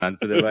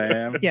sensitive I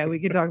am. Yeah, we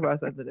can talk about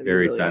sensitive.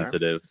 Very You really are.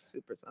 sensitive.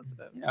 Super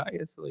sensitive. Yeah, I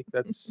guess like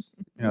that's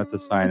it's a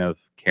sign of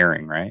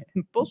caring, right?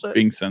 Bullshit.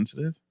 Being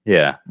sensitive?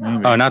 Yeah.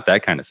 Maybe. Oh, not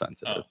that kind of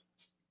sensitive. Oh.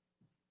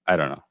 I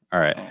don't know. All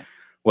right. Oh.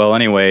 Well,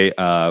 anyway,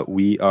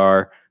 we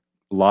are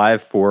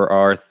live for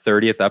our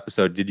 30th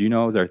episode. Did you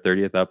know it was our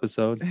 30th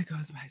episode? It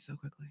goes by so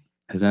quickly.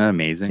 Isn't that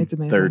amazing? It's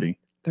amazing.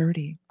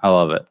 30. I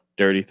love it.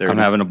 Dirty 30. I'm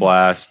having a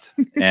blast.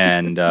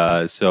 And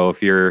so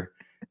if you're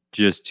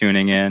just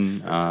tuning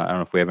in, I don't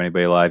know if we have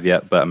anybody live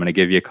yet, but I'm going to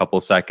give you a couple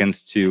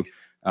seconds to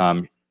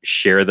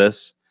share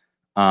this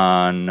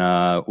on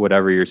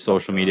whatever your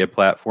social media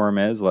platform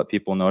is. Let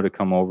people know to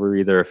come over,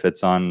 either if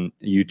it's on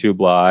YouTube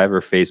Live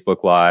or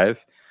Facebook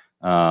Live.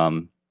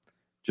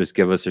 Just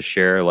give us a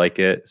share, like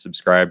it,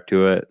 subscribe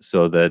to it,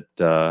 so that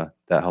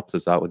that helps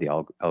us out with the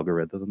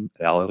algorithm.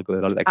 I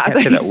can't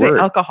say that word.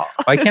 Alcohol.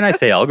 Why can't I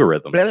say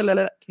algorithms?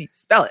 Can you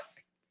spell it?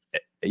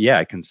 Yeah,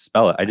 I can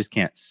spell it. I just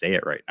can't say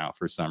it right now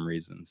for some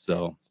reason.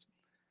 So,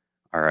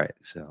 all right.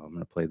 So I'm going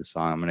to play the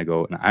song. I'm going to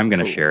go and I'm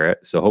going to share it.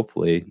 So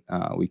hopefully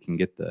we can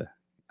get the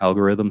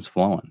algorithms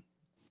flowing.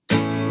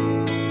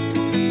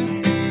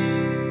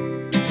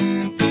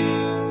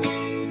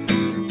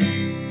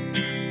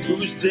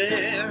 Who's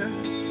there?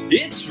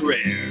 It's rare.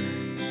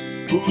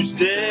 Who's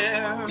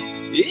there?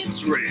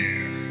 It's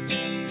rare.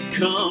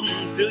 Come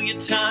fill your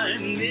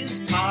time.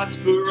 This pod's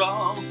for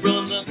all.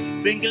 From the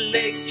Finger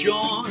Lakes,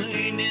 join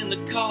in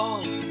the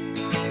call.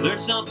 Learn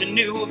something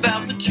new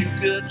about the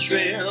Keuka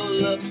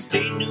Trail.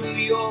 Upstate New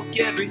York,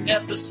 every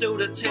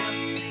episode a tell.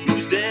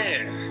 Who's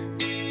there?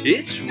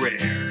 It's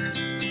rare.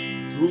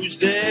 Who's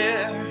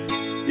there?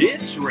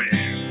 It's rare.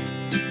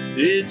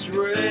 It's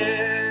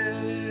rare.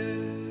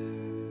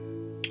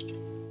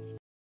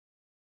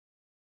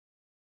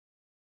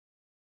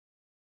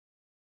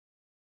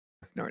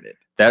 Snorted.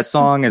 That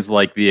song is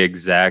like the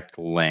exact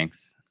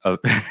length of.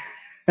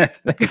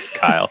 Thanks,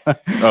 Kyle.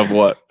 Of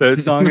what? That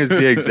song is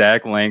the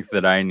exact length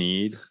that I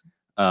need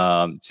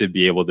to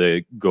be able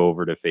to go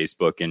over to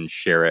Facebook and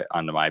share it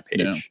onto my page.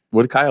 Yeah.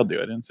 What did Kyle do?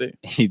 I didn't see.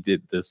 He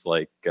did this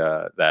like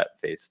that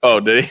face. Oh,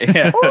 did he?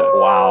 Yeah.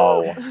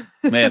 Wow.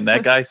 Man,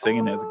 that guy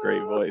singing has a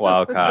great voice.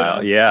 Wow,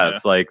 Kyle. Yeah,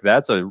 it's like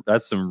that's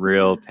some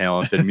real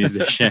talented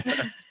musician.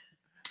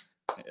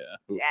 Yeah.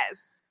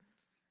 Yes.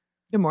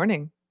 Good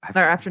morning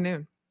or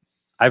afternoon.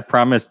 I've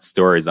promised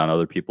stories on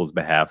other people's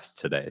behalfs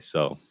today,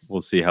 so we'll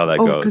see how that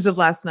goes. Because of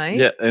last night?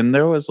 Yeah, and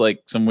there was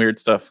like some weird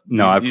stuff.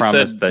 No, I You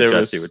promised said that there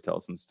Jesse was would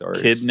tell some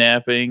stories.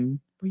 Kidnapping.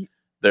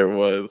 There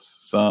was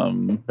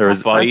some There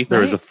was fight. There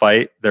was a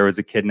fight. There was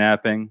a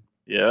kidnapping.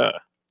 Yeah.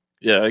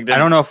 Yeah. I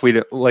don't know if we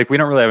don't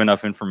really have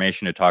enough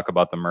information to talk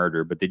about the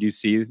murder, but did you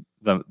see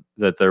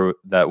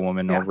that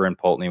woman over in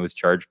Pulteney was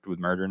charged with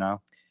murder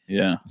now?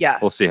 Yeah.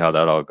 Yes. We'll see how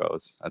that all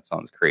goes. That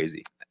sounds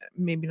crazy.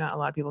 Maybe not a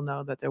lot of people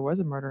know that there was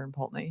a murder in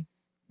Pulteney.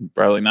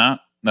 Probably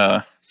not.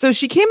 So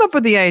she came up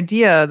with the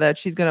idea that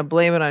she's going to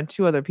blame it on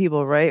two other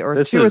people, right? Or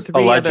this two is or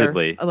three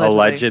allegedly.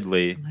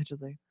 Allegedly.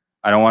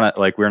 I don't want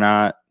to we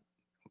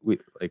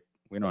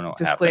don't know what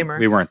Disclaimer. happened.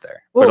 We weren't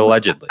there, Well, but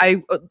allegedly.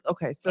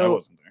 Okay, I so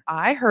wasn't there.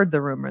 I heard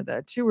the rumor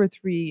that two or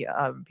three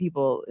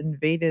people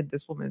invaded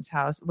this woman's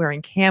house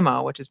wearing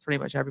camo, which is pretty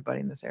much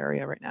everybody in this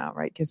area right now,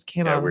 right? Because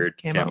camo, weird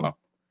camo.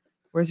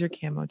 Where's your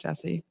camo,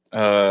 Jesse?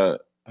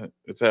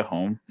 It's at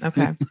home.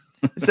 Okay.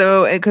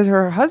 So, because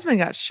her husband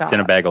got shot. It's in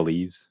a bag of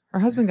leaves. Her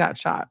husband got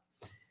shot.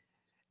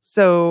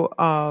 So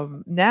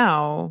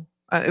now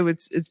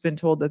it's been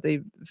told that they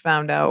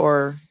found out,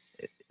 or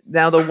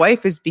now the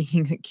wife is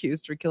being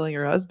accused for killing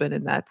her husband,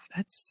 and that's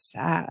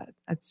sad.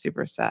 That's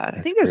super sad.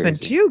 I think there's been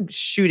two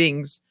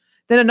shootings.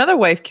 Then another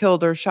wife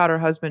killed or shot her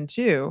husband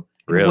too.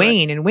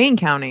 Really? In Wayne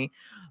County.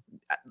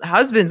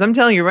 Husbands, I'm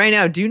telling you right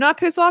now, do not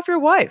piss off your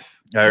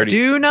wife.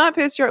 Do not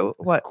piss your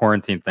what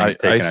quarantine thing's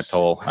taking a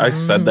toll. I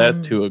said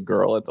that to a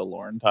girl at the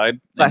Laurentide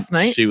last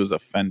night. She was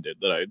offended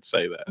that I'd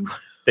say that.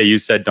 That you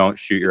said don't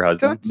shoot your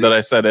husband. That I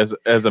said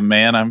as a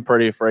man, I'm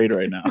pretty afraid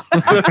right now.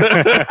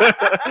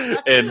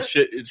 And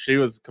she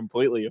was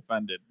completely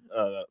offended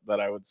that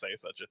I would say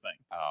such a thing.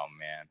 Oh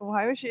man.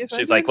 Why was she offended?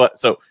 She's like, what?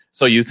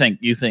 So you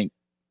think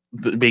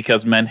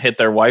because men hit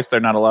their wives, they're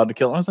not allowed to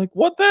kill them? I was like,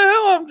 what the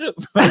hell? I'm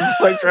just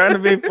like trying to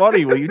be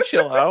funny. Will you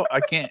chill out? I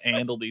can't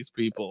handle these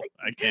people.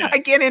 I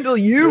can't handle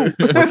you.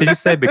 What did you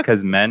say?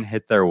 Because men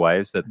hit their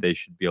wives that they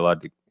should be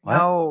allowed to. What?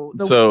 No.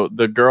 So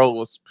the girl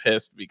was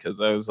pissed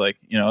because I was like,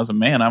 as a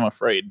man, I'm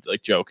afraid,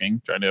 like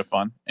joking, trying to have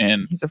fun.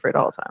 And he's afraid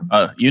all the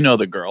time.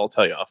 The girl, I'll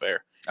tell you off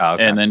air. Oh,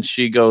 okay. And then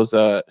she goes,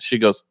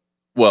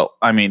 well,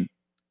 I mean,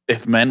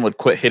 if men would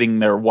quit hitting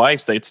their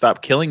wives, they'd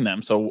stop killing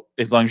them. So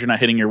as long as you're not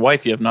hitting your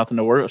wife, you have nothing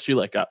to worry about. She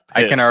got pissed.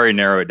 I can already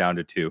narrow it down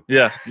to two.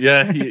 Yeah.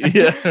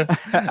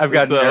 I've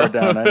got it narrowed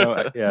down. I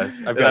know. Yes,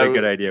 I've got a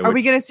good idea. Are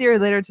we going to see her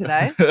later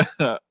today?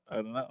 I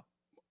don't know.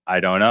 I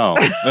don't know.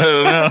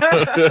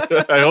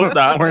 I hope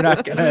not. We're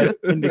not going to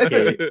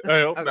indicate.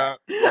 I hope not.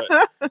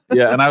 But,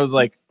 yeah, and I was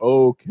like,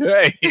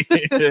 okay.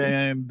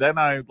 And then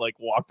I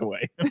walked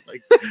away.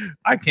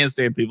 I can't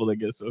stand people that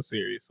get so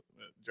serious.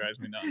 It drives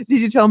me nuts. Did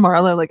you tell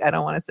Marla, I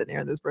don't want to sit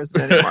near this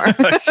person anymore?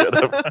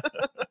 Shut up.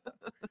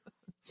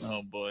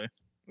 Oh boy.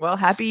 Well,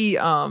 happy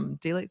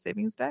daylight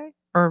savings day.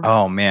 Or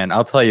Oh man,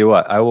 I'll tell you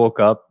what. I woke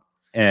up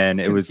and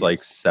it was like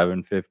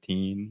Confused.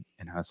 7:15,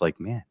 and I was like,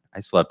 man, I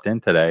slept in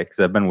today because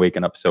I've been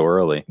waking up so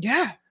early.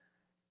 yeah,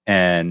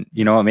 And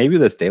you know what? Maybe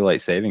this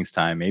daylight savings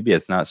time, maybe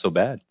it's not so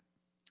bad.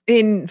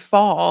 in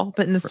fall,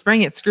 but in the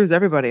spring it screws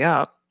everybody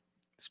up.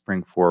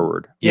 Spring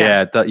forward.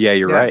 Yeah. Yeah,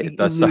 you're Yeah, right. you It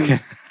does suck.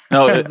 lose.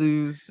 No, You it,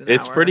 lose. An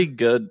it's hour. pretty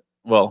good.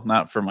 Well,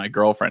 not for my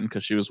girlfriend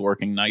because she was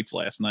working nights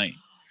last night.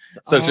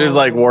 So she was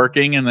like Oh,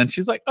 working, and then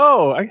she's like,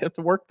 "Oh, I have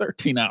to work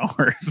 13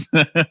 hours."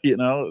 You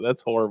know,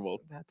 that's horrible.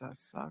 That does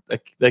suck.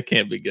 That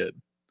can't be good.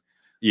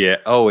 Yeah.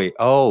 Oh wait.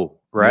 Oh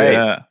right.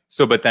 Yeah,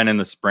 So, but then in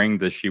the spring,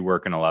 does she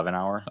work an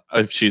 11-hour?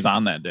 if she's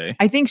on that day,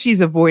 I think she's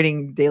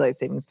avoiding daylight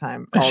savings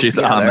time. she's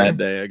on altogether. that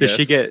day. I Does guess.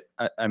 she get?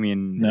 I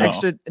mean, No.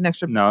 An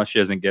extra. no, she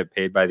doesn't get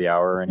paid by the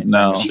hour or anything.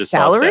 No. It's She's just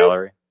all salaried?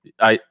 salary.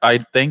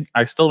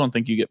 I still don't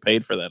think you get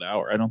paid for that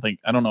hour. I don't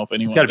know if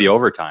anyone. It's got to be does.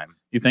 overtime.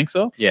 You think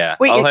so? Yeah.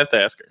 Wait, I'll have to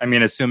ask her. I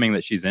mean, assuming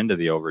that she's into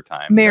the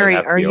overtime. there'd Mary,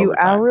 have to are be you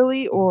overtime.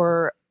 hourly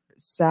or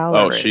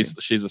salary? Oh,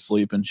 she's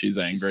asleep and she's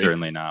angry. She's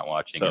certainly not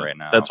watching So it right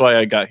now. That's why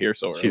I got here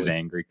so early. she's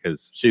angry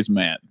because She's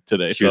mad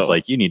today. she was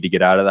like, "You need to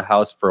get out of the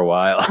house for a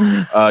while,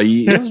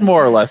 it was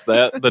more or less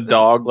that the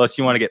dog. unless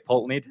you want to get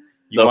Poltonied.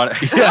 You The-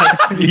 want?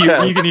 Yes,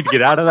 yes. You need to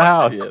get out of the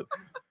house Yes.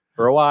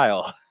 for a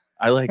while."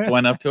 I like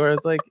went up to her.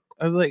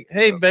 I was like,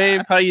 "Hey,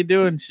 babe, how you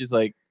doing?" She's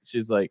like,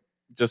 just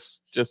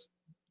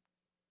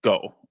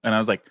go. And I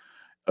was like,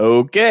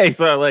 "Okay."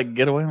 So I like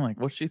get away. I'm like,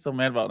 "What's she so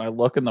mad about?" And I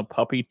look, and the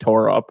puppy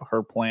tore up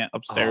her plant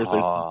upstairs.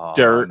 There's Oh,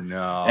 dirt,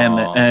 no.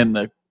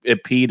 and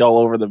it peed all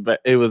over the bed.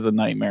 It was a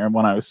nightmare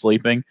when I was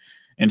sleeping.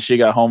 And she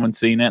got home and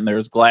seen it, and there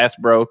was glass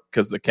broke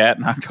because the cat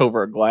knocked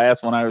over a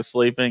glass when I was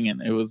sleeping,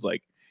 and it was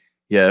like,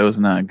 yeah, it was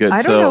not good.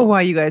 I don't know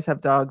why you guys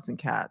have dogs and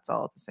cats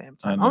all at the same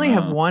I time. don't I only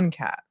have know. one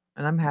cat,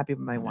 and I'm happy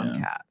with my one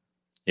Yeah. cat.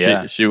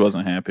 Yeah, she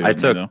wasn't happy. I With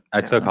me, took though.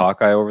 I took Yeah.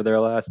 Hawkeye over there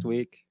last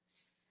week,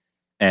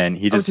 and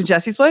he Oh, just to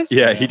Jesse's place?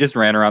 yeah, he just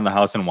ran around the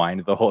house and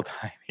whined the whole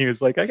time. He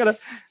was like,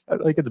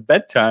 it's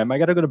bedtime. I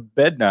gotta go to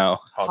bed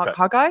now.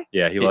 Hawkeye?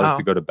 Yeah, he loves Oh.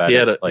 to go to bed He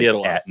had at, a- he had a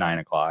lot of at fun.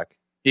 9:00.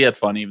 He had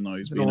fun, even though he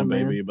was He's an being a old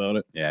baby man. about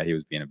it. Yeah, he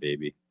was being a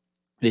baby.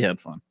 He had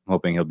fun. I'm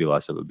hoping he'll be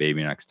less of a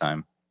baby next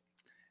time.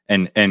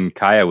 And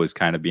Kaya was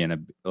kind of being a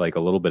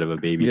little bit of a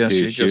baby Yeah, too.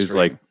 she She just was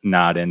like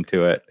not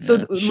into it. So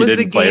Yeah. th- She was the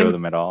didn't play game with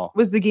him at all.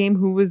 was the game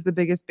who was the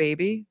biggest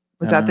baby?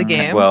 Was that the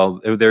game?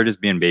 Well, they're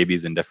just being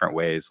babies in different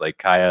ways. Like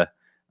Kaya,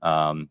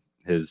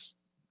 his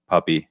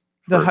puppy,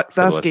 The for, hu- for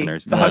the husky.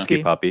 listeners, The the husky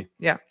husky. puppy.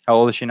 Yeah. How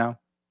old is she now?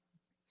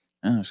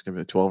 It's gonna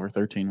be 12 or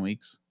 13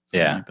 weeks. something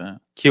Yeah. like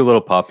that. Cute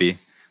little puppy,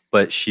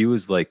 but she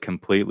was like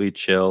completely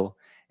chill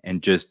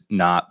and just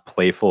not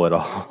playful at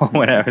all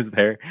when I was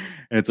there.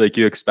 And it's like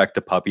you expect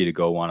a puppy to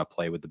go want to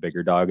play with the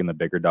bigger dog and the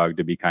bigger dog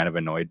to be kind of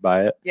annoyed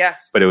by it,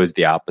 yes. but it was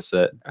the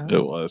opposite.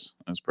 It was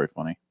pretty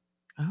funny.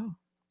 Oh.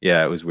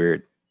 Yeah, it was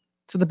weird.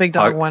 So the big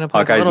dog wanted to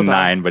play with the Hawkeye's little dog.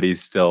 9, but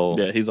he's still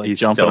Yeah, he's like he's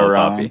jumping still a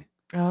around. puppy.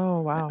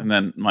 Oh wow. And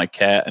then my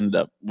cat ended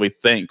up, we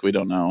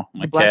don't know.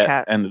 My The black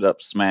cat. ended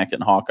up smacking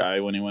Hawkeye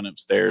when he went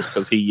upstairs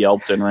because he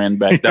yelped and ran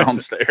back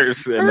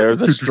downstairs. And there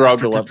was a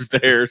struggle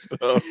upstairs.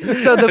 So,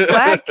 So the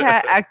black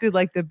cat acted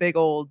like the big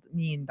old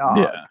mean dog.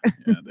 yeah,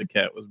 the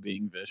cat was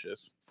being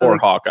vicious. So Poor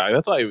like- Hawkeye.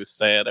 That's why he was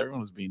sad.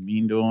 Everyone was being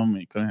mean to him.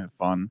 He couldn't have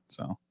fun.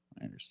 So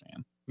I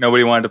understand.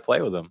 Nobody wanted to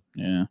play with him.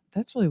 Yeah.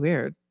 That's really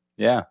weird.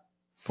 Yeah.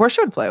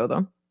 Portia would play with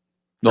him.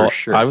 For No,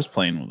 sure. I was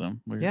playing with him.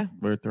 Yeah.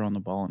 We were throwing the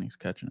ball and he's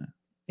catching it.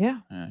 Yeah.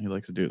 Yeah, he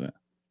likes to do that.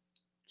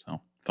 So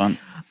fun.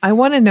 I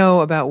want to know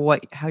about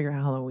how your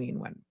Halloween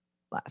went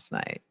last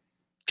night.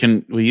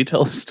 Will you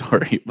tell the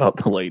story about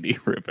the lady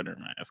ripping her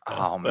mask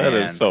off? Oh, That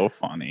man. is so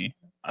funny.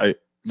 That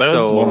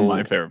was one of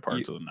my So, favorite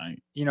parts of the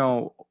night. You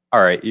know,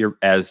 all right, you're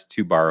as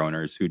two bar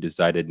owners who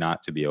decided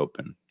not to be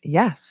open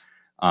Yes.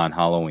 on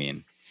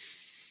Halloween.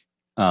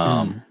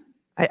 Mm.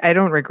 I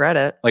don't regret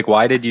it. Like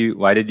why did you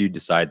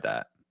decide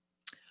that?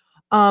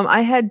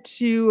 I had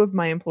two of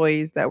my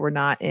employees that were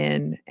not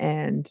in,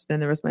 and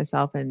then there was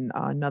myself and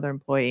another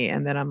employee.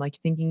 And then I'm like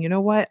thinking, you know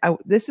what?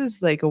 This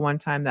is like a one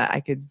time that I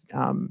could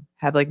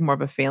have like more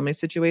of a family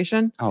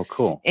situation, Oh,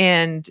 cool.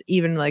 and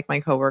even like my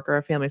coworker,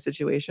 a family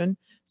situation.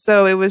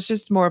 So it was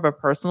just more of a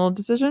personal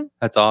decision.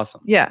 That's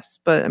awesome. Yes,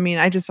 but I mean,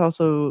 I just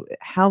also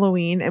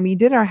Halloween, and we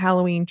did our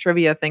Halloween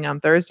trivia thing on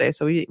Thursday,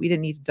 so we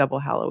didn't need to double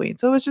Halloween.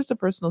 So it was just a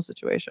personal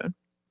situation.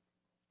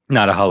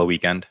 Not a Halloween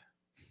weekend.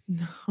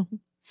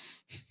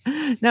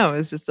 No, no, it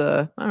was just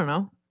I don't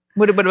know.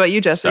 What about you,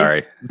 Jesse?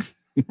 Sorry.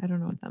 I don't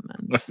know what that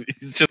meant.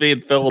 He's just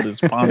being filled with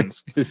his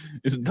puns,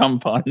 his dumb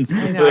puns.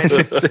 I know,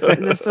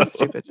 they're so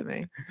stupid to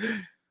me.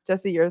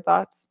 Jesse, your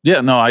thoughts?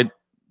 Yeah, no,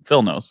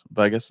 Phil knows,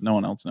 but I guess no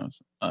one else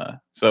knows.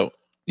 So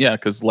yeah,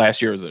 because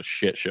last year was a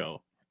shit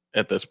show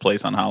at this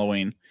place on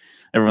Halloween.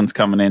 Everyone's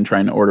coming in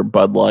trying to order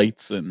Bud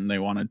Lights, and they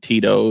wanted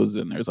Tito's,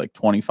 and there's like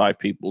 25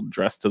 people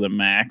dressed to the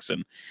max,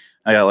 and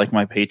I got like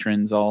my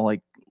patrons all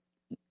like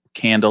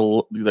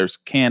there's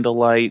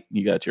candlelight,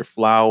 you got your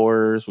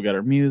flowers, we got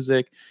our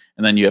music,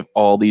 and then you have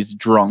all these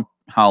drunk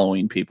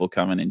Halloween people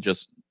coming and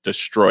just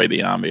destroy the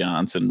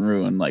ambiance and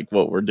ruin like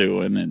what we're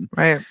doing, and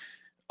Right.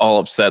 all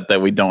upset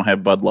that we don't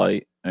have Bud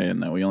Light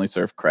and that we only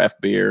serve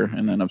craft beer,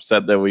 and then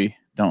upset that we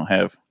don't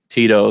have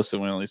Tito's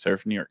and we only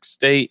serve New York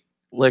State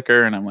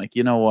liquor. And I'm like,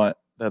 you know what?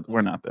 That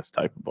we're not this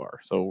type of bar,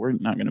 so we're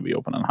not going to be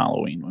open on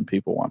Halloween when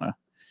people want to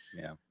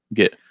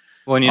get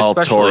Well, and you all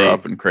tore especially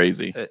up and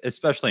crazy.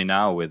 especially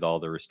now with all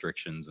the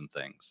restrictions and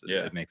things,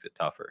 it makes it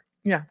tougher.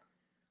 Yeah.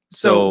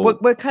 So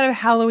what kind of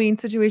Halloween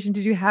situation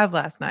did you have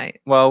last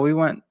night? Well, we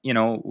went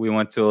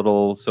to a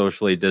little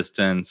socially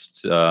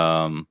distanced. They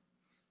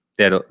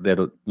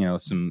had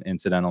some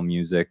incidental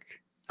music.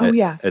 Oh,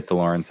 yeah. At the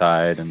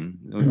Laurentide, and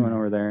we went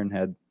over there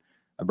and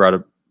I brought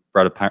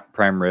a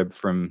prime rib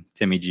from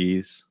Timmy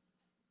G's.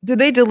 Did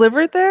they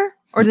deliver it there,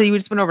 or did you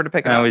just went over to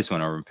pick it No, up? we just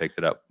went over and picked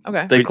it up.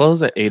 Okay. They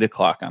close at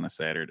 8:00 on a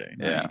Saturday.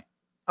 Yeah.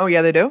 Oh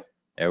yeah, they do.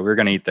 Yeah, we were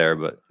gonna eat there,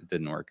 but it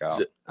didn't work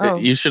out. Oh.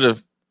 You should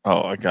have.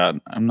 Oh my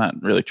God, I'm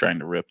not really trying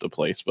to rip the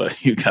place,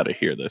 but you got to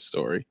hear this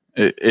story.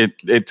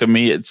 It to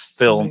me, it's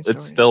many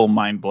still stories.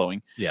 mind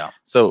blowing. Yeah.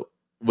 So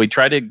we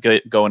tried to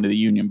go into the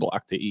Union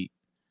Block to eat.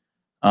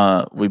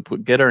 We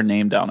get our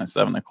name down at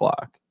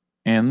 7:00,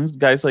 and this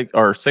guy's like,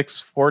 or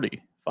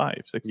 6:45,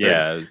 6:30.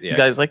 Yeah. The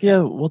guy's like, yeah,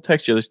 we'll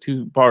text you. There's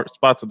 2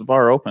 spots at the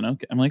bar open.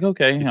 Okay. I'm like,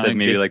 okay. He said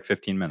maybe like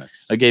 15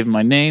 minutes. I gave him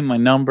my name, my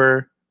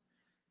number,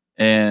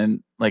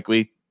 and like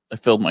I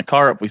filled my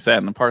car up. We sat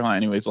in the parking lot.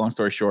 Anyways, long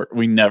story short,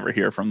 we never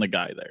hear from the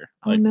guy there.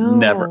 Oh, Like no.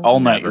 never,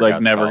 all night, Never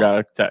like never got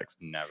a text.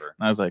 Never.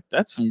 And I was like,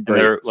 that's some And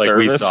great like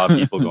service. we saw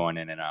people going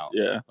in and out.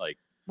 Yeah. Like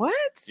What?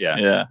 yeah.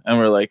 Yeah. And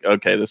we're like,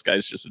 okay, this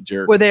guy's just a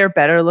jerk. Were there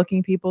better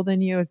looking people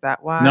than you? Is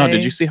that why? No,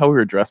 did you see how we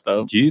were dressed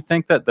up? Do you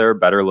think that there are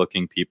better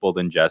looking people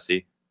than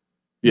Jesse?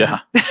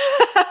 Yeah.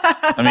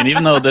 I mean,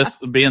 even though this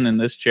being in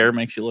this chair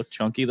makes you look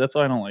chunky, that's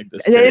why I don't like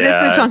this chair. It is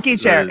Yeah, the chunky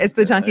it's chair. the- It's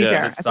the chunky yeah,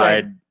 chair. The That's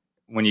right. side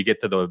when you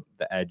get to the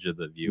edge of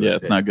the view. Yeah,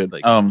 it's not good.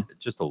 Like,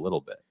 just a little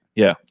bit.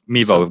 Yeah.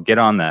 Mevo, So- get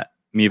on that.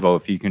 Mevo,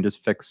 if you can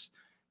just fix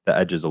the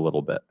edges a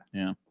little bit.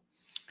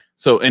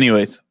 So,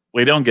 anyways,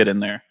 we don't get in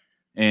there.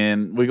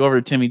 And we go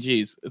over to Timmy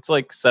G's. It's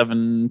like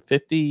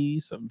 7:50,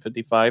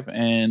 7:55.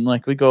 And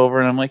like we go over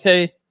and I'm like,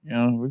 hey,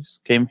 we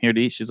just came here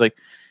to eat. She's like,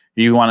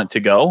 you want it to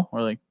go?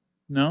 We're like,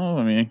 no,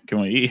 I mean, can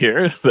we eat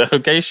here? Is that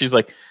okay? She's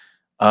like,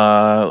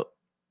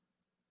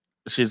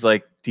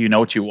 do you know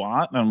what you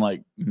want? And I'm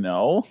like,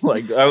 no.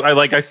 Like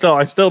I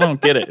still don't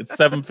get it. It's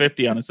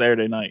 7:50 on a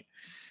Saturday night.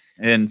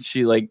 And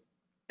she like,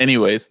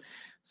 anyways,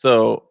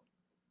 so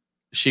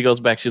she goes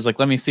back. She's like,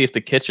 let me see if the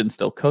kitchen's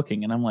still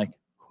cooking. And I'm like,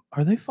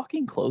 are they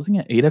fucking closing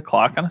at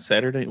 8:00 on a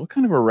Saturday? What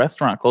kind of a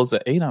restaurant closes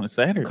at 8 on a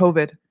Saturday?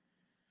 COVID.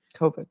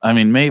 I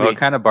mean, maybe. What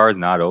kind of bar is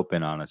not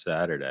open on a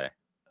Saturday?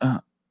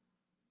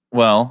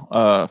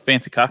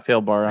 Fancy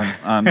cocktail bar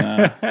on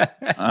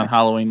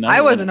Halloween night.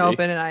 I wasn't wouldn't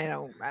be. open, and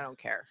I don't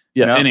care.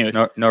 Yeah. No, anyways,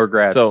 no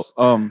regrets.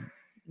 so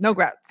No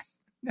grats.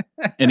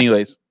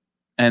 anyways,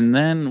 and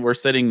then we're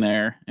sitting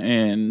there,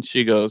 and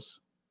she goes,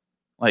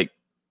 like,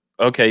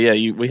 okay,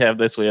 yeah, we have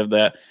this, we have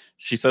that.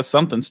 She says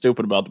something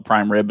stupid about the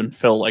prime rib, and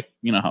Phil, like,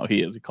 you know how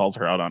he is, he calls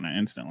her out on it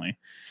instantly.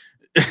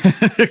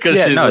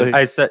 yeah, no, like,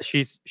 I said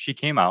she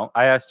came out.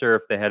 I asked her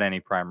if they had any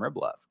prime rib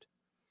left,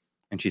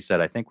 and she said,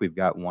 I think we've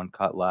got one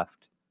cut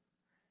left.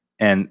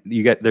 And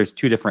there's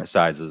 2 different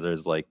sizes.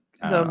 There's like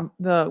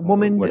The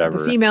woman, whatever.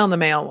 the female, and the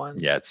male one.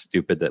 yeah, it's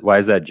stupid. Why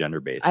is that gender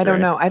based? I don't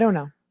know. I don't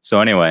know.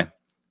 So anyway,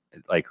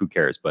 like who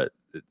cares? But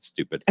it's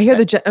stupid. I hear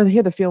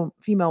the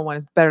female one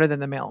is better than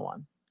the male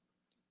one.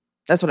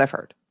 That's what I've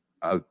heard.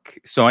 Okay.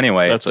 So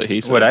anyway, That's what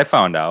he said. What I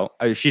found out,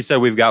 she said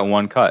we've got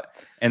one cut,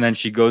 and then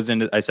she goes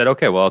into. I said,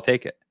 okay, well I'll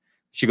take it.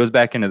 She goes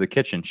back into the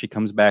kitchen. She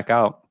comes back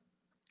out.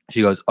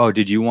 She goes, oh,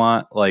 did you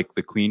want like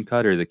the queen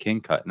cut or the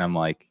king cut? And I'm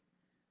like,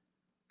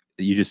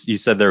 you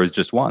said there was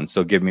just one,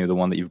 so give me the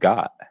one that you've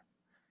got.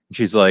 And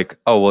she's like,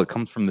 oh, well, it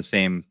comes from the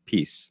same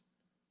piece.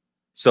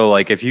 So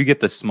like if you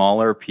get the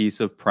smaller piece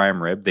of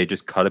prime rib, they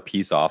just cut a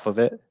piece off of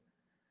it.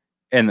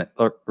 And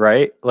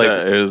right? Like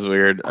it was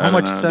weird. how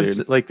much sense?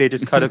 Dude. Like they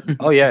just cut it.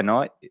 Oh yeah,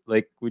 no,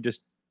 I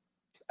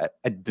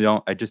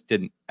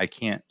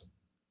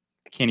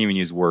can't even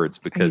use words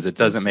because it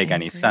doesn't make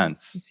any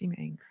sense. You seem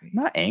angry. I'm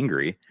not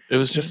angry. It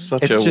was just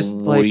such It's a just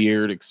like-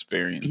 weird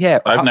experience. Yeah,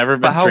 I've never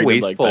been how treated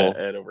wasteful. like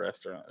that at a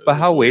restaurant. It But was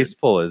how weird.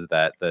 wasteful is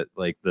that? That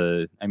like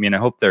I mean, I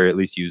hope they're at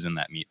least using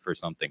that meat for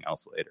something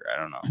else later. I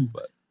don't know,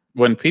 but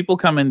When people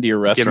come into your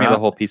give restaurant, me the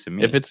whole piece of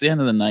meat. if it's the end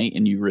of the night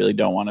and you really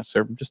don't want to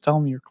serve them, just tell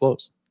them you're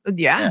closed.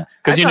 Yeah.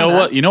 Because I've you done know that.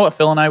 what? You know what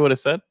Phil and I would have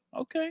said?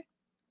 Okay.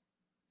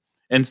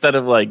 Instead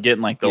of like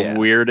getting like the Yeah.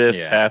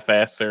 weirdest Yeah.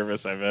 half-ass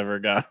service I've ever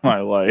got in my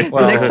life.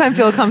 The next time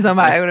Phil comes on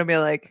by, I'm gonna be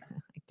like,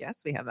 I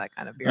guess we have that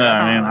kind of beer.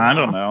 I mean, I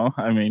don't know.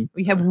 I mean,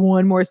 We have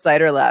one more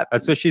cider left.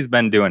 That's what she's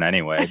been doing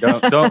anyway.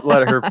 Don't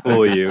let her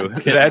fool you.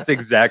 That's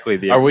exactly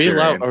the. are we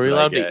allowed? experience Are we that I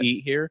allowed to get.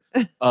 eat here?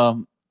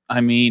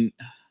 I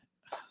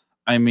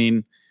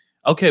mean,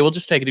 okay, we'll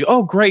just take it.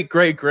 Oh, great.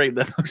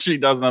 That's what she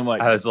does, and I'm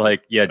like, I was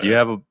like, yeah. Do you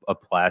have a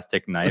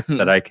plastic knife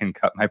that I can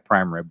cut my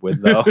prime rib with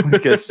though?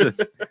 Because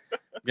it's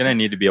gonna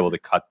need to be able to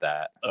cut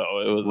that. oh,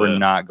 it was We're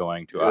not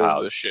going to it a was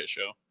house. a shit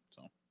show.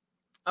 So.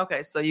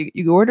 Okay, so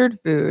you ordered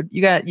food.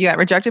 You got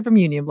rejected from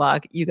Union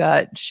Block. You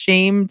got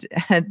shamed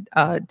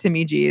at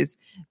Timmy G's.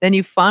 Then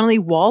you finally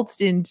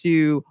waltzed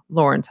into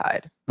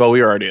Laurentide. Well, we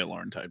were already at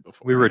Laurentide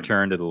before. We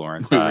returned to the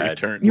Laurentide. We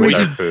returned. You with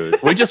our returned. food.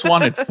 We just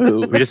wanted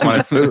food. We just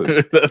wanted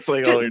food. That's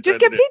like all we were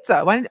Just trying get to do.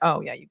 pizza. Why? Oh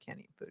yeah, you can't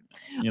eat food.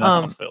 You know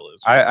how Um, Phil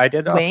is. I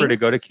did offer to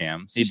go to Wings?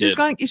 Cam's. He You did.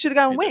 should have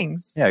gotten He did.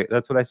 wings. Yeah,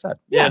 that's what I said.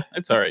 yeah,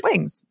 it's all right.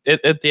 Wings.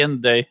 At the end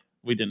of the day,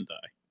 we didn't die.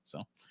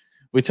 So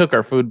we took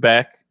our food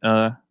back.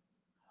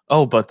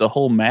 But the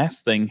whole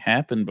mask thing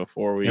happened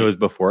before we. It was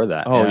before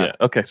that. Oh yeah.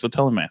 Okay, so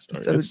tell the mask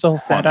story. So it's so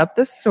set funny. up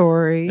the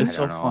story. It's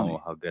I don't so know funny.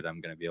 how good I'm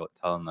going to be able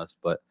to tell them this,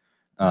 but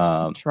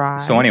Try.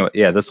 so anyway,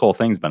 yeah, this whole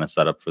thing's been a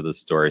setup for this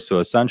story. So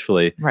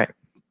essentially, Right.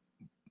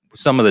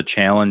 some of the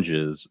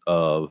challenges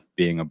of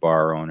being a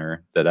bar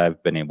owner that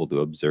I've been able to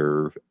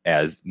observe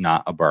as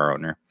not a bar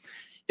owner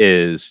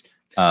is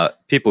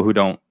people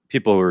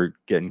who are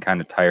getting kind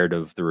of tired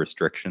of the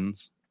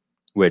restrictions,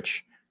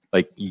 which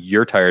like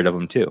you're tired of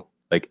them too.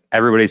 Like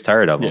everybody's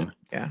tired of them.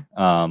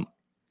 Yeah.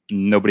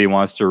 Nobody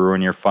wants to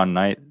ruin your fun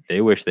night. They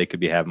wish they could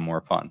be having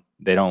more fun.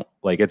 They don't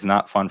like it's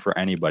not fun for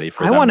anybody.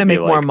 For I them want to be make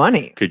more like,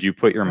 money. Could you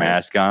put your Right.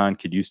 mask on?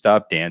 Could you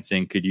stop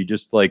dancing? Could you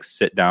just like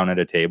sit down at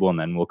a table and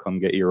then we'll come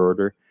get your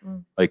order?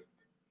 Mm. Like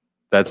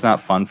that's not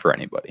fun for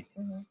anybody.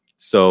 Mhm.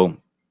 So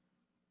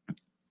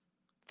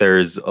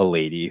there's a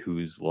lady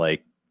who's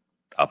like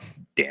up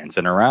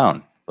dancing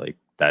around. Like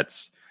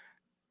that's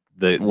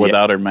the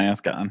Without her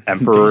mask on.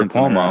 Emperor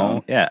Dancing Cuomo.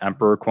 around. Yeah,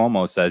 Emperor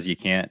Cuomo says you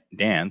can't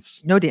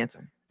dance. No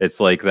dancing. It's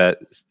like that.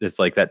 It's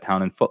like that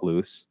town in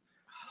Footloose,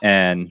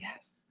 and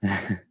Yes.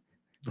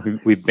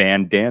 we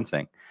banned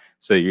dancing.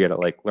 So you got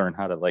to like learn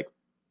how to like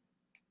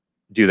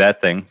do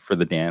that thing for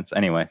the dance.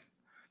 Anyway,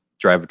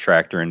 drive a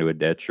tractor into a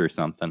ditch or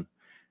something.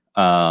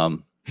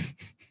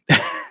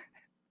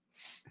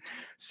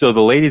 So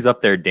the lady's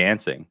up there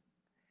dancing,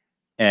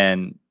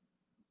 and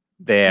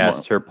they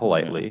asked her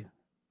politely,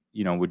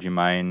 would you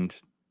mind,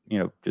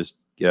 just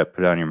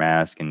put on your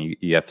mask and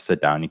you have to sit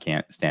down. You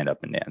can't stand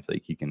up and dance.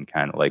 Like you can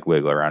kind of like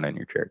wiggle around in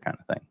your chair kind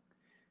of thing.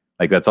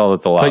 Like that's all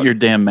that's allowed. Put your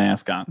damn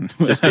mask on.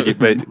 Just could you,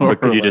 but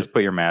could you just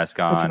put your mask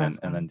on, your mask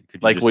and on. then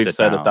could you like just we've sit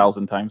said down?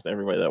 1,000 times to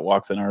everybody that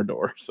walks in our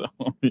door. So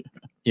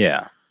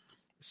Yeah.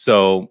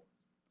 So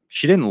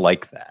she didn't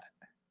like that.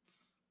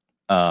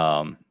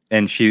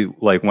 And she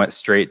like went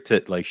straight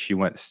to she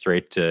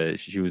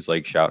was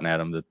like shouting at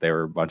them that they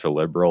were a bunch of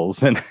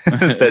liberals and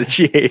that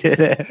she hated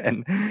it.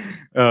 And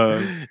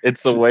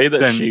it's the way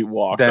that then- she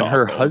walked. then off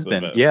her that was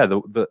husband, best.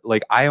 the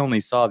like I only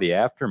saw the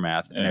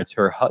aftermath, and Yeah. it's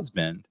her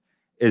husband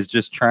is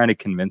just trying to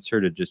convince her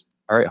to just,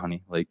 all right,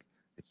 honey, like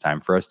it's time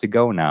for us to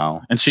go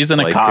now. And she's in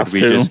a Like,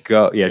 costume. could we just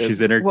go? Yeah, It's-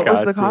 she's in her What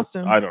costume. was the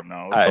costume? I don't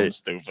know. I- Something it's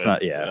stupid.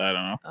 not- yeah. I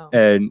don't know. Oh.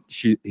 And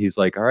he's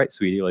like, all right,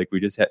 sweetie, like we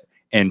just had,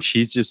 and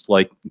she's just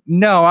like,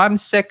 no, I'm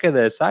sick of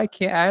this. I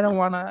can't. I don't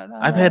want to.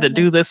 I've had to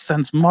do this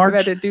since I've March.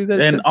 had to do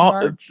this And since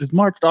March. it's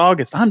March to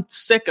August. I'm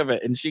sick of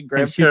it. And she And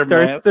grabs she her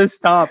starts mask, to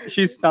stomp.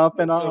 She's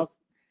stomping off. just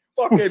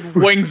fucking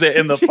wings it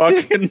in the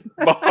fucking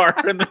bar,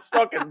 and this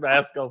fucking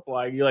mask go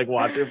flying. You like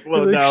watch it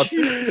float Like,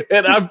 down.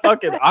 And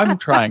I'm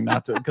trying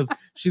not to, because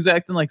she's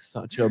acting like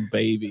such a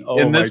baby. Oh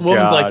and this my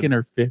woman's God. like in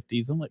her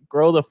 50s. I'm like,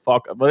 grow the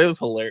fuck up. But it was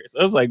hilarious.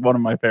 It was like one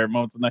of my favorite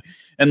moments of the night.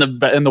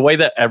 And the way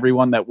that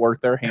everyone that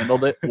worked there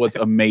handled it was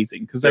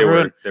amazing. Because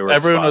everyone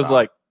everyone was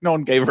like, no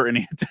one gave her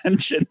any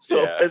attention,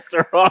 so Yeah. it pissed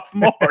her off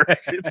more.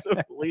 She's just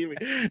leaving,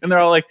 and they're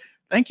all like,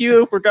 "Thank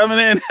you for coming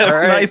in. Have All a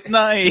right. nice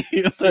night.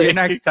 See you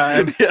next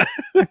time." Yeah,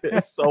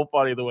 it's so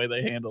funny the way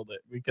they handled it,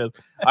 because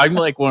I'm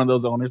like one of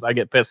those owners. I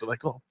get pissed. I'm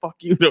like, "Oh fuck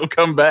you! Don't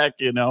come back."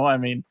 I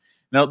mean,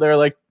 no, they're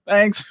like,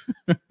 "Thanks,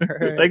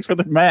 thanks for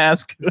the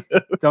mask."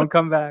 Don't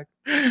come back.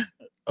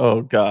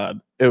 Oh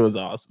god, it was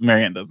awesome.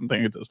 Marianne doesn't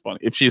think it's as funny.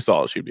 If she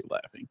saw it, she'd be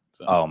laughing.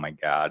 So. Oh my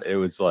God, it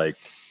was like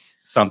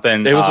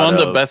something. It was out one of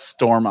the of- best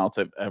storm outs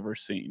I've ever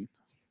seen.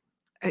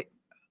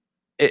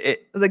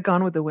 The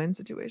Gone with the Wind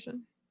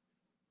situation.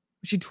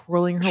 Was she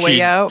twirling her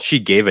way out? She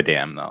gave a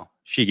damn though.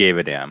 She gave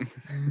a damn.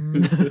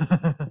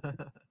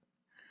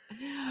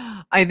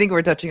 I think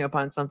we're touching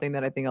upon something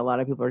that I think a lot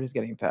of people are just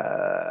getting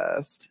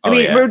past. I Oh,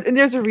 mean, yeah. and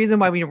there's a reason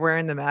why we're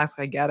wearing the mask.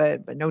 I get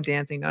it, but no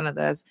dancing, none of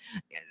this.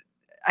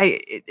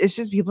 It's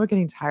just people are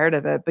getting tired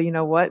of it. But you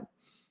know what?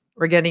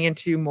 We're getting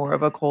into more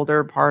of a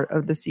colder part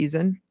of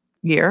the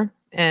year,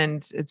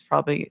 and it's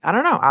probably, I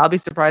don't know. I'll be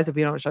surprised if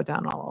we don't shut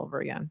down all over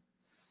again.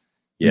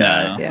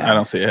 Yeah. No, Yeah. I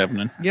don't see it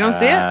happening. You don't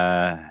see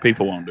it?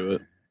 People won't do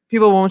it.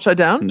 People won't shut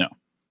down. No,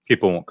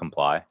 People won't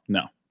comply.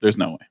 no, there's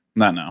no way.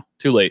 Not now.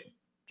 Too late.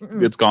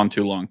 Mm-mm. It's gone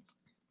too long.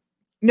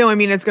 No, I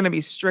mean it's going to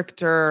be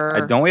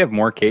stricter. Don't we have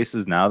more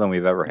cases now than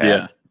we've ever had?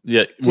 Yeah,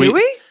 yeah. Do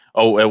we?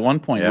 Oh, at one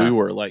point Yeah. we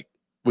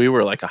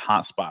were like a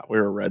hot spot. We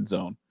were a red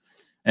zone,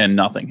 and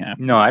nothing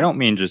happened. No, I don't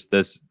mean just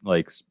this.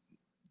 Like,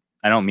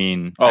 I don't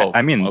mean. Oh,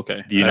 I mean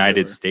okay. the United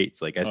Everywhere.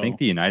 States. Like, I Oh, think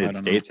the I United don't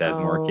know. States has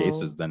more Oh.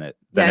 cases than it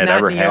Yeah, not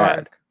ever New had.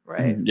 York,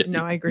 right? Yeah,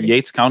 No, I agree.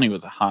 Yates County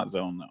was a hot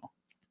zone though,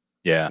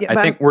 Yeah, Yeah, I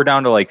but think we're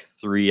down to like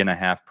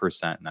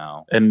 3.5%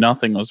 now. and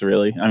nothing was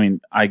really. I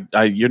mean, I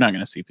you're not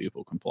going to see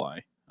people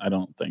comply. I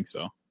don't think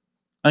so.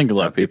 I think a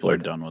lot of people are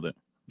done with it.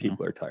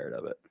 People are tired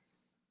of it.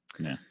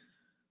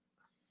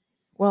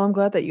 Well, I'm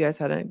glad that you guys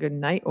had a good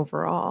night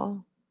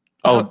overall.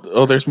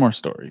 Oh, there's more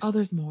stories. Oh,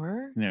 there's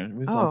more? Yeah,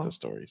 we have lots Oh. of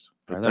stories.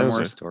 Are But there those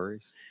more are-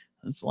 stories?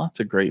 There's lots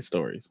of great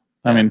stories.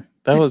 I Yeah. mean,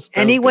 that was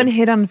Anyone good.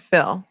 hit on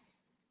Phil?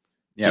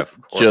 Yeah,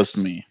 of course. Just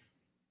me.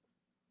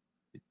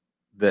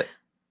 That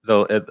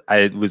though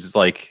I was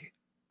like,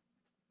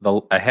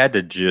 I had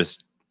to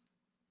just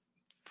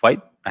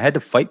fight. I had to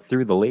fight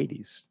through the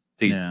ladies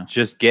to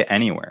just get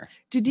anywhere.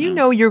 Did you Yeah.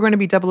 know you were going to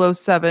be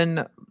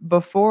 007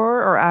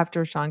 before or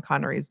after Sean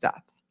Connery's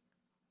death?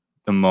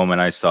 The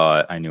moment I saw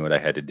it, I knew what I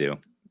had to do.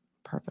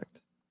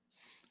 Perfect.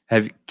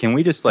 Can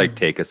we just like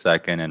take a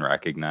second and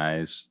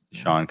recognize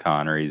Sean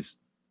Connery's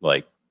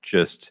like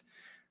just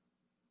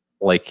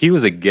like he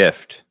was a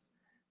gift.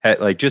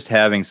 Like just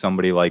having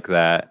somebody like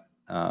that,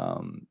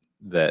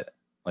 that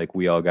like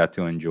we all got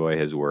to enjoy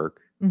his work.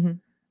 Mhm.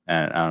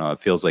 And I don't know,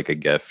 it feels like a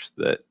gift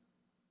that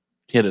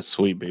He had a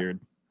sweet beard.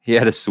 he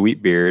had a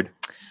sweet beard.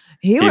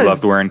 He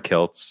Loved wearing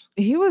kilts.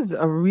 He was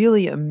a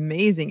really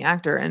amazing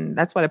actor, and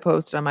that's what I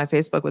posted on my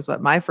Facebook. Was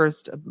what my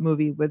first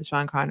movie with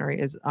Sean Connery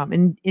is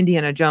in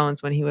Indiana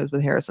Jones when he was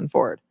with Harrison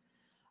Ford,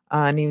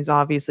 and he's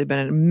obviously been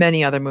in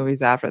many other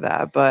movies after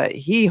that. But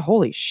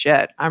holy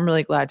shit, I'm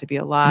really glad to be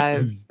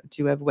alive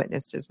to have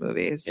witnessed his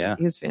movies. Yeah.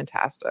 He was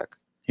fantastic.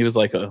 He was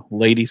like a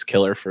ladies'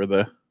 killer for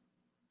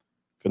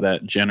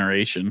that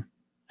generation.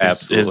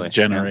 Absolutely. His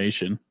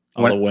generation.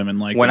 All When- the women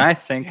like When him.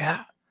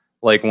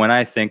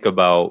 I think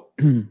about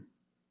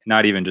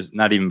not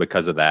even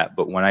because of that,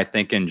 but when I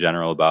think in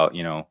general about,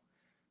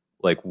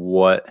 like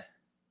what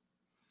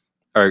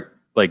are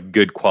like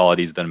good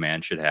qualities that a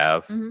man should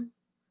have, Mhm.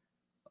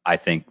 I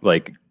think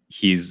like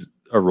he's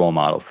a role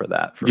model for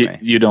that for me.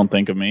 You don't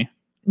think of me?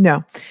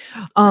 No,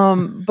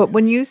 but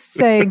when you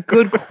say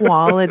good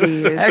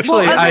qualities,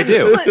 Actually, I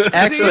do.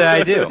 Actually,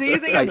 I do. Do you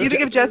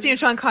think of Jesse and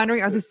Sean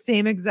Connery are the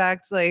same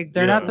exact like?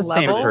 They're not the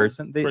same level?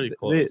 person. Pretty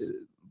close.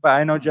 But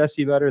I know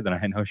Jesse better than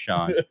I know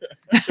Sean.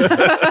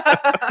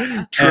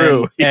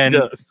 True. He And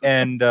does.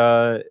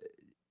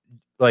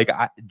 like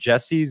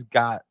Jesse's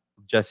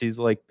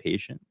like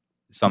patient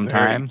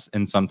sometimes,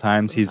 and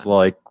sometimes he's Sometimes.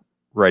 like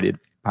ready to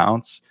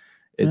pounce.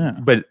 Yeah.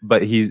 But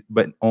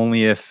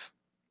only if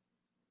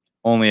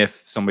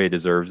somebody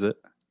deserves it.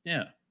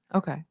 Yeah.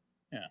 Okay.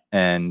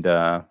 And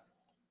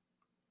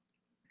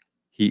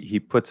he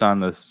puts on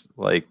this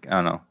like I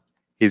don't know.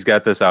 He's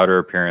got this outer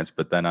appearance,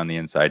 but then on the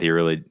inside,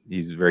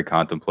 he's very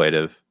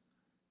contemplative.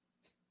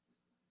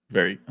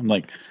 I'm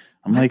like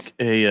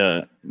a.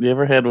 You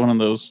ever had one of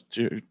those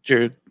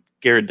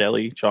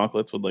Ghirardelli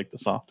chocolates with like the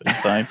soft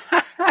inside?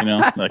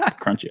 Like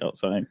crunchy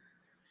outside.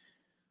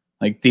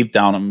 Like deep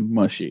down, I'm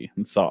mushy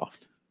and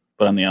soft,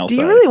 but on the outside.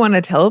 Do you really want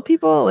to tell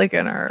people, like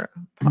in our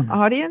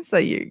audience,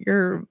 that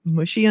you're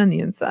mushy on the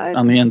inside?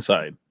 On the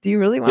inside, Do you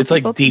really want? it's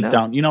like people to deep know?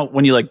 down.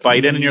 When you like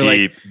bite in and you're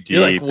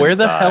like, where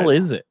the hell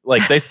is it?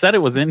 Like they said it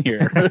was in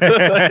here. I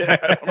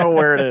don't know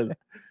where it is,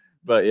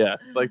 but yeah,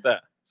 it's like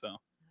that. So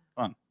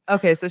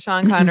Okay, so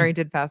Sean Connery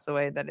did pass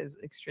away. That is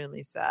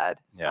extremely sad.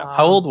 Yeah.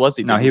 how old was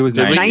he? No, he was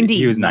Did we- 90. 90.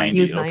 He was 90.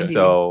 He was okay. 90.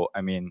 So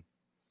I mean,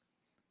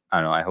 I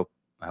don't know.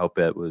 I hope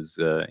it was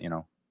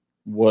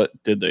What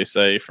did they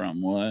say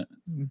from what?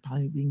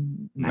 Probably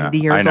being no, 90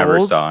 years I never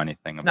old. saw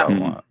anything about No.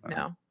 what.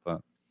 No.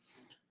 But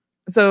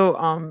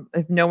So,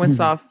 if no one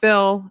saw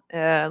Phil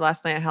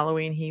last night at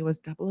Halloween, he was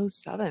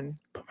 007.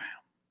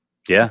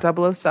 yeah,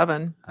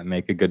 007. I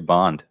make a good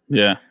Bond.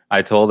 Yeah.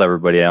 I told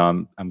everybody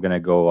I'm gonna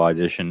go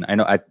audition. I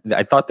know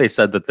I thought they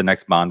said that the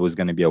next Bond was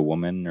gonna be a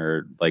woman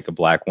or like a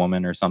black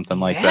woman or something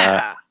like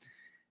that.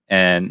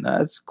 And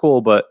that's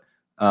cool, but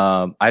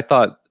I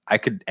thought I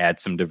could add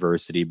some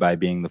diversity by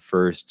being the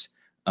first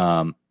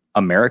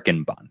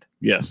American Bond.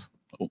 Yes.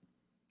 Oh,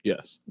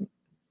 yes.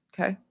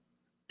 Okay.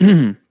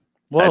 I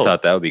Well,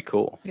 thought that would be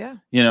cool. Yeah.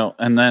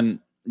 and then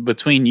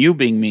between you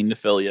being mean to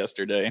Phil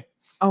yesterday,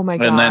 Oh my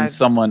God. and then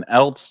someone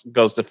else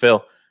goes to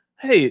Phil,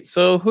 hey,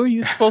 so who are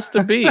you supposed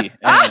to be?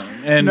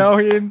 And No,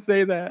 he didn't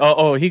say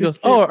that. he goes,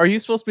 oh, are you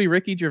supposed to be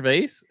Ricky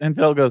Gervais? And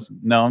Phil goes,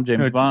 no, I'm James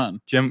No,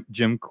 Bond. Jim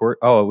Corden.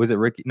 Oh, was it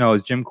Ricky? No, it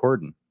was Jim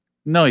Corden.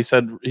 No, he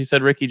said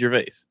Ricky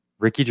Gervais.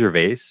 Ricky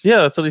Gervais?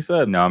 Yeah, that's what he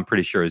said. No, I'm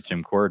pretty sure it's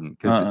Jim Corden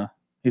because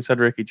He said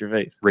Ricky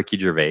Gervais. Ricky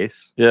Gervais.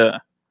 Yeah.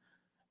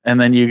 And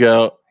then you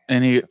go,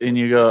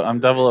 you go,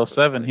 I'm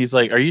 007. He's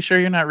like, are you sure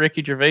you're not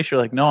Ricky Gervais? You're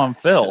like, no, I'm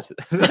Phil.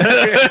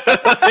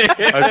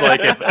 I was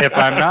like, if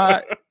I'm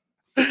not,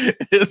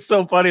 it's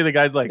so funny. The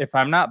guy's like, if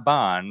I'm not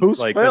Bond, Who's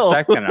like Phil? the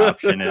second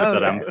option is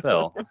that I'm Okay.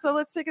 Phil. So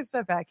let's take a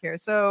step back here.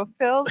 So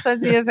Phil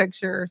sends me a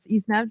picture. He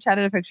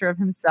Snapchatted a picture of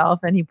himself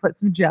and he put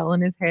some gel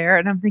in his hair.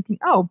 And I'm thinking,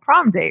 oh,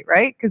 prom date,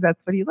 right? Because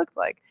that's what he looks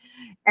like.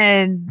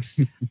 And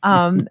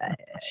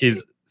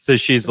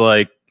She's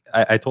like,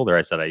 I told her,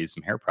 I said I use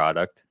some hair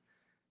product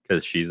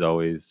because she's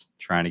always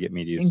trying to get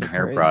me to use some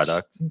hair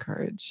product.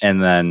 Encourage.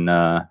 And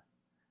then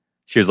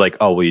she was like,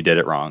 oh, well, you did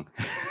it wrong.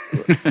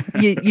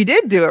 you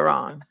did do it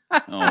wrong.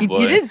 Oh, You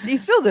boy. did. You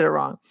still did it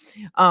wrong.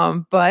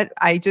 But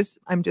I'm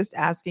just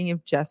asking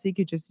if Jesse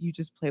could just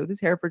play with his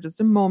hair for just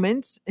a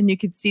moment, and you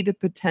could see the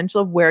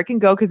potential of where it can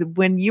go. Because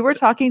when you were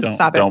talking,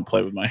 stop it. Don't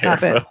play with my Stop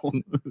hair, it. Phil.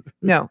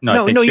 No,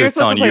 No, I think she you're was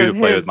supposed telling to play you to with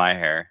play his. with my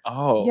hair.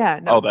 Oh, Yeah,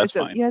 no, that's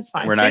fine. Yeah, it's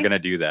fine. We're not See? going to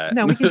do that.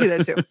 No, we can do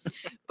that too.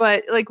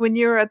 But like when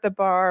you were at the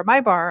bar,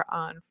 my bar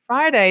on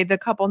Friday, the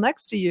couple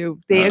next to you,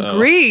 they Uh-oh.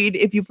 agreed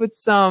if you put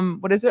some,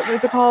 what is it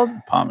called?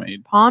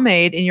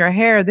 Pomade. In your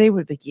hair, they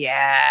would be like,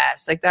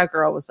 yes. Like that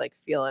girl was like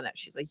feeling it.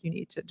 She's like, you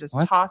need to just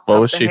What? toss What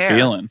up was the she hair.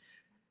 feeling?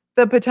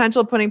 The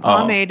potential of putting Oh.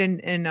 pomade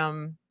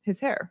in his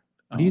hair.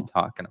 What are you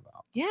Oh. talking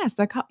about? Yes,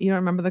 you don't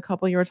remember the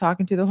couple you were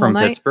talking to the whole From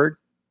night? Pittsburgh?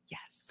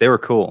 Yes. They were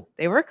cool.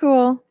 They were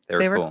cool.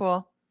 They were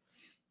cool.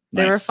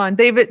 They were Nice. fun.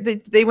 They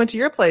went to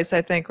your place,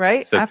 I think,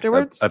 right? So,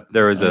 Afterwards.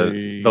 there was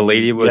the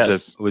lady was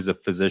Yes. was a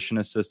physician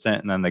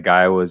assistant, and then the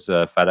guy was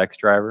a FedEx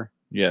driver.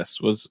 Yes,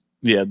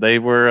 they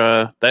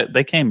were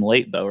they came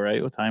late though,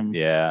 right? What time?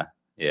 Yeah,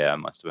 it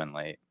must have been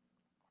late.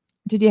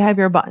 Did you have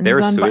your buttons They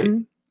were sweet.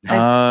 unbuttoned?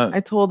 I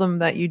told them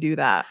that you do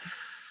that.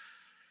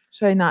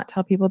 Should I not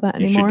tell people that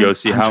You anymore? should go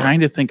see I'm how. trying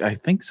to think. I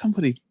think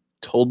somebody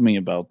told me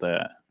about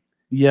that.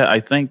 Yeah, I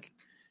think.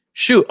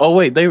 Shoot. Oh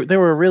wait, they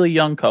were a really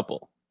young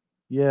couple.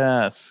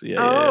 Yes. Yeah.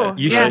 Oh,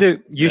 You Yeah.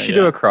 should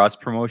do Yeah. a cross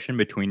promotion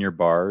between your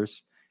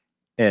bars,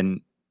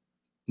 and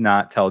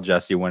not tell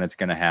Jesse when it's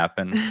going to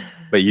happen.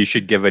 But you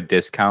should give a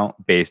discount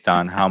based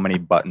on how many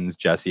buttons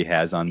Jesse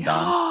has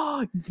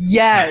undone.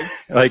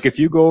 Yes. Like if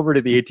you go over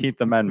to the 18th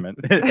Amendment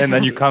and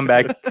then you come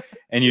back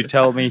and you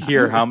tell me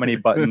here how many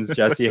buttons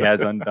Jesse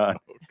has undone.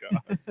 Oh,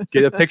 God.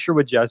 Get a picture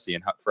with Jesse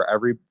and for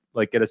every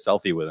get a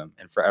selfie with him,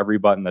 and for every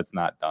button that's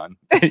not done,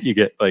 you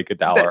get like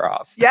 $1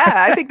 off. Yeah,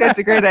 I think that's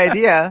a great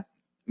idea.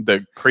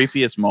 The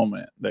creepiest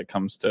moment that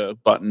comes to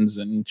buttons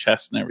and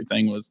chest and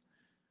everything was,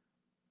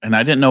 and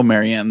I didn't know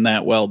Marianne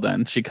that well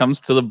then. She comes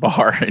to the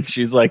bar and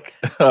she's like,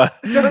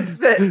 Don't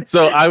spit.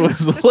 so I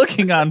was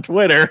looking on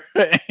Twitter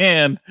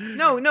and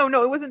No,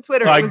 it wasn't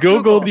Twitter. I it was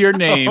Googled Google. your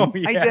name. Oh,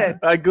 I yeah. did.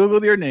 I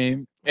Googled your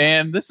name,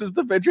 and this is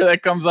the picture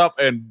that comes up,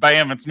 and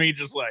bam, it's me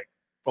just like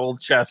full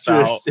chest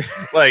Just- out,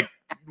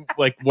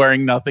 like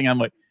wearing nothing. I'm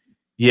like,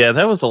 yeah,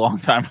 that was a long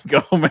time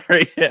ago,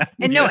 Marianne.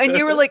 And no, and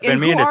you were like, Been and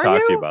who meaning to are talk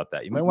to you you? about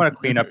that. You might want to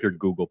clean up your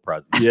Google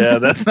presence. Yeah,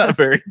 that's not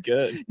very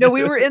good. No,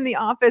 we were in the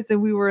office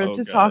and we were Oh,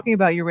 just God. talking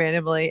about you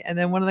randomly, and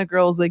then one of the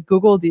girls like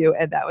Googled you,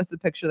 and that was the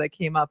picture that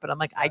came up, and I'm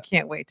like, I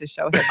can't wait to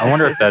show him. I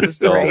wonder this. if that's This is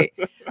still- great.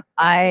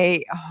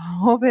 I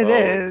hope it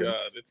is. Oh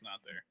God, it's not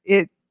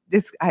there.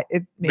 It's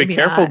maybe Be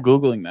careful not.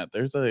 Googling that.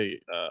 There's a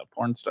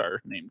porn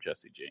star named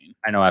Jessie Jane.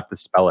 I know I have to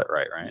spell it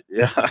right?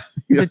 Yeah.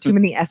 There are too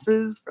many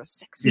S's for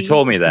sexy. You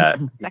told me that.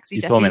 Sexy.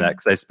 You told me Jesse. that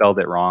because I spelled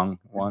it wrong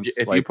once.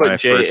 If like, you when I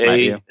put first met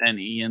you.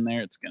 Jane in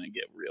there, it's gonna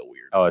get real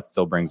weird. Oh, it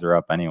still brings her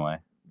up anyway.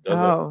 Does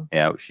it? Oh,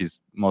 Yeah, she's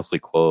mostly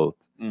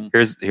clothed. Mm.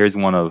 Here's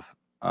one of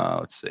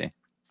let's see.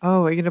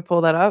 oh, are you gonna pull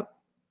that up?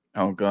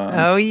 Oh God.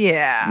 Oh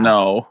yeah.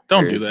 No,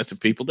 don't do that Here's- to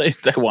people. They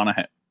want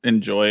to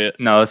enjoy it.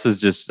 No, this is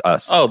just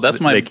us. Oh, that's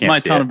They my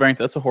can't see town it. of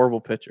Barrington. That's a horrible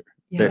picture.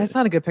 Yeah, There- that's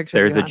not a good picture.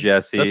 There's a Leon.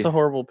 Jesse. That's a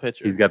horrible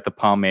picture. He's got the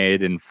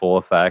pomade in full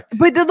effect.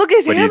 But look,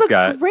 his But hair he's looks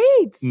got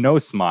great. No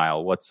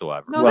smile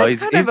whatsoever. No, well,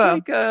 that's he's kind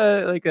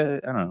of like a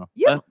I don't know.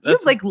 you have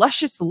that's- like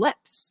luscious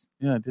lips.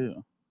 Yeah, I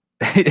do.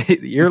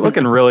 You're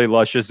looking really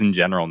luscious in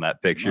general in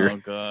that picture. Oh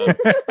God,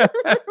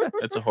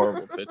 that's a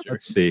horrible picture.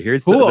 Let's see.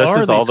 Here's Who this are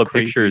is all these the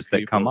creepy pictures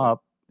that come people?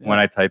 up when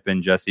Yeah. I type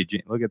in Jesse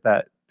Jean. Look at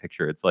that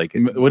picture. It's like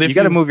What if you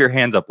got to you- move your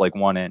hands up like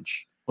 1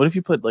 inch. What if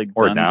you put like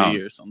Or Dundee down.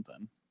 or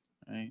something?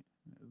 Right?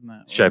 Isn't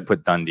that Should I what-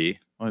 put Dundee?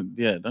 well,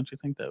 yeah, don't you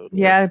think that would?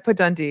 Yeah, put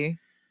Dundee. I'm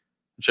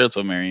sure that's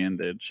what Marianne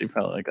did. She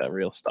probably got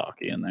real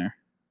stocky in there.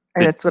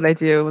 Did- That's what I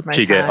do with my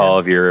Should you get time. all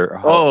of your Oh,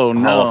 Hall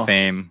no. of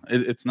Fame?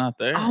 It's not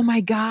there. Oh my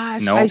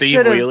gosh! No. I Steve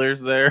should have.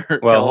 Wheeler's there.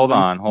 Well, hold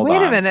Kelvin. on, hold Wait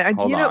on. a minute. Do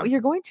hold you know on.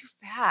 you're going too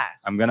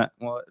fast? I'm gonna.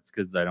 Well, it's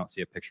because I don't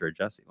see a picture of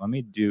Jesse. Let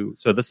me do.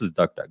 So this is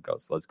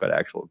DuckDuckGo. So let's go to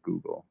actual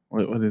Google.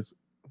 What is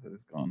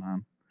going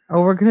on?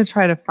 Oh, we're gonna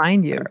try to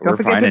find you. We're Don't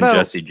forget to finding vote.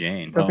 Jesse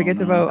Jane. Don't Oh, forget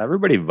to no. vote.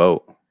 Everybody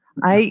vote.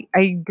 I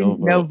Go didn't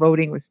know vote.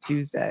 voting was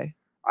Tuesday.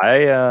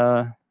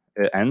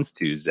 It ends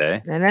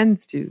Tuesday. It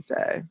ends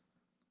Tuesday.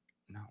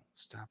 No,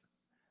 stop.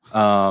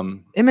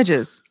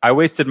 Images. I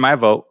wasted my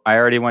vote. I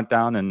already went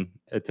down and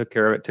it took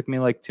care of it. It took me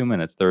like 2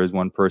 minutes. There was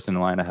one person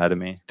in line ahead of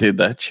me. Dude,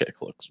 that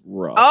chick looks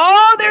rough.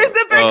 Oh, there's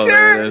the Oh,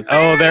 there picture. it is.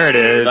 Oh, there it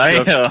is. I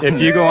So know.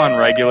 if you go on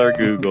regular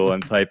Google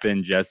and type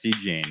in Jesse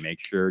Jane, make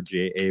sure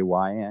Jayne,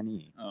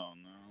 Oh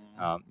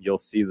no. you'll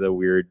see the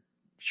weird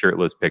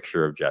shirtless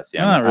picture of Jesse.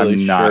 I'm not really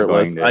I'm not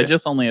shirtless. going to. I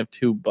just only have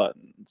 2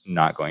 buttons.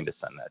 not going to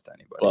send that to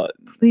anybody. But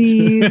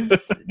Please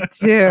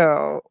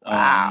do.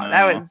 Wow, no.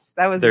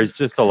 that was. There's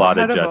just a lot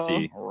of incredible.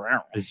 Jesse.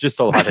 There's just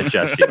a lot of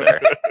Jesse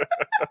there.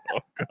 Oh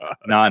God.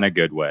 Not in a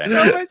good way.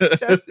 so much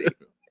Jesse.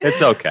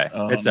 It's okay.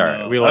 Oh, It's all right.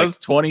 no. We I like. was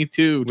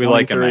 22. we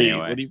like him 23.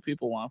 anyway. What do you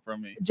people want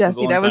from me? It Jesse,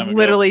 a long that was time ago.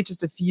 literally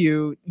just a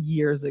few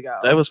years ago.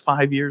 That was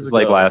 5 years It was ago.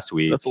 like last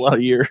week. That's a lot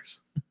of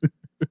years.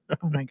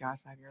 Oh my god,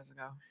 5 years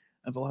ago.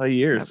 That's a lot of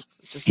years. That's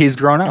just- He's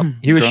grown up.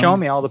 He was Grown showing up.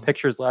 me all the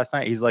pictures last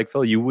night. He's like,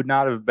 Phil, you would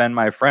not have been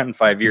my friend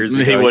 5 years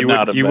He ago. would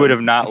not have You been. would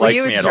have not Were liked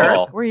you a me at jerk?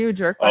 all. Were you a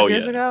jerk Oh, 5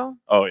 years yeah. ago?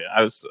 Oh yeah,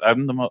 I was You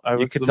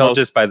was could the tell most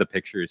just by the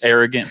pictures.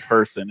 arrogant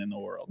person in the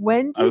world.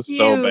 When I did was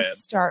so you bad.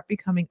 start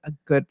becoming a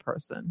good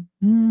person?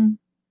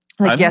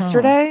 I Like don't know.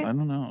 yesterday? I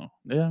don't know.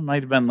 Yeah, it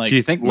might have been like. Do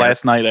you think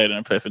last night I had an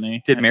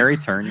epiphany? Did Mary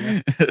turn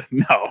you?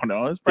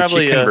 No. It's Did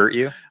probably she convert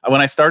you?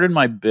 when I started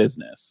my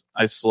business.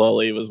 I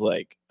slowly was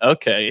like,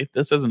 okay,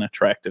 this isn't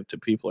attractive to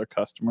people or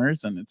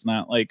customers, and it's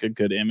not like a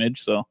good image.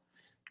 So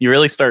you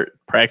really start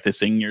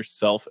practicing your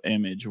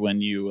self-image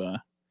when you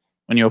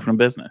open a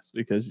business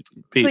because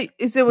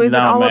So is it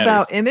now it all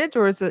about matters. image,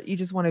 or is it you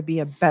just want to be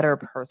a better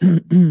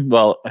person?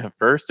 well, at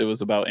first it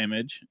was about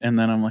image, and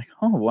then I'm like,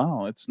 oh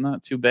wow, it's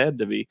not too bad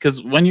to be.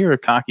 Because when you're a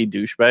cocky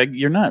douchebag,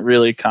 you're not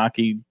really a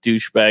cocky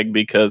douchebag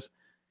because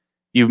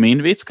you mean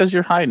to be. It's because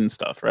you're hiding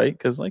stuff, right?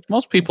 Because like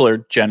most people are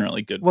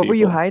generally good. What people. were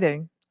you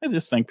hiding? I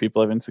just think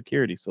people have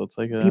insecurity, so it's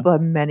like People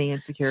have many so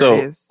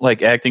insecurities.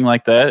 like acting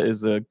like that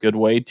is a good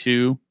way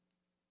to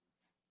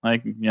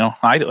like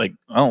hide it. Like,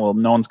 oh well,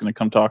 no one's gonna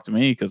come talk to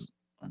me because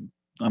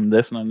I'm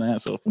this and I'm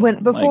that. So I'm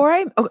like,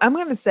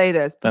 going to say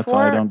this. that's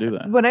why I Before- don't do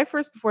that. When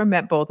I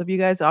met both of you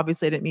guys,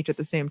 obviously I didn't meet you at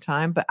the same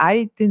time, but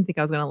I didn't think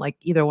I was going to like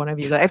either one of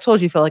you. I've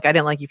told you, Phil, like I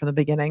didn't like you from the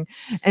beginning.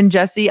 And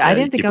Jesse, I Yeah,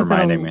 didn't you think keep I was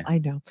going reminding to. me. I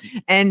know.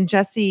 And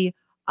Jesse,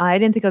 I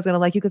didn't think I was going to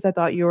like you because I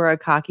thought you were a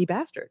cocky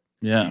bastard.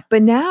 Yeah.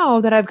 But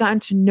now that I've gotten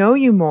to know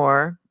you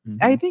more,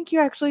 I Mhm. think you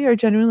actually are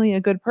genuinely a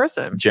good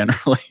person.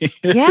 Generally.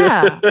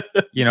 Yeah.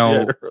 You know,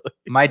 Generally.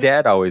 my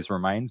dad always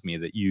reminds me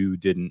that you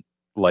didn't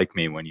like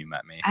me when you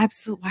met me.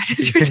 Absolutely. Why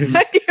does your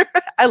dad?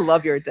 I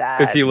love your dad.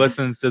 Because he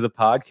listens to the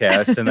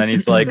podcast and then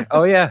he's like,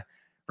 oh yeah,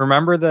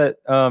 remember that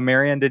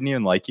Marianne didn't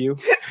even like you?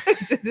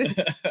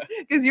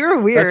 Because you were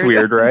weird. That's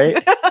weird, right?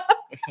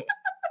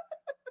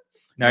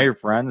 Now you're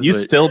friends. You but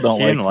still don't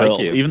she like didn't Phil. like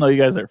you. Even though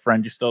you guys are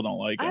friends, you still don't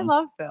like him. I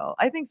love Phil.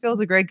 I think Phil's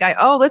a great guy.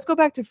 Oh, let's go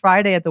back to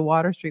Friday at the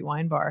Water Street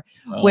Wine Bar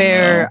Oh,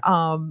 where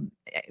no.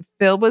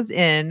 Phil was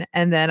in,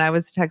 and then I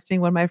was texting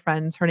one of my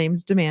friends. Her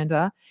name's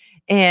Demanda,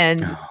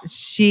 and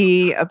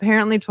she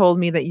apparently told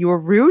me that you were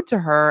rude to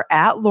her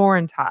at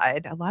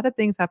Laurentide. A lot of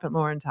things happen at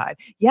Laurentide.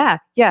 Yeah,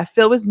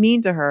 Phil was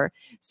mean to her.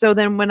 So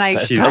then when I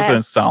That She's- doesn't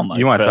asked- sound like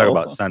You want to talk Phil.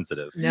 about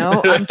sensitive.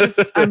 no,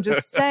 I'm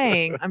just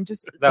saying.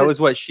 That was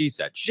what she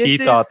said. She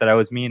this thought is that I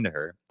was mean to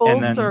her. full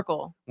And then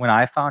circle, when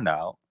I found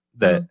out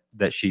that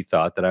she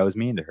thought that I was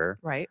mean to her,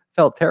 right?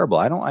 felt terrible.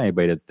 I don't want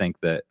anybody to think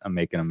that I'm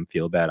making them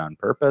feel bad on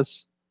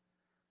purpose.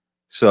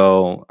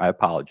 So I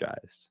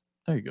apologized.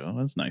 There you go.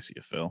 That's nice of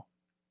you, Phil.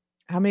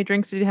 How many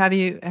drinks did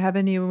you have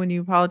in you when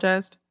you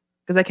apologized?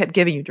 Because I kept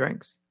giving you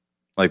drinks.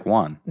 Like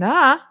one.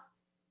 Nah.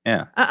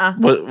 Yeah.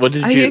 What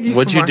did I gave you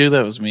what'd you more. do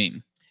that was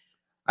mean?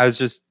 I was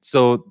just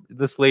so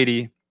this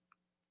lady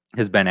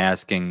has been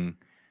asking.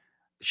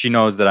 She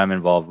knows that I'm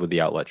involved with the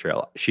outlet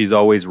trail. She's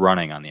always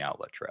running on the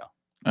outlet trail.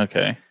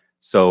 Okay.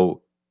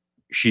 So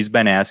she's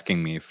been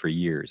asking me for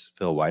years,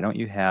 Phil, why don't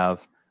you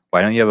have a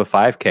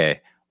 5K?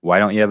 Why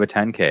don't you have a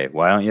 10K?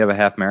 Why don't you have a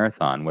half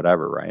marathon?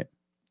 Whatever, right?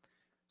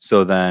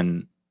 So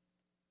then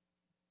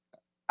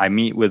I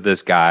meet with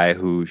this guy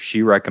who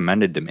she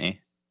recommended to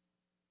me,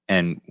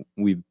 and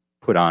we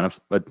put on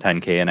a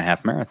 10K and a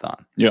half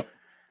marathon. Yep.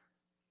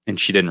 And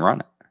she didn't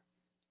run it.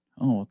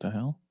 Oh, what the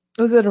hell?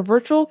 Was it a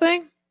virtual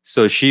thing?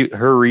 So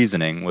her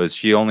reasoning was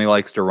she only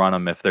likes to run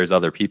them if there's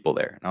other people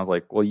there. And I was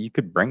like, well, you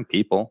could bring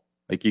people.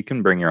 Like you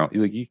can bring your own.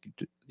 Like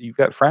you've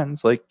got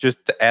friends. Like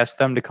just to ask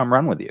them to come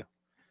run with you,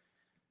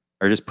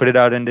 or just put it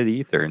out into the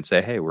ether and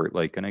say, hey, we're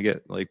like gonna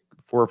get like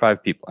 4 or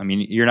 5 people. I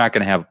mean, you're not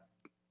gonna have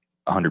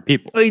 100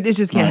 people, Oh, this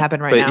just can't Right.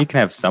 happen right but now. you can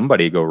have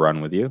somebody go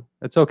run with you.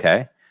 That's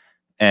okay.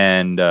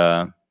 And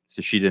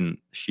so she didn't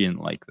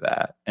like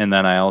that. And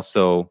then I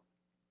also,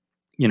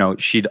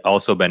 she'd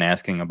also been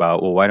asking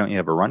about, well, why don't you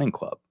have a running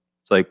club?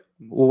 It's like,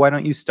 well, why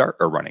don't you start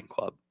a running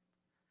club?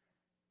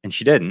 And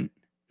she didn't.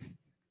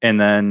 And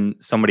then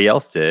somebody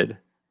else did.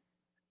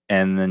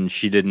 And then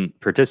she didn't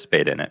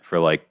participate in it for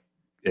like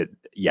it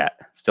yet.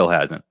 Still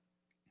hasn't.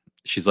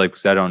 She's like,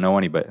 because I don't know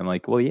anybody. I'm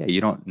like, well, yeah,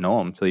 you don't know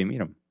them until you meet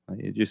them.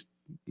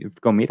 You have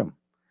to go meet them.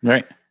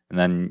 Right. And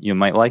then you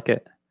might like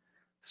it.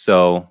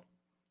 So,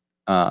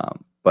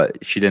 but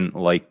she didn't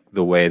like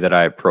the way that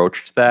I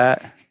approached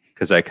that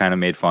because I kind of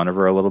made fun of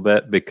her a little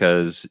bit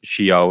because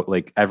she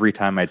like every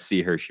time I'd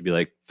see her, she'd be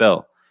like,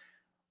 Phil,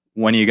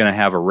 when are you going to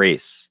have a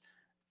race?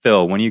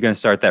 Phil, when are you going to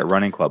start that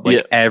running club? Like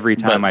Yeah, every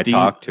time but I do you-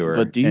 talk to her.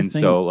 but do you and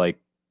think- so like,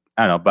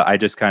 I don't know, but I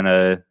just kind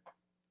of,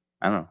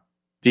 I don't know.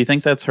 Do you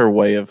think that's her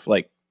way of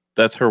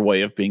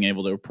being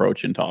able to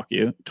approach and talk to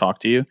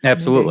you?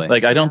 Absolutely.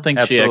 Like, I don't think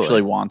she Absolutely.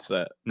 actually wants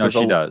that. No, 'Cause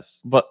she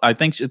does. But I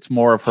think it's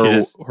more of She her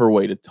just- her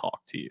way to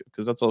talk to you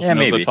because that's all she Yeah,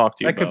 knows maybe. to talk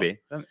to you That about. could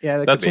be. Yeah,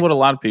 that That's could be. what a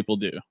lot of people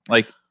do.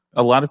 Like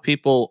a lot of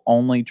people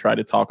only try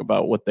to talk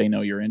about what they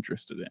know you're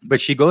interested in.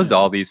 But she goes to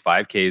all these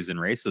 5Ks and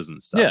races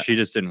and stuff. Yeah. She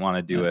just didn't want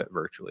to do Yeah. it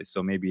virtually.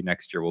 So maybe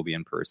next year we'll be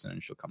in person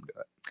and she'll come to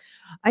it.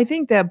 I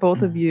think that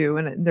both of you,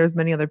 and there's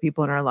many other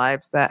people in our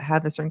lives that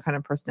have a certain kind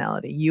of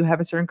personality. You have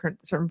a certain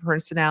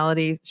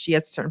personality. She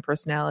has a certain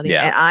personality.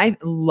 Yeah. And I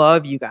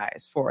love you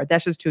guys for it.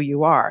 That's just who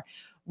you are.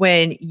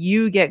 When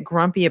you get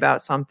grumpy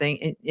about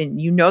something,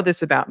 and you know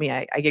this about me,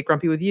 I get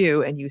grumpy with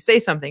you, and you say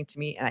something to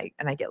me,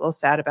 and I get a little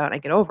sad about it, and I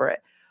get over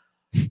it.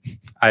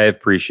 I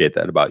appreciate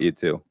that about you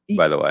too,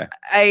 by the way.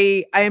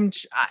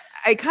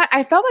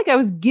 I felt like I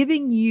was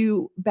giving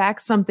you back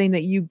something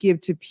that you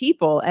give to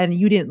people, and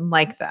you didn't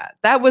like that.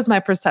 That was my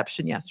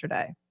perception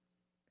yesterday.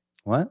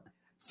 What?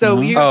 So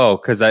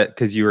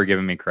because you were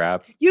giving me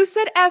crap. you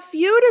said "F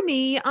you" to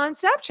me on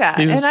Snapchat,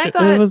 He was and I ju-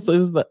 thought it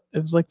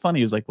was like funny.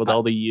 He was like with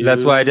all the yous.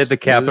 That's why I did the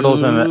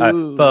capitals and the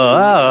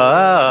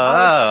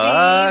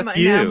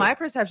see, now my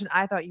perception.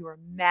 I thought you were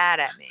mad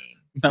at me.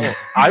 No,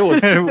 I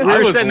was We were I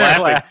was sitting there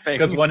laughing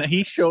because when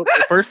he showed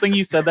the first thing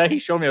you said that he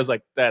showed me, I was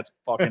like, "That's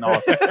fucking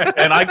awesome,"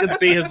 and I could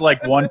see his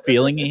like one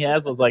feeling he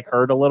has was like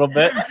hurt a little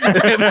bit,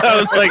 and I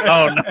was like,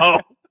 "Oh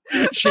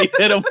no, she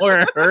hit him where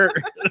it hurt."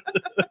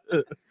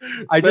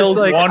 I Phil's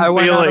just one I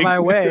went out of feeling. my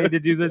way to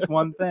do this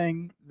one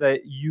thing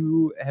that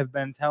you have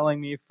been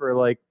telling me for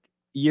like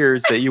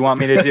years that you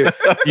want me to do.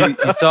 You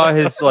saw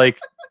his like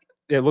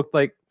it looked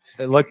like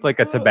a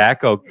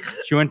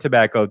chewing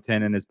tobacco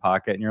tin in his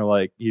pocket,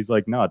 and he's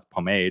like, no, it's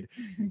pomade.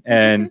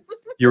 And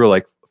you were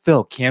like,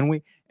 Phil, can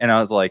we? And I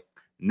was like,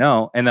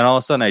 no. And then all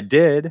of a sudden I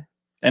did.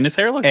 And his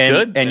hair looked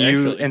And good.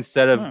 you, actually.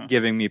 instead of Huh.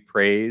 giving me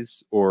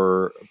praise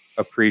or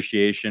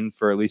appreciation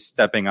for at least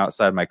stepping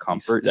outside my You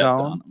comfort stepped zone,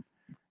 on him.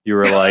 you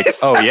were like,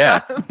 oh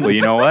yeah, well,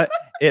 you know what?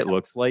 It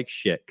looks like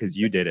shit because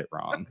you did it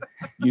wrong.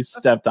 You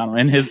stepped on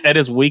him at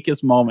his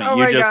weakest moment. Oh you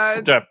my just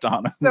God. stepped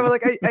on him. So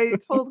like I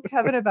told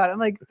Kevin about it. I'm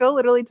like, Phil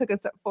literally took a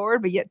step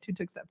forward, but yet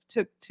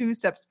took two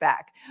steps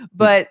back.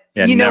 But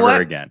Yeah, you know never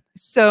what? again.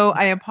 So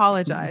I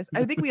apologize.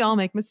 I think we all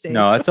make mistakes.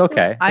 No, it's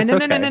okay. I- It's no,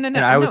 no, okay. no, no, no, And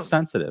no, I was no.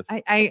 sensitive.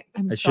 I'm I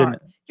sorry.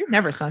 shouldn't. You're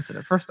never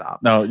sensitive. First off,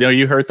 No,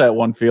 you hurt that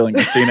one feeling.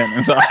 You've seen it in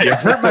his eyes. You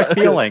hurt my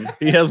feeling.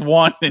 He has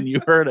one, and you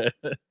hurt it.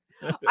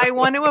 I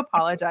want to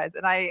apologize,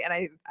 and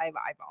I've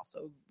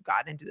also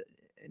gotten into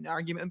an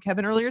argument with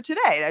Kevin earlier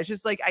today. It's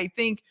just like I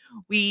think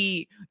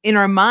we in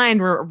our mind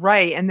we're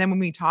right, and then when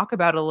we talk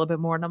about it a little bit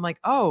more, and I'm like,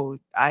 oh,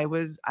 I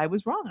was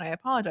wrong, and I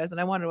apologize, and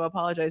I want to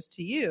apologize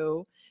to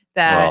you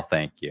that Well,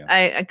 thank you.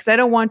 because I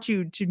don't want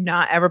you to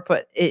not ever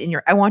put it in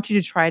your. I want you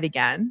to try it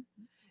again,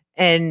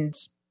 and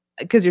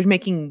because you're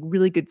making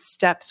really good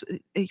steps.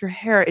 Your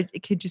hair,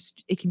 it can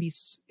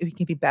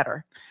be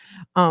better.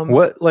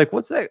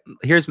 What's that?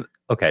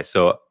 Okay.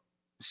 So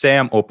say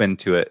I'm open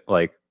to it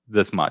like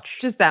this much.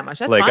 Just that much.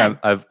 That's like fine.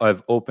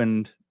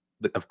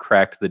 I've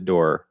cracked the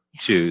door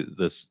to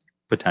this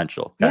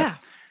potential. Okay? Yeah.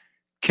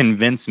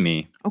 Convince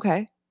me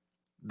Okay.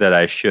 that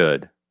I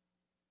should.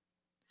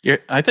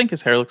 I think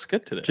his hair looks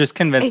good today. Just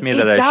convince me It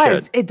that I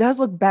does. should. It does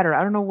look better.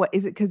 I don't know what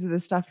is it because of the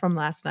stuff from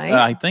last night.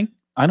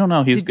 I don't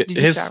know. He's Did- good.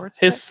 did you shower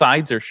today? His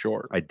sides are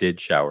short. I did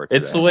shower today.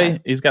 It's the way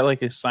Okay. he's got like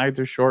his sides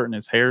are short and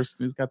his hair's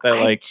he's got that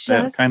I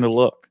that kind of just-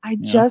 look. I you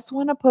know? just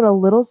want to put a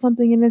little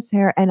something in his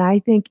hair, and I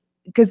think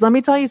because let me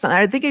tell you something.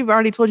 I think I've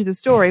already told you the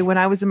story. When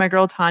I was in my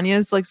girl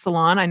Tanya's like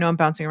salon, I know I'm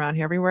bouncing around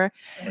here everywhere,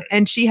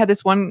 and she had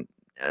this one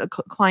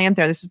client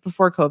there. This is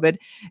before COVID,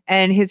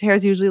 and his hair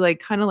is usually like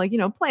kind of like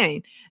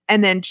plain.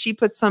 And then she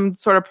put some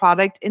sort of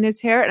product in his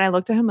hair, and I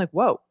looked at him like,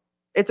 "Whoa,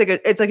 it's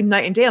like a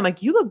night and day." I'm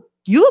like, "You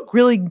look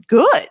really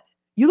good.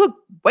 You look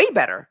way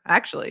better,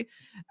 actually."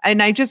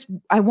 And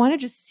I want to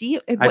just see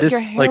if I what just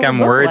your hair like will I'm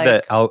look worried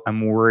like.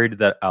 I'm worried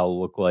that I'll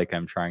look like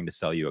I'm trying to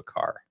sell you a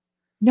car.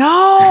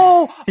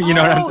 No, You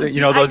know what I'm Oh, you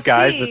know I those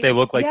guys see. that they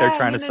look like they're Yeah,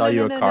 trying to sell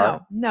you a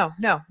car. No.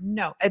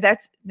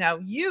 That's now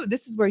you.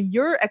 This is where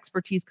your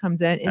expertise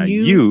comes in, Now and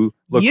you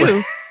look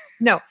like,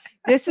 no.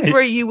 This is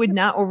where you would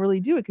not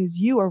overly do it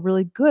because you are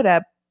really good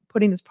at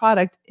putting this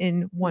product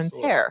in one's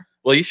Absolutely. hair.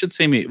 Well, you should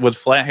see me with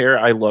flat hair.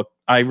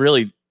 I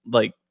really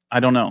like. I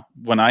don't know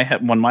when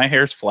my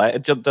hair's flat,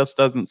 it just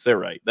doesn't sit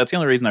right. That's the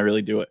only reason I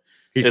really do it.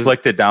 he is-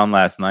 slicked it down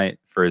last night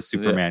for his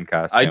Superman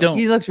costume. I don't.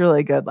 He looked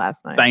really good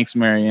last night. Thanks,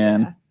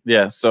 Marianne.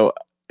 Yeah. So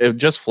it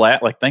just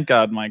flat. Like, thank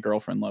God my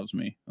girlfriend loves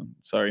me. I'm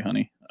sorry,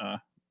 honey.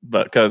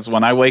 But because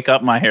when I wake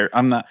up, my hair,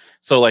 I'm not.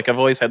 So like I've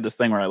always had this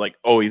thing where I like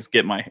always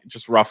get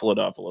just ruffle it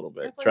up a little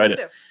bit. That's what Try I to.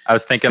 do. I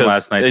was thinking 'cause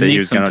last night it that he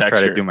needs was going some to try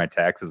to texture. do my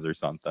taxes or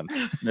something.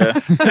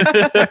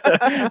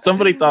 Yeah.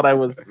 Somebody thought I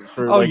was.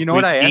 For, Oh, like, you know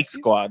what I Geek asked you?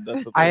 Squad.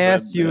 That's what I they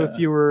asked said. you Yeah. if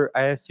you were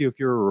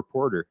a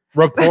reporter,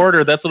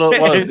 reporter. That's what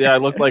it was. Yeah, I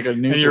looked like a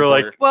news. and you were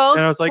like, reporter. Well,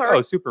 and I was like, Clark,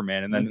 oh,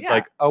 Superman, and then it's Yeah.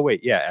 like, oh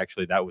wait, yeah,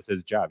 actually that was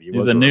his job. he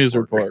was a news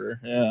reporter.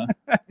 Yeah,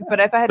 but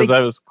if I had because to,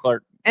 I was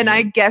Clark. and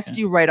I guessed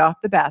you right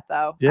off the bat,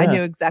 though, I Yeah.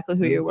 knew exactly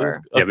who you were.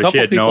 Yeah, but she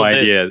had no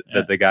idea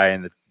that the guy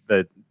in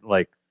the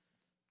like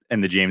in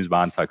the James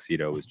Bond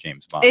tuxedo was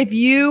James Bond. If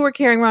you were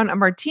carrying around a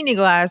martini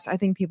glass, I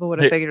think people would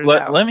have figured it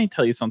out. Let me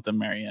tell you something,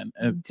 Marianne.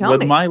 Tell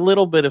With me. my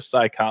little bit of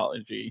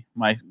psychology,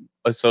 my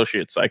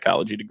associate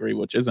psychology degree,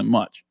 which isn't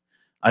much,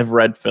 I've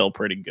read Phil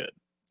pretty good.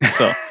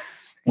 So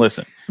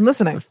listen, I'm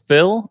listening.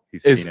 Phil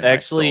He's is seen in my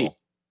actually soul.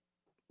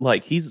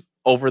 like he's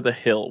over the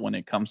hill when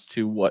it comes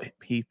to what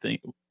he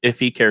if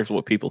he cares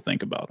what people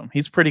think about him.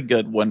 He's pretty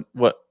good when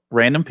what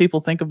random people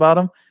think about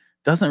him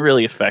doesn't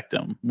really affect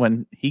him.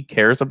 When he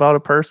cares about a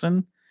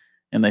person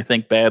and they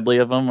think badly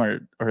of him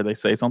or they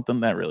say something,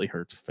 that really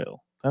hurts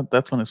Phil.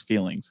 That's when his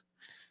feelings.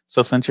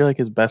 So since you're like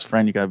his best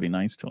friend, you gotta be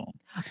nice to him.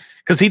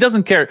 Because he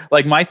doesn't care.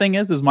 Like my thing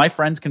is my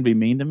friends can be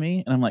mean to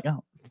me and I'm like,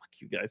 oh, fuck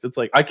you guys. It's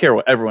like I care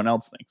what everyone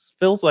else thinks.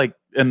 Phil's like,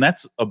 and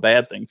that's a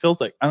bad thing. Phil's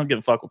like, I don't give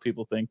a fuck what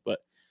people think, but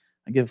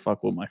I give a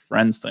fuck what my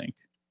friends think.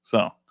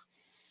 So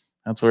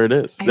that's where it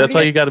is. That's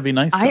why you got to be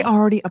nice to I him.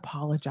 already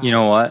apologized. You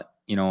know what?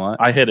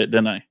 I hit it,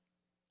 didn't I?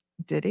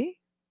 Did he?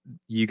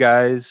 You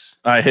guys,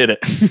 I hit it.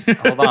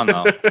 hold on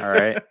though. All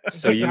right.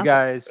 So you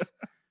guys,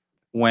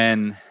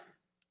 when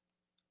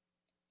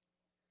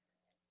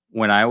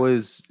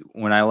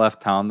I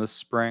left town this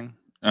spring,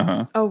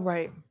 Uh-huh. Oh,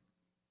 right.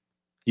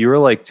 you were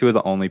like two of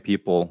the only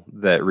people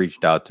that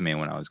reached out to me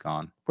when I was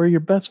gone. We're your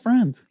best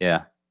friends.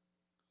 Yeah.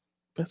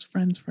 Best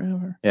friends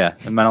forever. Yeah.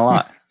 It meant a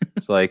lot.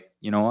 It's like,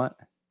 you know what?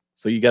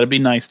 So you got to be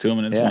nice to him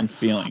and it's Yeah. one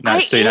feeling. Now- I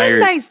so am now you're-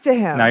 nice to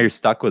him. Now you're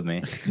stuck with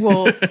me.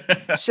 Well,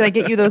 should I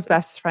get you those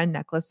best friend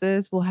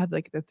necklaces? We'll have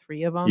like the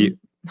three of them.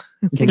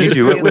 Can you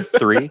do it with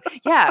three?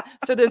 Yeah.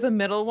 So there's a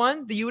middle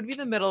one. You would be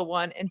the middle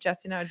one, and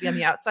Jesse and I would be on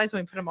the outside. So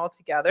when we put them all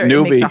together, it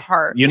makes a Newbie,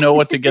 heart. you know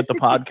what to get the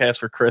podcast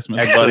for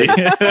Christmas, Actually,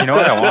 buddy. you know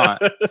what I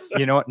want?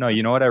 You know what? No,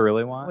 you know what I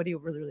really want? What do you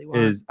really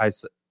want? Is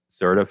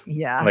sort of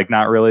Yeah. like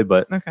not really,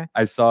 but Okay.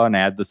 I saw an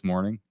ad this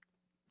morning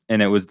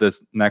and it was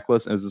this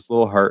necklace. It was this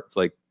little heart. It's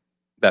like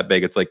that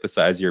big. It's like the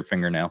size of your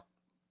fingernail.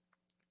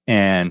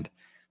 And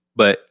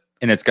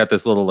it's got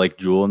this little like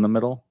jewel in the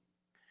middle,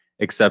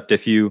 except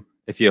if you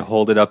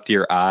hold it up to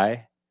your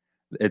eye,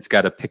 it's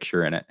got a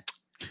picture in it.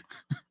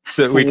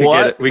 So we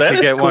What? could That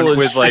is get cool one as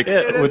with like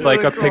shit. It is with like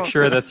really a cool.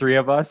 picture of the three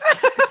of us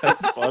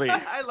That's funny.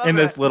 I love in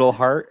this it. little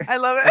heart. I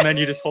love it. And then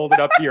you just hold it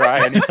up to your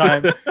eye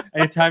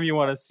anytime you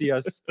want to see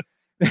us.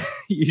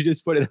 You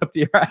just put it up to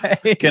your eye.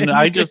 Can and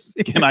I you just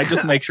see can I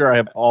just make sure I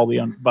have all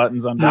the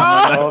buttons undone?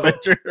 No! on that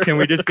picture? Can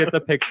we just get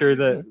the picture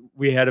that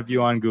we had of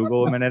you on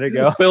Google a minute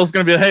ago? Phil's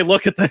gonna be like, hey,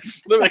 look at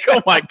this. They're like,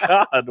 oh my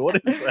god, what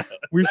is that?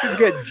 We should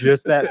get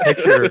just that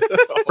picture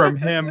from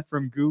him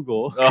from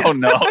Google. Oh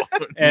no.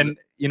 And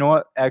you know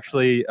what?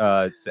 Actually,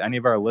 to any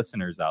of our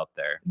listeners out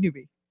there,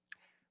 Newbie.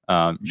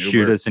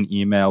 shoot us an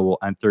email. We'll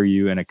enter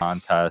you in a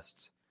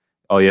contest.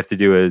 All you have to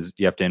do is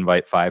you have to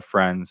invite 5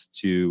 friends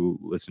to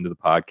listen to the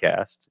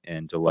podcast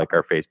and to like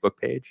our Facebook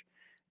page.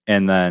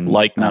 And then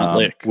Like, not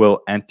lick.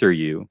 we'll enter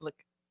you Look.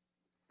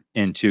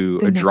 into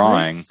The a drawing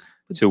necklace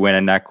with- to win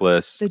a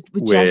necklace with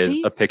with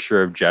Jesse? a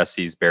picture of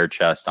Jesse's bare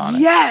chest on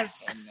it.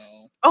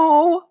 Yes.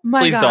 Oh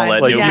my Please god. don't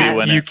let Like Newbie yes.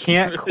 win you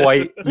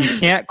it.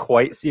 can't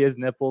quite see his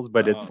nipples,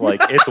 but it's Oh.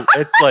 like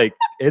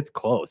it's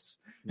close.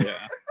 Yeah.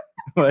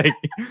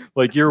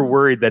 like you're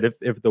worried that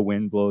if the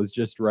wind blows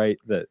just right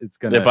that it's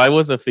gonna. If I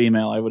was a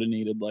female, I would have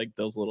needed like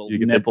those little You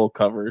get the- nipple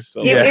covers.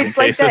 So Yeah, in it's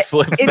like case it that-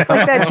 slips It's down.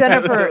 like that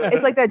Jennifer.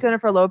 It's like that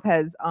Jennifer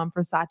Lopez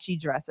Versace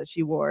dress that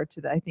she wore to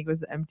the I think it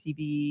was the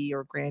MTV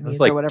or it Grammys was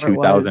like or whatever it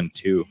was.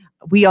 2002.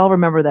 We all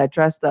remember that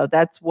dress though.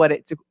 That's what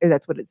it's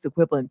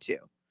equivalent to.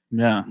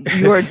 Yeah.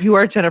 You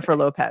are Jennifer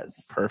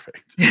Lopez.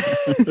 Perfect.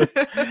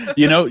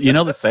 you know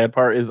the sad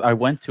part is I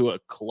went to a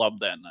club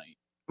that night.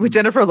 With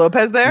Jennifer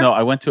Lopez there? No,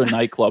 I went to a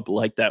nightclub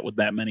like that with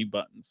that many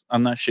buttons.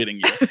 I'm not shitting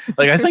you.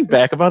 Like I think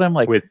back about it, I'm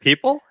like, With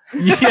people,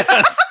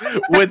 yes,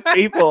 with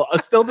people.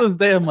 Still to this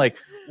day, I'm like,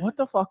 what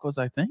the fuck was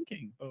I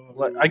thinking?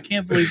 Like, I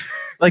can't believe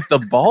like the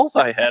balls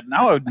I had.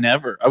 Now I would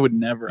never. You I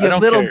have don't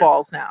little care.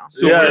 balls now.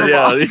 So yeah, little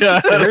yeah, balls. yeah.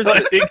 So here's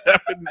Like, I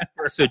would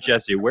never. so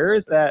Jesse, where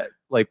is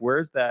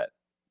that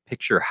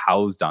picture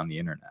housed on the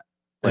internet?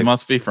 It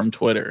must be from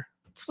Twitter.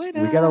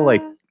 Twitter. We gotta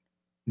like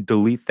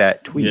delete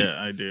that tweet. Yeah,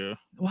 I do.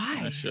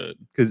 Why? I should.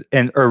 because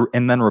and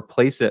then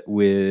replace it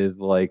with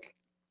like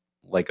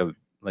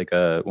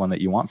a one that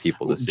you want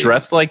people to see.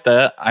 Dressed like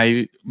that,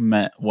 I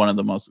met one of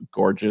the most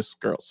gorgeous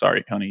girls.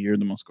 Sorry, honey, you're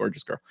the most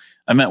gorgeous girl.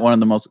 I met one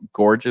of the most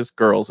gorgeous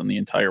girls in the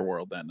entire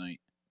world that night,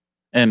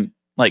 and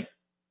like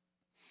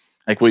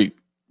we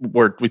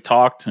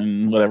talked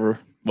and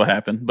what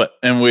happened, but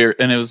and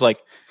it was like,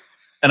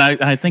 and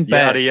I think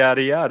back, Yada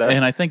yada yada.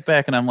 and I think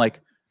back, and I'm like,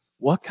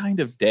 what kind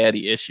of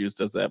daddy issues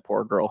does that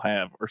poor girl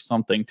have, or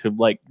something to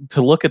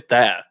look at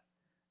that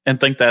and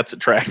think that's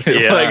attractive?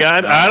 Yeah. Like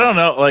I don't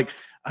know, like.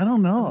 I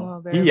don't know.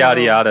 Oh, very he yada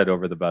little. yada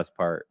over the best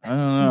part. I don't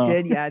know. He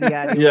did yada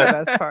yada. Yeah. The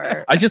best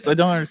part. I don't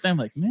understand.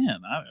 Like, man,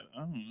 I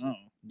don't know.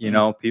 You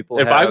know, people.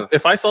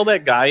 If I saw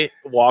that guy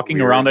walking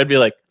Weird. around, I'd be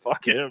like,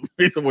 fuck him.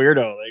 He's a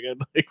weirdo. Like, I'd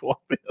like walk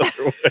the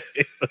other way.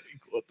 Like,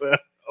 what the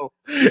hell?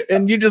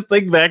 And you just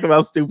think back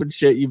about stupid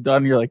shit you've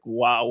done. You're like,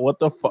 wow, what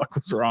the fuck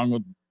was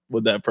wrong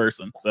with that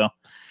person? So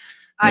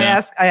I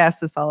yeah. ask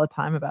this all the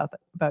time about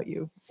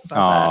you. About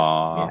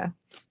Aw. that. Yeah.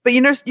 But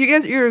you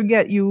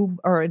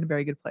are in a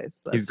very good place.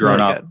 So he's that's grown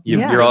really up. good.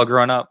 You're all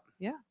grown up,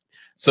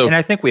 so and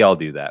I think we all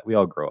do that. We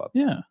all grow up.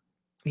 yeah.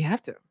 We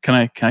have to. Can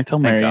I tell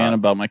Thank Marianne God.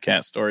 about my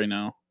cat story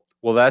now?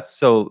 Well, that's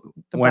so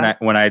The when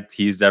black- I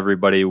teased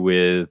everybody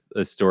with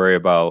a story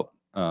about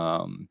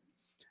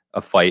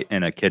a fight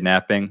and a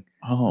kidnapping,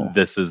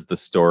 this is the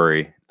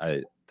story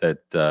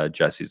that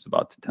Jesse's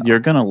about to tell. You're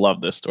gonna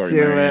love this story. Do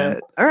Marianne.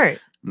 it. All right.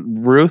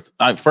 Ruth,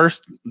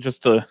 first,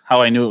 just to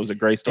how I knew it was a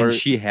great story. And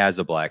she has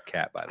a black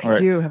cat, by the way. Right.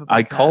 Do have a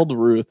I black cat. called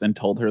Ruth and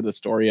told her the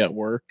story at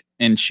work,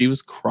 and she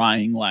was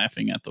crying,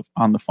 laughing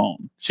on the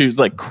phone. She was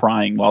like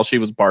crying while she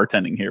was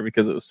bartending here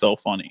because it was so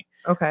funny.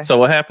 Okay. So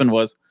what happened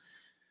was,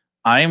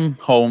 I'm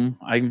home.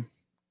 I'm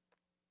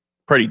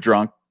pretty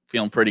drunk,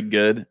 feeling pretty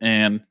good,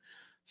 and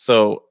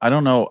so I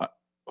don't know.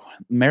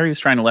 Mary's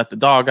trying to let the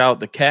dog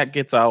out. The cat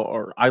gets out,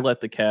 or I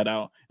let the cat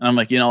out. And I'm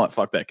like, you know what?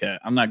 Fuck that cat.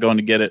 I'm not going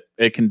to get it.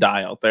 It can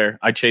die out there.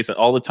 I chase it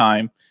all the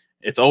time.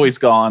 It's always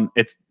gone.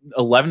 It's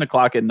 11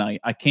 o'clock at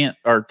night. I can't,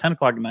 or 10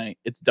 o'clock at night.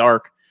 It's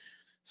dark.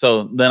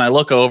 So then I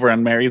look over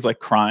and Mary's like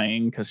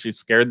crying because she's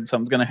scared that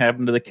something's going to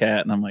happen to the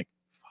cat. And I'm like,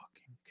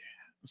 fucking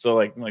cat. So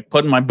like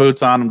putting my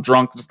boots on. I'm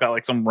drunk. Just got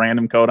like some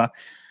random coat on.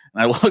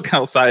 And I look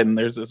outside and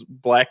there's this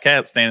black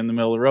cat standing in the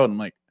middle of the road. I'm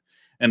like,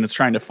 and it's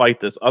trying to fight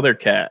this other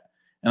cat.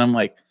 And I'm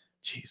like,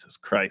 Jesus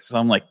Christ. So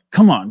I'm like,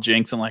 come on,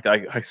 Jinx. And like,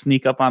 I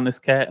sneak up on this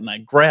cat and I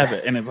grab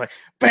it and it's like,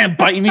 bam,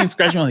 biting me and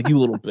scratching me. I'm like, you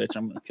little bitch.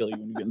 I'm going to kill you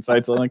when you get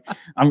inside. So like,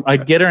 I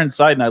get her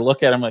inside and I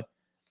look at her. I'm like,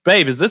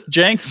 babe, is this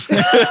Jinx? I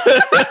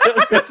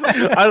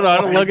don't know. I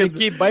don't look at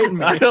keep biting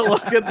me. I don't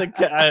look at the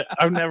cat.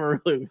 I've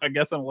never really, I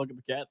guess I don't look at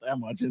the cat that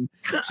much. And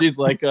she's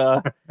like,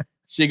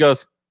 she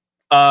goes,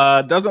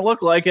 doesn't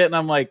look like it. And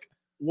I'm like,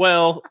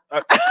 well,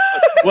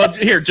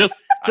 here, just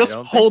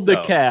hold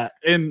the cat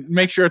and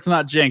make sure it's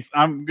not Jinx.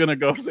 I'm gonna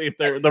go see if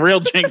the real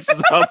Jinx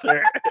is out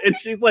there. And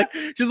she's like,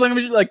 she's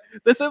like,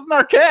 this isn't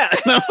our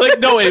cat. And I'm like,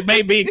 no, it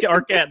may be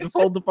our cat. Just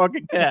hold the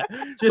fucking cat.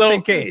 Just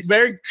in case.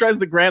 Mary tries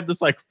to grab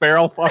this like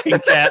feral fucking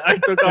cat I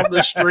took off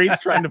the streets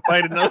trying to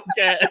fight another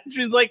cat. And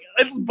she's like,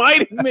 it's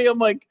biting me. I'm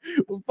like,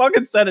 well,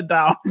 fucking set it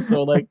down.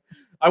 So like,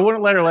 I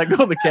wouldn't let her let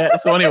go of the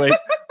cat. So anyways,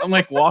 I'm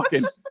like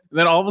walking. And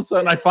then all of a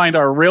sudden I find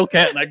our real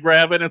cat and I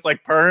grab it and it's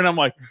like purring. I'm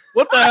like,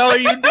 what the hell are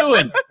you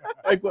doing?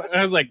 Like,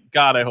 I was like,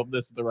 God, I hope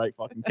this is the right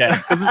fucking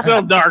cat. Because it's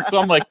so dark. So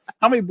I'm like,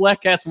 how many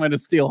black cats am I to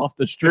steal off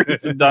the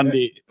streets of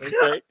Dundee?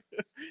 Okay.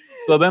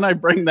 So then I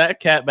bring that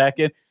cat back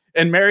in.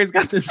 And Mary's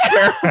got this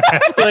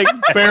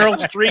feral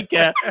street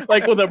cat,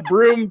 like with a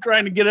broom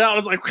trying to get it out.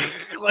 It's like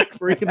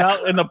freaking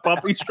out, and the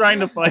puppy's trying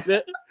to fight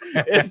it.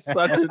 It's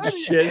such a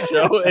shit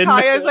show. And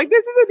I was like,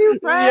 this is a new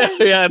friend.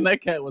 yeah, and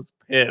that cat was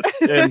pissed.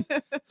 And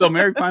so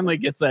Mary finally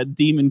gets that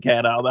demon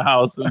cat out of the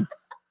house, and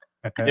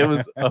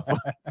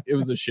it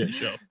was a shit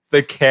show.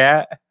 The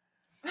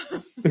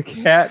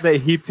cat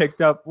that he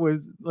picked up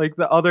was like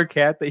the other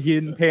cat that he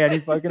didn't pay any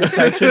fucking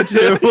attention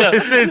to. Yeah.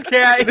 Was his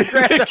cat.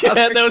 The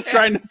cat that was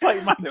trying to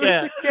fight my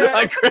cat.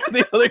 I grabbed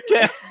the other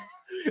cat.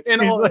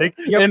 And he's like,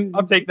 yep, and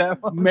I'll take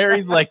that one.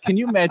 Mary's like, can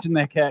you imagine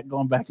that cat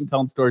going back and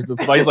telling stories with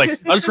He's like,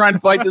 I was trying to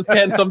fight this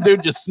cat and some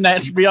dude just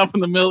snatched me up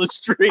in the middle of the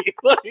street.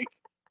 Like,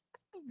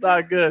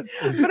 not good.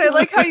 But I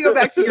like how you go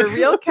back to your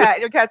real cat.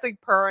 Your cat's like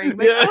purring.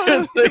 Like, Yeah, oh,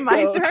 it's like,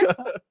 my oh, turn.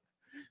 God.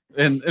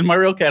 And my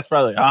real cat's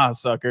probably like,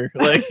 sucker.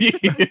 Like,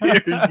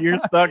 you're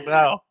stuck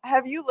now.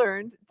 Have you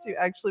learned to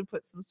actually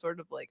put some sort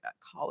of like a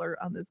collar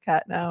on this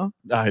cat now?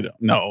 I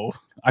don't know.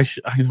 I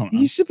don't know.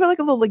 You should put like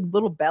a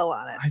little bell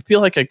on it. I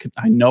feel like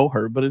I know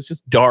her, but it's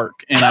just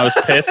dark. And I was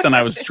pissed and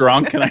I was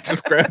drunk and I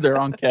just grabbed the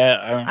wrong cat.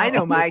 I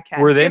know my cat.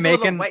 Were they She has a little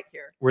making- white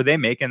hair. Were they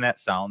making that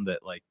sound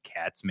that like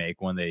cats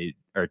make when they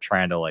are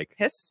trying to like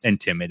Hiss?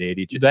 intimidate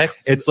each other?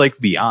 That's It's like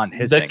beyond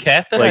hissing. the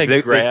cat that like I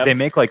grabbed. they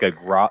make like a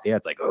growl. Yeah,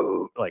 it's like,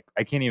 oh, like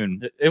I can't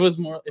even. It was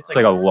more. It's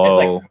like a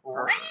low. It's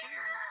like,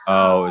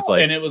 Oh, it was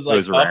like, and it was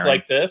like up raring.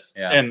 like this.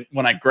 Yeah. And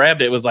when I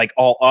grabbed it, it was like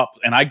all up.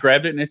 And I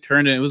grabbed it and it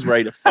turned and it was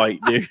ready to fight,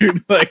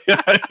 dude. Like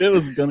it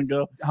was gonna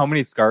go. How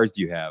many scars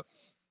do you have?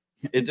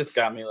 It just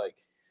got me like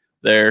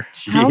there.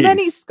 How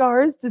many Jeez.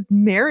 scars does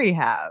Mary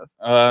have?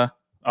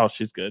 Oh,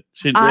 she's good.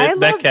 I That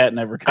love- cat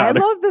never I caught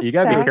her. love the You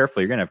gotta be fact-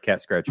 careful. You're gonna have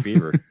cat scratch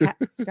fever. cat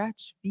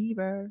scratch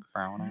fever.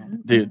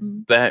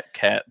 Dude, that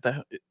cat,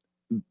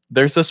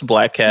 there's this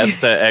black cat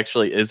that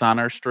actually is on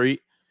our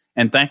street.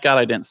 And thank God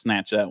I didn't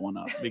snatch that one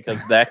up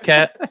because that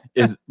cat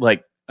is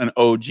like an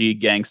OG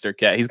gangster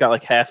cat. He's got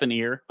like half an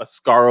ear, a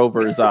scar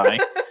over his eye.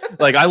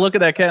 Like I look at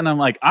that cat and I'm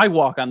like, I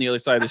walk on the other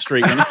side of the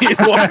street when he's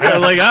walking.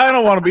 I'm like, I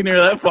don't want to be near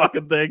that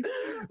fucking thing.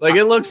 Like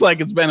it looks like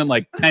it's been in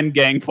like 10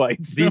 gang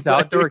fights. These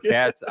outdoor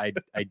cats, I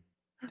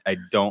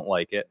don't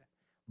like it,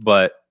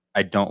 but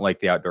I don't like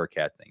the outdoor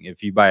cat thing.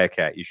 If you buy a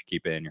cat, you should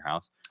keep it in your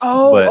house.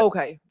 Oh, But-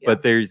 okay. Yeah.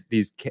 But there's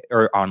these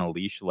or on a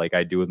leash, like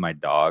I do with my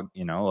dog,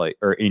 you know, like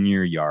or in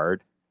your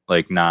yard,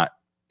 like not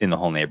in the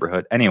whole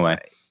neighborhood. Anyway,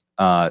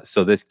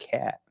 so this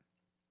cat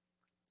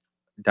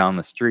down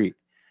the street,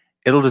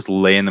 it'll just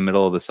lay in the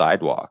middle of the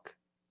sidewalk.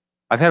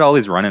 I've had all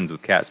these run-ins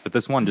with cats, but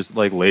this one just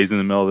like lays in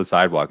the middle of the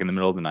sidewalk in the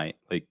middle of the night.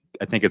 Like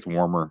I think it's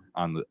warmer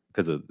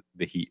because of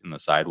the heat in the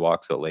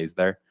sidewalk, so it lays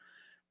there.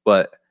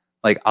 But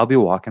like I'll be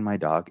walking my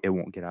dog, it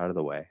won't get out of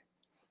the way.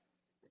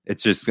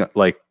 It's just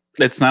like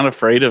It's not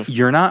afraid of.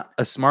 you're not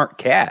a smart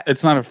cat.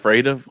 It's not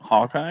afraid of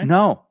Hawkeye.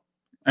 No,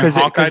 And 'cause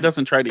it- Hawkeye 'cause-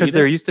 doesn't try to because eat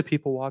they're it. used to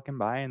people walking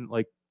by and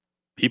like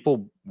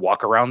people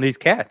walk around these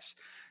cats.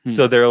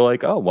 So they're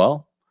like, oh,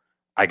 well,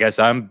 I guess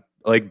I'm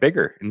like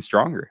bigger and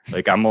stronger.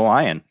 Like I'm a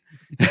lion.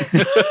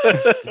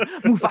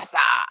 Mufasa.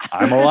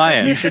 I'm a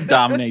lion. You should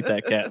dominate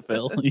that cat,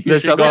 Phil. You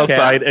This should go other cat-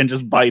 outside and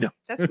just bite him.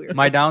 That's weird.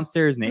 My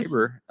downstairs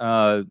neighbor,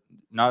 not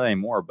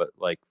anymore, but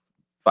like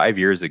 5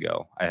 years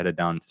ago, I had a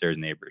downstairs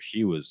neighbor.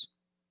 She was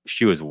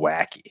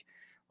wacky.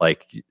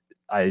 Like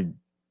I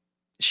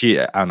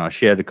don't know.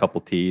 She had a couple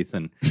teeth,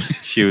 and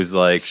she was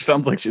like, She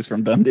sounds like she's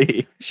from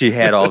Dundee. she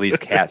had all these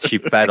cats. She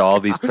fed all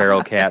these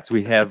feral cats.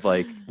 We had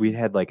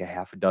like a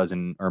half a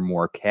dozen or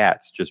more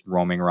cats just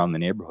roaming around the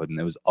neighborhood, and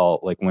it was all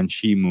like when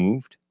she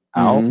moved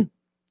out, Mhm.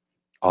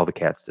 all the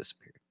cats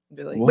disappeared.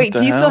 Be like, What wait, the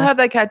do you still hell? have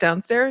that cat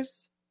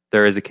downstairs?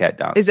 There is a cat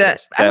downstairs. Is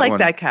that I like one-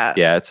 that cat.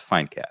 Yeah, it's a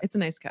fine cat. It's a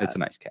nice cat. It's a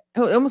nice cat.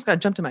 Oh, it almost got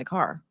jumped in my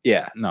car.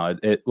 Yeah, no,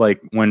 it like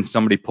when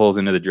somebody pulls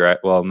into the drive.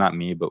 Well, not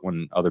me, but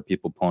when other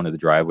people pull into the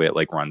driveway, it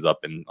like runs up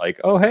and like,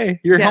 oh hey,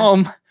 you're Yeah.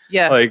 home.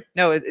 Yeah. Like,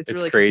 No, it's it's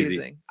really crazy.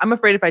 confusing. I'm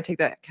afraid if I take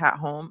that cat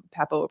home,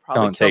 Papa will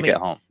probably don't kill take me. it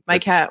home. My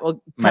It's cat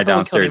will. my Papa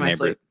will kill me downstairs in my neighbor.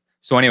 sleep.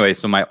 So anyway,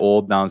 so my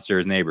old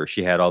downstairs neighbor,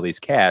 she had all these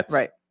cats,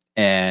 Right.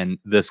 and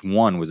this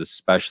one was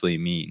especially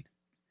mean.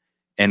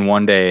 And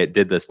one day it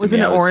did this to Was me.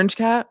 it an I was- orange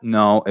cat?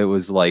 No, it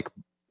was like,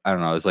 I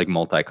don't know, it was like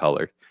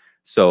multicolored.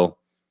 So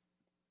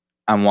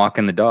I'm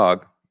walking the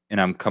dog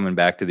and I'm coming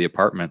back to the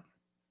apartment.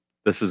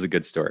 This is a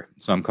good story.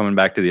 So I'm coming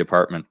back to the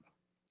apartment,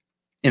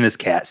 and this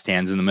cat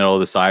stands in the middle of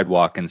the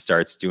sidewalk and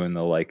starts doing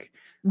the like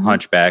Mhm.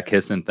 hunchback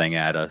hissing thing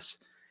at us.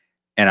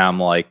 And I'm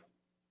like,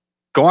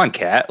 go on,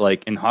 cat.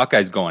 Like, and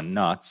Hawkeye's going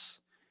nuts.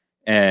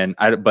 And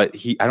I don't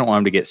want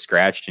him to get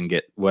scratched and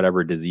get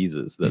whatever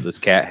diseases that this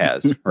cat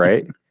has.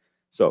 Right.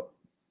 So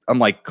I'm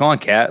like, come on,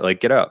 cat,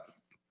 like get up.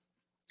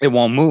 It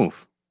won't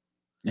move.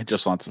 It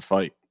just wants to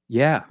fight.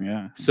 Yeah.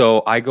 Yeah.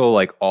 So I go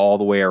like all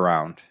the way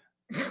around.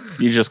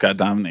 You just got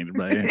dominated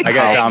by it. I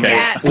got House dominated.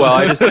 cat. Well,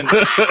 I just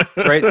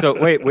didn't, right. So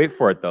wait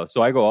for it though.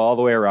 So I go all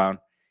the way around,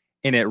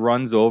 and it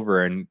runs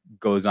over and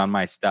goes on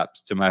my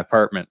steps to my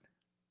apartment.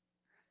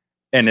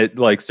 And it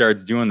like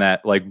starts doing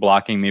that, like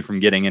blocking me from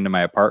getting into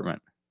my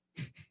apartment.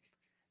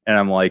 And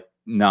I'm like,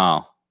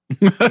 no.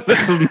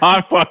 This is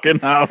my fucking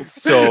house.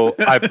 So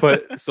I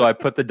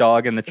put the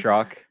dog in the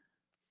truck,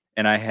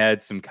 and I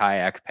had some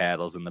kayak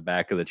paddles in the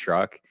back of the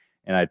truck,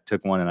 and I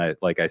took one and I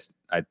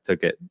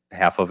took it,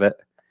 half of it.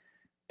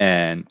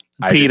 And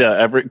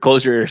PETA,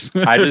 close your ears.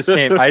 I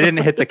didn't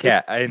hit the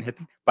cat.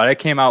 But I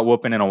came out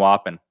whooping and a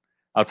whopping.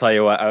 I'll tell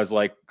you what, I was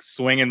like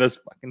swinging this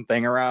fucking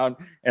thing around,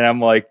 and I'm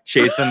like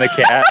chasing the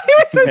cat.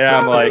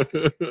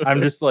 And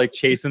I'm just like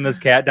chasing this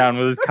cat down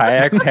with his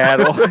kayak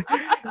paddle.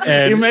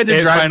 And you imagine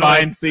it driving by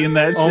finally- and seeing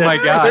that Oh shit. my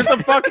God. There's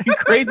a fucking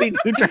crazy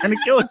dude trying to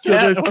kill a cat. So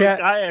this with a cat-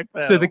 kayak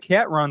So the paddle.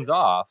 cat runs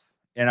off,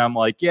 and I'm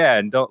like, yeah,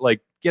 and don't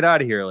like get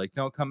out of here, like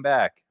don't come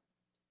back.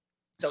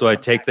 So I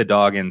take the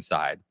dog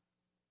inside,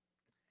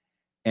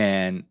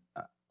 and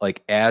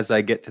like as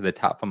I get to the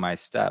top of my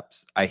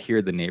steps, I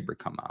hear the neighbor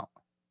come out,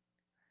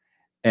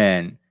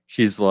 and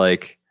she's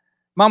like,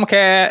 "Mama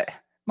cat,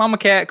 come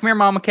here,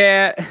 mama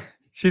cat."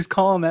 She's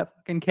calling that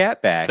fucking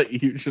cat back. That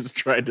you just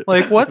tried to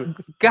Like what?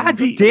 God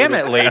beat damn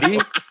with it, lady!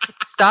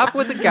 Stop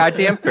with the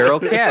goddamn feral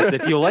cats.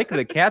 If you like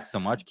the cat so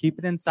much, keep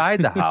it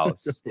inside the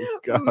house. Oh,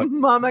 God,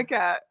 Mama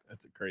cat.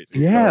 that's a crazy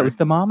Yeah, story. it was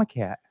the mama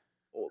cat.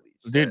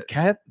 Dude,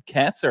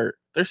 cats are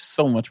they're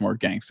so much more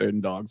gangster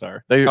than dogs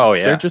are. They Oh,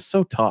 yeah. they're just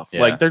so tough.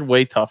 Yeah. Like they're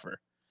way tougher.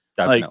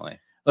 Definitely.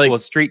 Like well,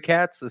 street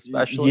cats,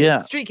 especially. yeah.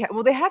 Street cat.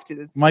 Well, they have to.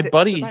 This, My it's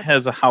buddy survival.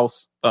 has a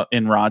house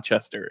in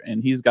Rochester,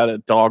 and he's got a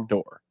dog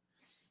door,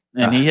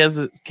 and he has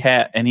a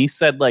cat, and he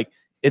said like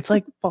it's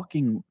like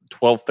fucking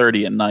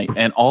 12:30 at night,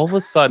 and all of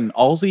a sudden,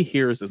 all he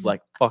hears is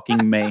like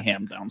fucking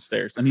mayhem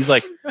downstairs, and he's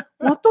like,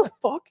 "What the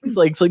fuck?" He's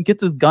like, so he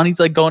gets his gun, he's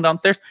like going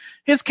downstairs.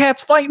 His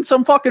cat's fighting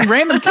some fucking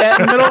random cat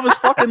in the middle of his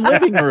fucking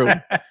living room,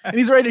 and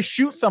he's ready to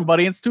shoot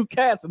somebody. And it's two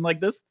cats, and like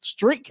this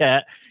street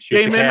cat Shoot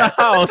came the in the cat.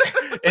 house,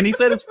 and he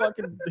said his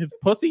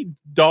pussy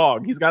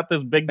dog. He's got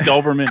this big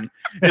Doberman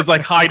is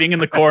like hiding in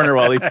the corner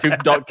while these two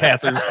dog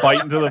cats are just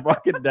fighting to the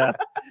fucking death.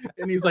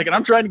 And he's like, and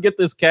I'm trying to get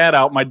this cat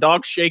out. My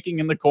dog's shaking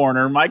in the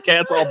corner. My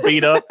cat's all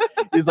beat up.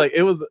 He's like,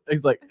 it was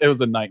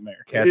a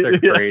nightmare. Cats are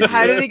crazy.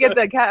 How did he get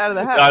that cat out of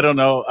the house? I don't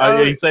know.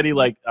 Oh. He said he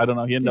like, I don't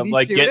know. He ended Did up he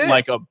like shoot getting it?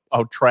 like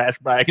a trash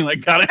bag and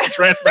like got a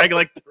trash bag and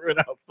like threw it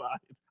outside.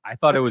 I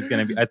thought it was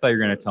gonna be. I thought you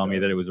were gonna tell me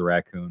that it was a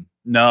raccoon.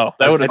 No,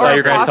 that would I have. thought Or you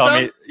a were gonna tell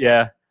possum? me.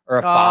 Yeah, or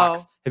a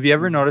fox. Oh. Have you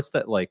ever noticed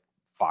that like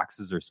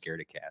foxes are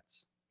scared of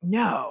cats?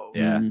 No.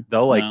 Yeah, Mm,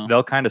 they'll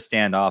no. kind of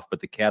stand off, but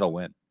the cat will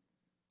win.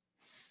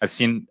 I've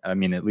seen. I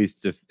mean, at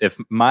least if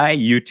my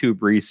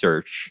YouTube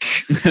research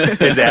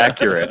is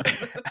accurate,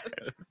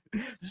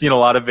 I've seen a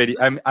lot of video.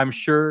 I'm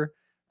sure.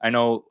 I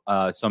know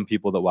some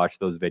people that watch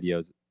those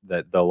videos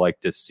that they'll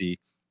like to see.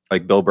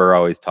 Like Bill Burr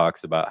always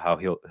talks about how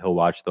he'll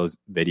watch those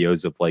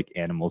videos of like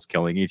animals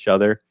killing each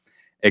other,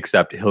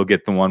 except he'll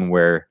get the one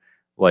where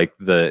like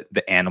the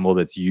animal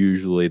that's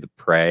usually the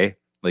prey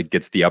like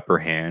gets the upper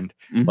hand.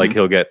 Mhm.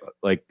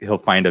 Like he'll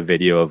find a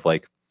video of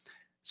like,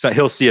 so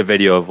he'll see a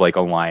video of like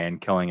a lion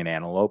killing an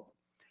antelope,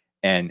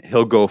 and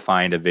he'll go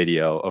find a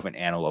video of an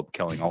antelope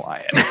killing a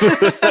lion.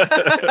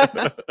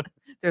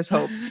 There's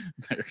hope.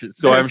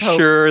 So There's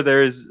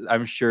hope.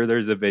 I'm sure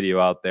there's a video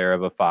out there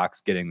of a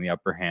fox getting the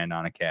upper hand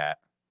on a cat.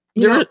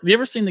 You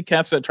ever seen the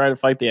cats that try to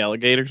fight the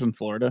alligators in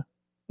Florida?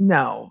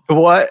 No.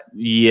 What?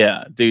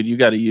 Yeah, dude, you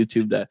got to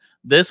YouTube that.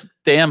 This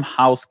damn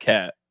house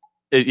cat.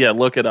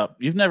 Look it up.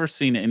 You've never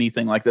seen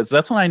anything like this.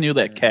 That's when I knew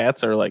that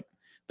cats are like,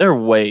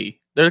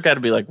 they're got to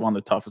be like one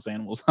of the toughest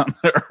animals on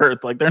the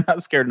earth. Like they're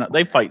not scared.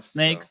 They fight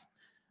snakes.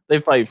 They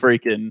fight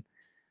freaking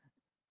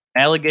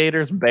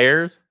alligators,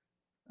 bears.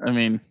 I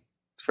mean,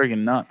 it's freaking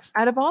nuts.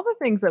 Out of all the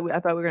things that I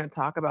thought we were going to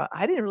talk about,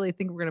 I didn't really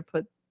think we were going to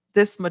put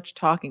this much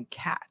talk in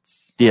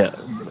cats. Yeah.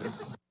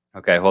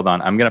 Okay, hold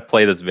on. I'm gonna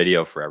play this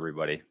video for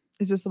everybody.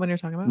 Is this the one you're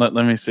talking about?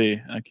 Let me see.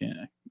 I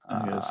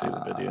gotta see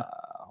the video.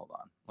 Hold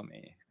on. I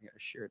gotta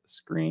share the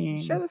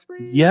screen. Share the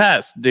screen.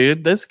 Yes,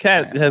 dude. This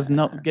cat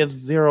gives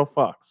zero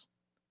fucks.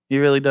 He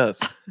really does.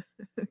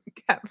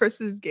 Cat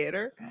versus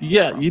gator.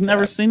 Yeah, you've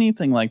never seen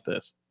anything like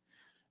this.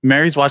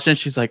 Mary's watching it.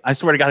 She's like, I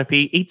swear to God, if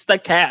he eats the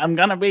cat, I'm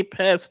gonna be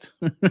pissed.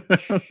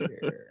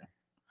 Share.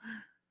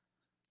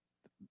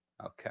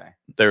 Okay.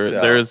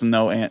 There is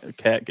no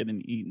cat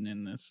getting eaten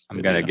in this.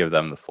 I'm gonna give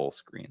them the full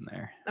screen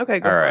there. Okay,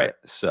 go All for right. it.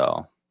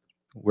 So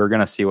we're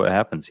gonna see what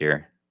happens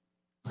here.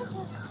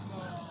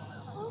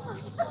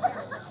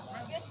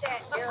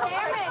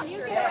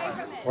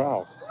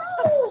 Wow.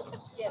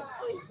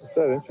 Is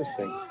that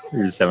interesting?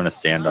 You're just having a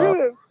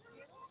standoff.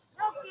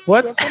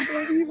 What? That's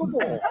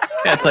unbelievable.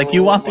 Cat's like,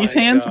 you want these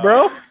hands,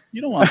 bro?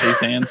 You don't want these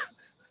hands.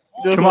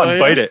 Come on,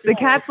 bite it. The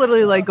cat's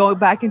literally like, go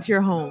back into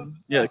your home.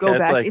 Yeah, the Go cat's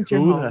back like, into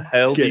your who home. the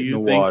hell Get do in you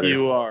the think water.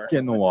 you are? Get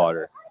in the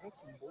water.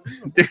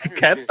 Dude,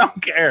 cats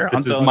don't care.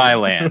 This is my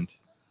land.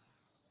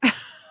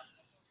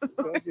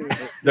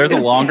 There's a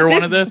longer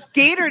one of this.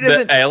 Gator The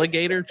doesn't.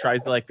 alligator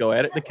tries to like go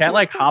at it. The cat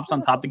like hops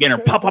on top of the gator,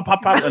 pop, pop,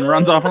 pop, pop, and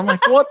runs off. I'm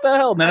like, what the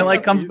hell? And then it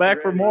like comes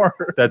back for more.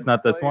 That's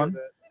not this one.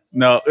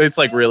 No, it's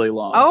like really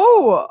long.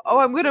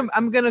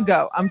 I'm gonna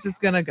go. I'm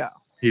just gonna go.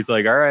 He's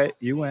like, all right,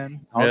 you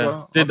win. I'll yeah.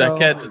 go. Dude, I'll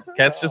that go."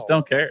 cats just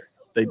don't care.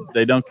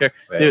 They don't care.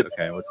 Wait, Dude.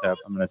 okay, what's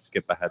happening? I'm gonna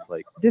skip ahead.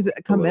 Like, Does it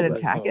come and little bit.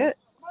 attack it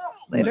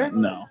later?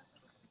 No.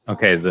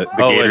 okay, the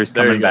Oh, wait, gator's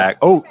there you coming go. back.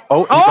 Oh,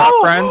 you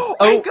got friends.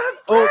 I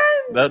got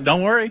friends.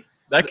 Don't worry.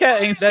 That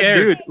cat ain't That's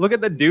scared. dude. Look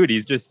at the dude.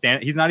 He's just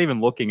standing. He's not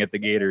even looking at the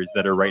gators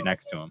that are right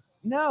next to him.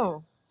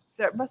 No,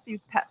 there must be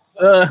pets.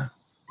 Look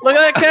at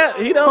that cat.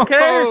 He don't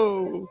care.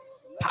 Oh,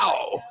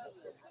 pow.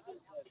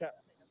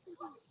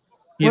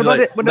 He's What about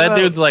like, it- what that about-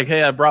 dude's like,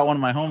 hey, I brought one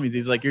of my homies.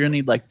 He's like, you're gonna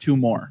need like 2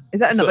 more. Is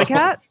that another So-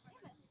 cat?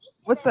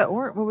 What's that?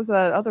 What was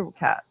that other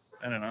cat?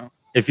 I don't know.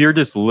 If you're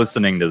just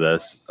listening to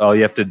this, all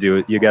you have to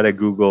do, you got to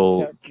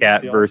Google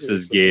cat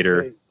versus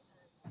gator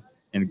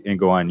and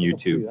go on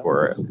YouTube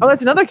for it. Oh,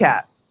 that's another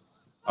cat.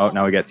 Oh,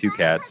 now we got 2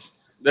 cats.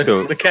 The,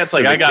 So- the cat's so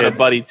like, the I got kids- a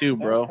buddy too,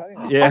 bro.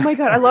 Yeah. Oh my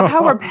god, I love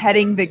how we're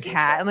petting the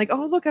cat and like,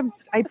 oh look,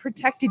 I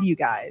protected you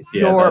guys.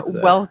 Yeah, You're that's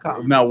it.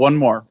 welcome. No, one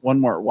more.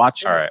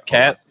 Watch. All right.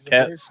 Cat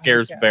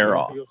scares bear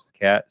off.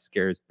 Cat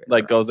scares bear.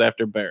 Like goes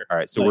after bear. All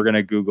right, so like- we're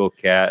gonna Google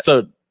cat.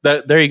 So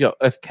there you go.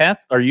 If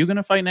cats, are you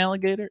gonna fight an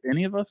alligator?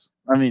 Any of us?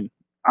 I mean,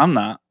 I'm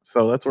not.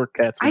 So that's where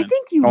cats I win.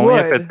 think you Only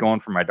would. if it's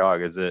going for my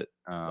dog. Is it?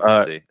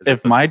 Let's see. Is it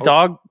If this my one?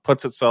 dog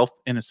puts itself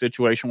in a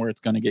situation where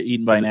it's going to get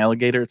eaten by Is an it-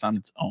 alligator, it's on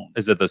its own.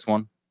 Is it this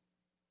one?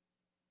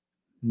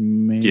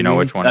 Maybe. Do you know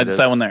which one it It's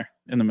that is? one there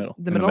in the middle.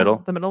 the in the middle,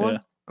 middle? the middle Yeah.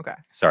 one. Okay.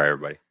 Sorry,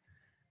 everybody.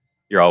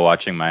 You're all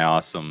watching my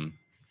awesome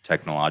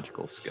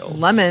technological skills.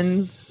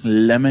 Lemons.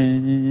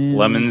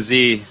 Lemon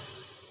Z.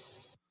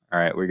 All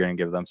right, we're gonna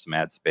give them some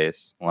ad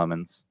space.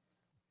 Lemons.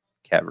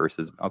 Cat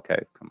versus. Okay,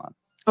 come on.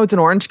 Oh, it's an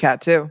orange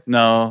cat too.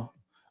 No.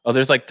 Oh,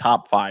 there's like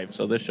top 5.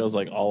 So this shows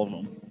like all of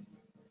them.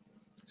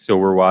 So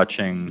we're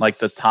watching Like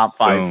the top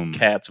 5 Boom.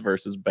 cats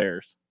versus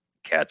bears.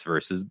 cats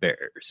versus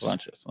bears.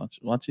 Watch this.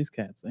 Watch these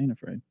cats. They ain't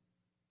afraid.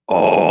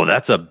 Oh,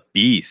 that's a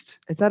beast.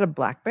 Is that a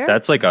black bear?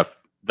 That's like a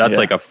Yeah.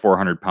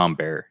 400-pound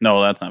bear.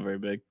 No, that's not very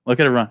big. Look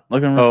at it run.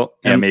 Look at it run. Oh,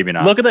 yeah, And maybe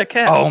not. Look at that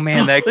cat. Oh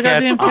man, that the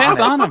cat's goddamn cat's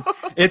on on him.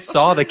 it. It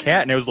saw the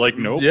cat and it was like,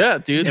 nope. Yeah,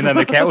 dude. And then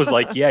the cat was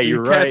like, yeah,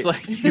 you're The right. cat's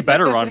like, You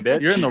better run,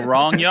 bitch. You're in the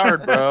wrong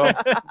yard, bro.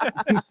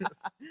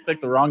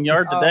 Picked the wrong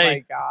yard Oh my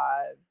today.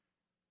 god.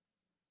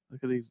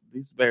 Look at these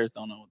bears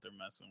don't know what they're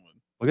messing with.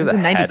 Look at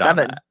It's the a head on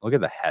 97. that. Look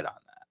at the head on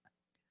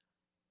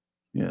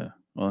that. Yeah.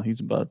 Well, he's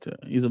about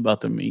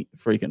to meet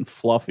freaking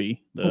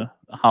Fluffy, the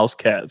house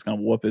cat. Is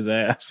gonna whoop his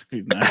ass if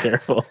he's not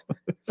careful.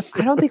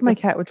 I don't think my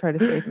cat would try to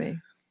save me.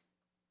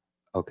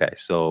 Okay,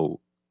 so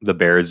the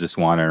bear is just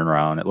wandering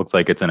around. It looks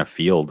like it's in a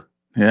field.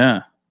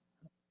 Yeah.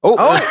 Oh,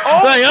 Like,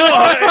 oh,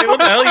 hey, what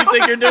the hell you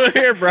think you're doing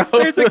here, bro?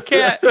 There's a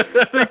cat.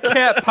 The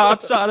cat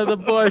pops out of the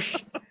bush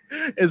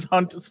is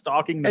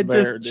stalking the and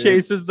bear. just dude.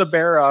 chases the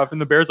bear off, and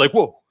the bear's like,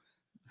 "Whoa,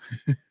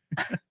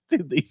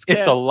 Dude, these it's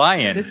cats. a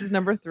lion! This is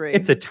number 3.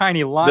 It's a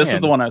tiny lion." This is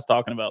the one I was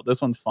talking about.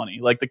 This one's funny.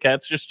 Like the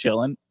cat's just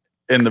chilling,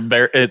 and the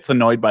bear, it's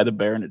annoyed by the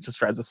bear, and it just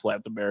tries to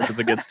slap the bear because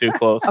it gets too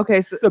close. Okay,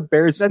 so The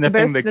bear's that's the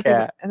bear sniffing the sniffing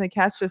cat. and the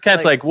cat's just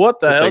Cat's like, what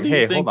the It's hell like, do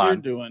hey, you think hold you're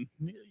on. doing?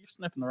 You're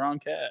sniffing the wrong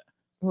cat.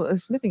 Well, it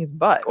was sniffing his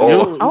butt.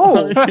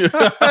 Oh. he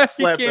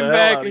He came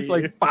back and he's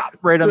like, pop,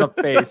 right on the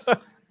face.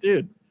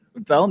 dude,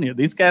 I'm telling you,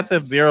 these cats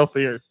have zero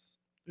fear.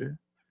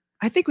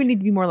 I think we need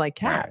to be more like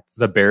cats.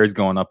 The bear's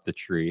going up the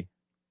tree.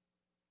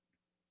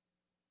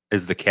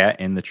 Is the cat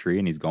in the tree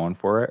and he's going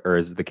for it? Or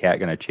is the cat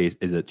going to chase?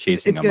 Is it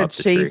chasing It's him gonna up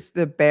the tree? chase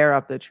the bear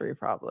up the tree,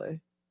 probably.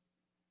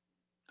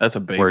 That's a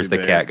baby. Where's the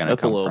bear. cat going to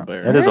That's come a little from?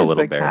 bear. It is a Where's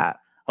little the bear. cat?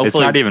 It's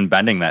Hopefully, not even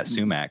bending that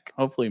sumac.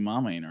 hopefully,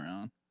 mama ain't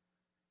around.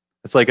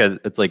 It's like a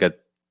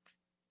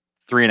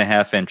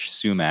 3.5-inch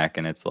sumac,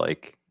 and it's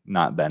like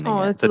not bending.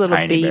 Oh, it. it's a little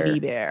tiny baby bear.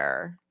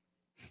 bear.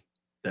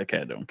 That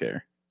cat don't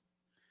care.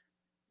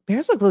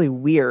 Bears look really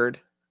weird.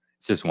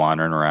 It's just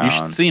wandering around. You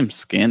should see him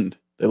skinned.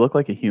 They look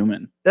like a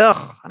human.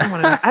 Ugh, I don't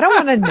want to. I don't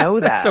want to know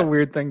that. That's a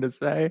weird thing to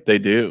say. They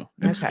do.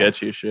 It's Okay.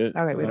 sketchy as shit.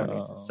 Okay, we don't need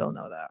Oh. to still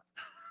know that.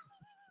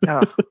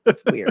 Oh,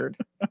 it's weird.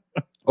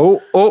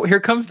 Oh, here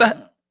comes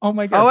that. Oh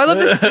my god. Oh, I love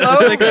the slow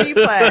It's like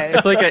replay.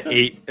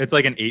 It's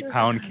like an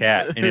 8-pound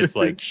cat, and it's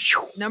like,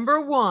 Number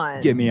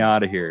one. get me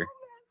out of here.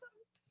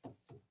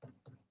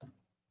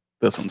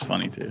 This one's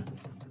funny too.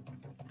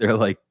 They're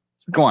like,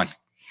 go on.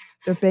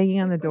 They're banging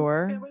on the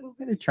door.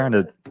 They're trying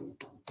to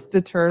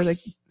Deter the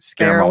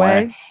scare bear him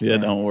away. away. Yeah,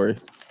 don't worry.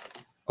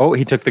 Oh,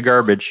 he took the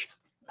garbage.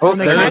 Oh,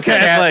 the there's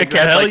cat's like, the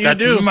cat's "The hell like, you that's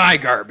do?" my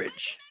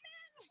garbage.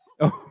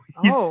 Oh,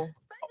 he's, Oh,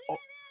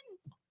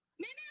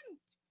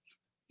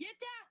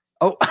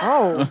 oh,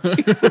 oh.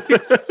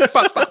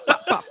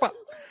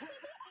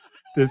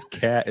 this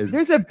cat is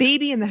There's a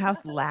baby in the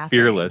house laughing.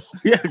 fearless.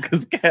 Yeah,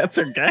 because cats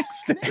are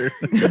gangster.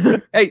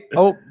 Hey,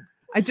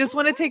 I just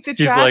want to take the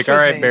he's trash. like, all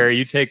with right, me." Barry,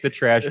 you take the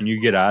trash and you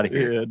get out of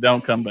here. Yeah,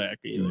 don't come back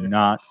Do either.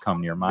 not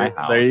come near my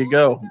house. There you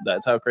go.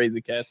 That's how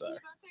crazy cats are.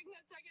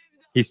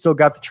 He still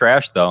got the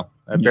trash though.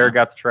 That bear Yeah.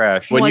 got the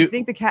trash. Well, When I you-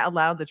 think the cat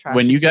allowed the trash.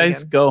 When to you be guys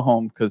taken. go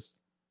home,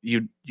 because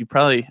you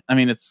probably, I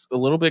mean, it's a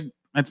little bit,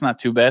 it's not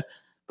too bad,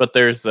 but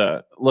there's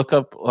look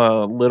up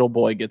little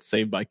boy gets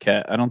saved by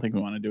cat. I don't think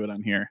we want to do it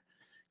on here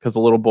because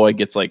the little boy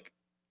gets like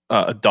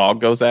a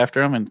dog goes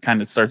after him and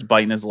kind of starts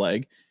biting his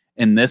leg,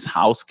 and this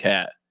house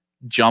cat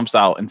jumps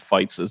out and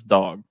fights this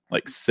dog,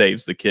 like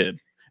saves the kid.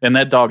 And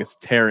that dog is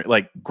tearing,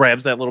 like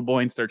grabs that little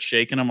boy and starts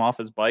shaking him off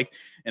his bike.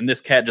 And this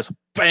cat just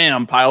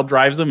bam, pile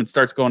drives him and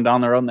starts going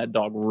down the road. And that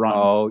dog runs.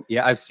 Oh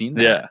yeah, I've seen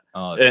that. Yeah.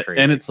 Oh, it's crazy.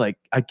 And it's like,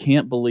 I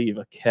can't believe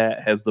a cat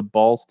has the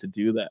balls to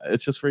do that.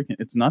 It's just freaking,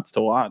 it's nuts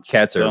to watch.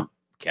 cats So,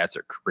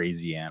 are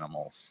crazy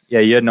animals. Yeah,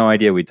 you had no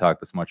idea we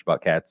talked this much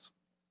about cats.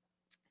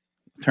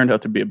 turned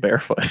out to be a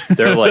barefoot.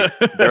 They're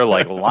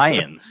like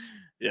lions.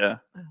 Yeah,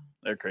 Oh,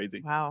 they're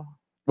crazy. Wow.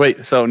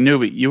 Wait, so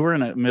newbie, you were in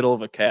the middle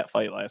of a cat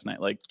fight last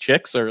night, like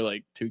chicks or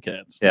like two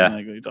cats? Yeah.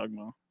 Like, what are you talking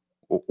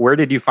about? Where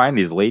did you find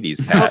these ladies,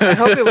 I Pat?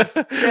 hope it was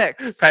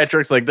chicks.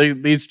 Patrick's like,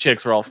 these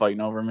chicks were all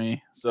fighting over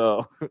me.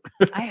 So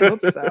I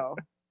hope so.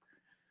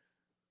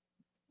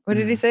 What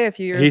did he say a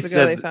few years He ago?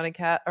 said- They found a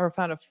cat or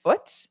found a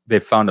foot. They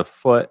found a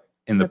foot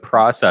in the The-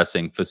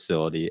 processing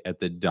facility at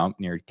the dump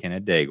near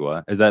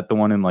Canandaigua. Is that the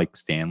one in like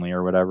Stanley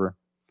or whatever?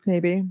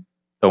 Maybe.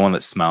 The one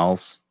that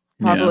smells?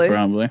 Probably. Yeah,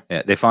 probably.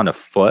 Yeah, they found a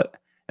foot,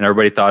 and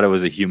everybody thought it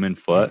was a human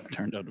foot,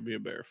 Turned out to be a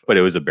barefoot. but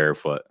it was a bear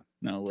foot.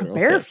 No, A literal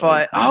barefoot. cat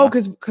fight. Oh,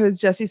 Yeah. because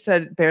Jesse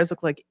said bears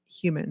look like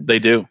humans. They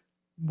do.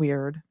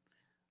 Weird.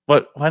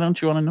 But why don't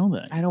you want to know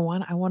that? I don't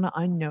want. I want to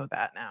unknow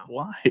that now.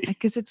 Why?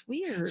 Because it's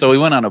weird. So we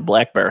went on a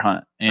black bear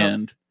hunt Oh.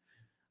 and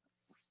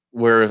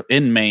we're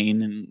in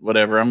Maine and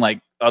whatever. I'm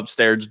like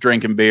upstairs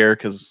drinking beer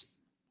because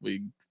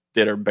we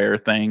did our bear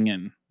thing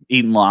and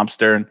eating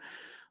lobster. And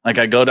like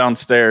I go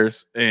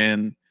downstairs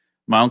and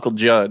my Uncle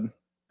Judd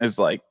is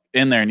like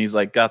in there and he's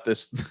like got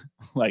this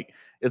like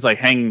it's like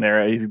hanging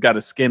there. He's got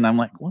his skin. I'm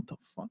like, what the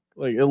fuck?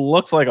 Like it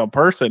looks like a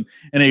person.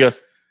 And he goes,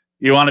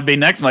 you want to be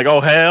next? I'm like, oh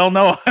hell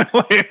no.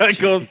 Like, I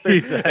go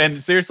upstairs. Jesus. And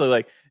seriously,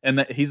 like,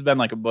 and he's been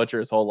like a butcher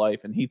his whole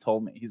life. And he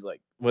told me, he's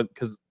like, what?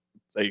 Because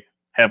they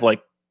have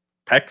like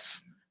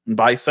pecs and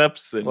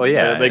biceps, and Well,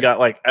 yeah. they got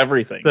like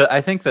everything. I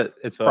think that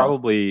it's So-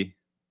 probably,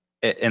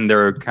 and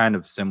they're kind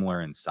of similar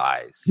in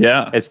size.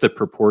 Yeah, It's the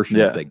proportions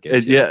yeah, that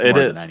gets yeah, it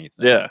more is. than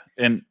anything. Yeah,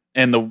 and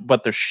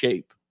but their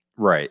shape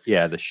Right.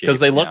 Yeah, the shape.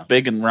 because they look yeah.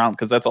 big and round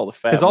because that's all the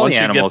fat. 'Cause all Once the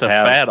you animals get the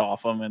have- fat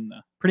off them, and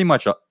pretty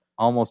much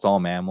almost all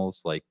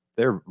mammals, like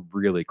they're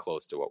really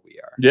close to what we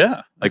are.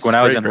 yeah, Like when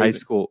I was in high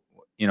school,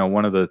 you know,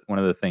 one of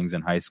the things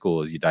in high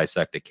school is you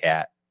dissect a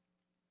cat,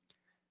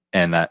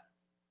 and that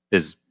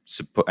is,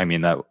 I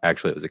mean, that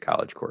actually it was a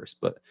college course,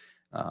 but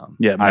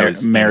yeah, I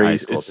was in high Mary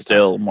school at is the time.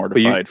 still But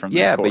mortified from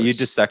yeah, that but you course.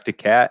 dissect a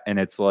cat, and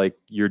it's like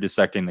you're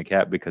dissecting the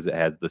cat because it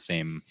has the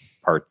same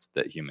parts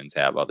that humans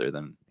have, other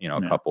than a Yeah.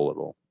 couple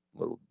little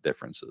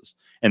differences.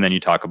 And then you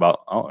talk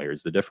about, oh,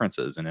 here's the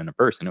differences, and in a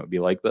person it would be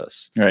like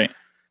this. right.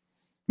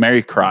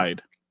 Mary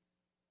cried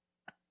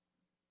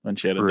when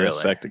she had to Really?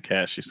 dissect a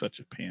cat. She's such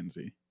a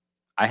pansy.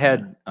 I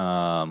had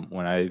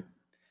when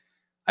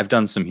I've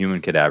done some human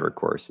cadaver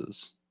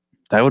courses.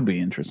 That would be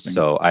interesting.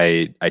 So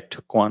I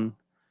took one,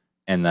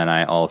 and then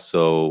I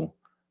also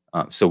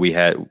so we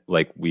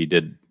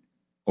did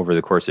over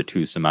the course of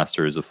 2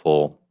 semesters a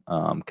full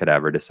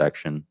cadaver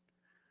dissection,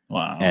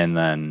 wow. and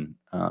then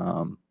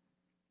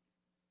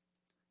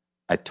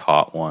I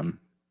taught one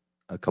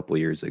a couple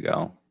of years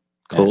ago.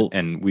 Cool.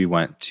 And we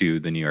went to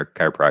the New York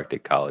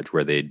Chiropractic College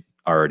where they'd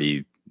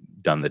already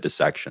done the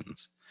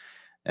dissections.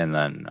 And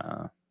then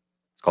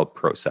it's called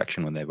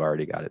prosection when they've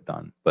already got it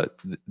done. But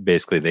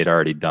basically they'd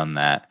already done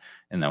that.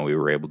 And then we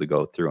were able to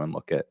go through and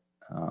look at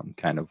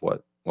kind of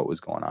what was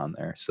going on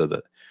there. So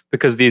that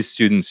because these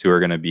students who are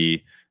going to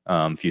be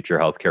future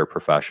healthcare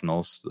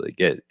professionals, like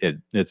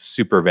it's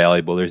super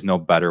valuable. There's no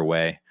better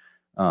way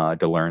to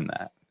learn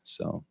that.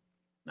 So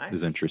it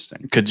was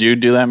interesting. Could you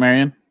do that,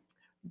 Marion?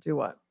 Do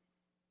what?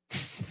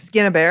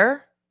 Skin a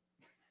bear?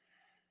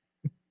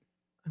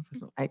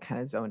 I kind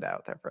of zoned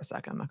out there for a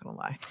second. I'm not gonna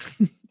lie.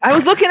 I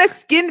was looking at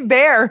skinned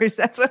bears.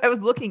 That's what I was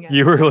looking at.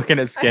 You were looking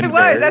at skinned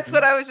bears. That's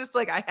what I was just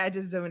like. I had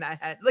to zone.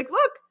 I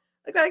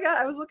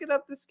was looking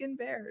up the skinned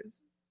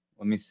bears.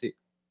 Let me see.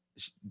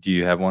 Do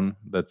you have one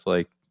that's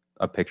like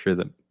a picture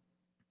that?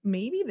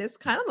 Maybe this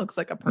kind of looks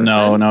like a person.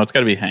 No, it's got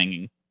to be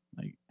hanging.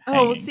 Like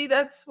Oh, hanging. see,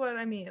 that's what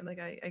I mean. Like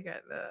I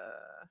got the.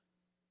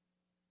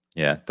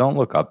 Yeah, don't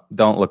look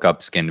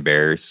up skinned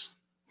bears.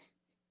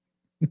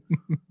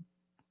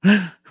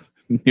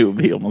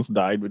 Newbie almost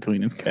died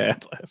between his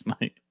cats last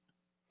night.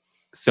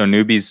 So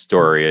Newbie's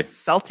story.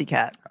 Salty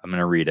cat. I'm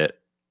gonna read it.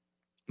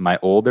 My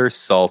older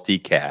salty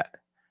cat.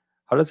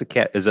 How does a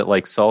cat? Is it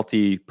like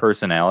salty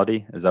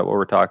personality? Is that what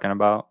we're talking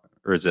about,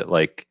 or is it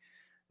like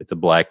it's a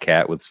black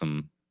cat with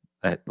some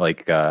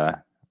like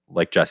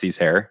Jesse's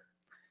hair?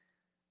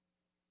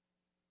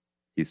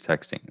 He's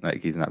texting,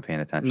 like he's not paying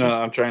attention. No,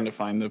 I'm trying to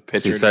find the So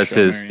picture. he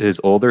says his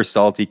older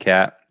salty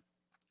cat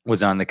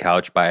was on the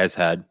couch by his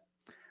head.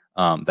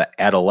 The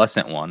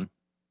adolescent one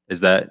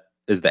is the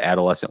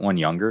adolescent one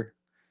younger?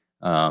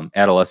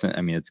 Adolescent,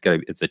 I mean,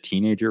 it's a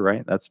teenager,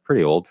 right? That's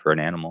pretty old for an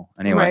animal.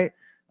 Anyway,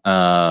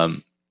 Right.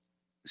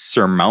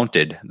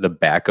 Surmounted the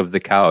back of the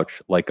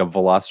couch like a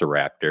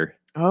velociraptor,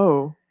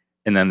 Oh.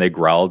 and then they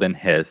growled and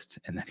hissed,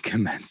 and then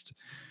commenced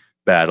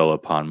battle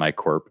upon my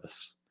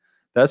corpus.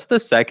 That's the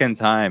second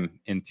time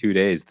in 2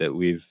 days that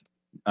we've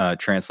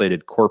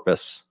translated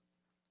corpus.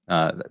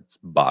 That's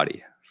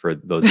body. For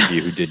those of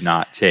you who did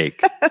not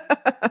take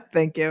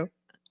Thank you.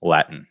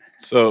 Latin.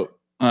 So,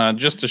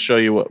 just to show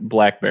you what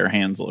black bear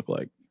hands look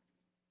like.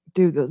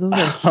 Dude, those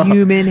are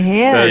human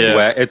hands.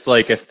 Yeah. It's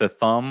like if the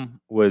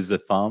thumb was a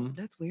thumb.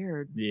 That's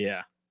weird.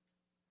 Yeah.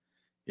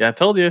 Yeah, I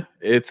told you.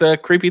 It's a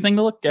creepy thing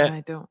to look at.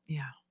 I don't.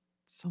 Yeah.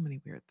 So many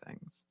weird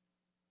things.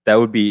 That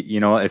would be,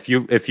 if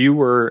you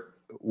were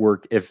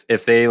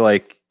if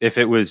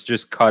it was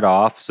just cut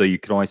off so you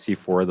could only see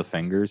 4 of the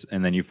fingers,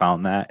 and then you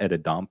found that at a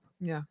dump.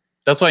 Yeah.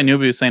 That's why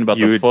Newbie was saying about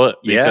the foot,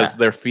 because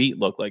their feet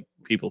look like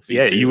people feet.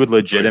 Yeah, too. you would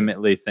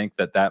legitimately think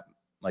that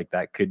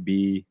could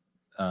be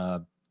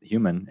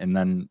human, and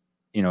then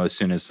as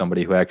soon as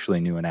somebody who actually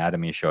knew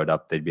anatomy showed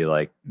up, they'd be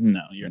like, No,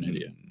 you're an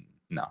idiot.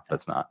 No,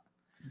 that's not.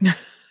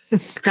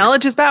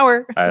 Knowledge is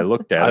power. I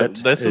looked at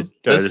it. This is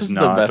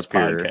the best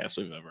podcast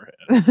we've ever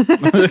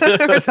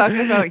had. We're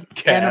talking about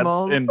Cats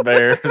animals and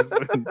bears.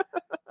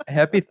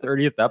 Happy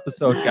 30th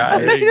episode, guys.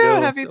 There you go.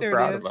 I'm Happy so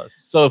proud 30th. of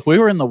us. So if we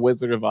were in the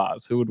Wizard of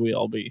Oz, who would we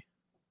all be?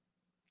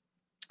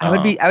 I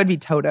would be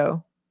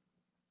Toto.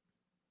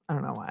 I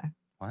don't know why.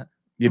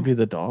 You'd be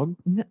the dog?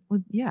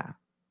 Well, yeah.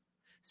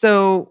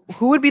 So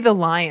who would be the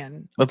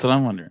lion? That's what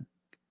I'm wondering.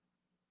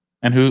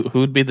 And who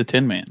would be the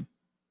Tin Man?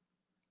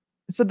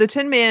 So the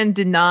Tin Man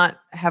did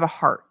not have a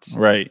heart.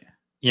 Right.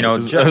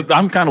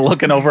 I'm kind of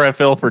looking over at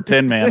Phil for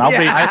Tin Man. I'll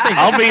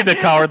be the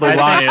cowardly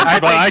lion.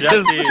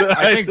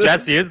 I think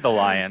Jesse is the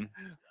lion.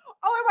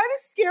 Oh, am I the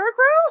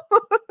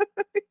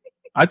Scarecrow?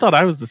 I thought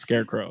I was the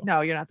Scarecrow.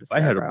 No, you're not the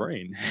I had Scarecrow. a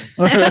brain.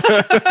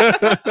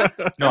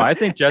 No, I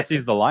think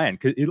Jesse's the lion.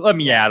 Let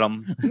me at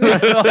him.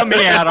 Let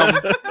me at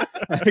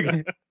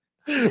him.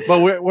 But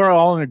we're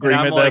all in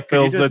agreement that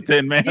Phil's the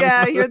Tin Man.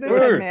 Yeah, you're the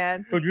Tin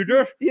Man. Could you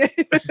just Yeah.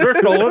 just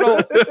a little?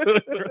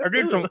 I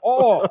need some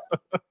oil.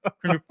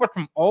 Can you put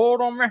some oil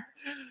on me?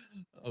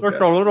 Just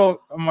a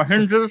little on my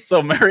hinges.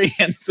 So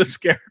Marianne's the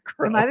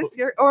Scarecrow. Am I the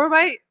Scarecrow? Or am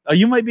I? Oh,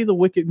 you might be the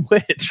Wicked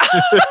Witch.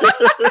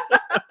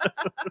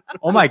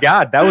 Oh my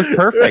God, that was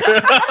perfect.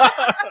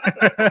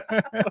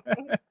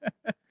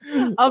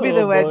 I'll be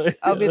the witch. boy.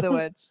 I'll be the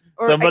witch.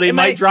 Or Somebody am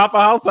might I- drop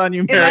a house on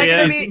you, I gonna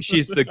Marianne. be-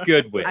 She's the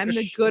good witch. I'm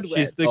the good witch.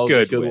 She's the Oh,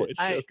 good the good witch. witch.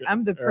 I, Okay.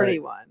 I'm the All pretty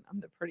right. one. I'm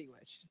the pretty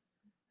witch.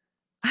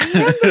 I'm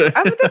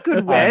the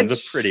good witch. I'm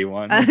the pretty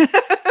one.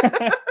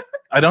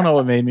 I don't know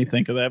what made me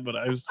think of that, but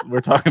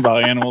we're talking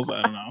about animals.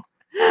 I don't know.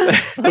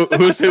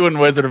 Who's who in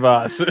Wizard of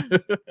Oz?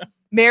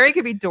 Mary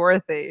could be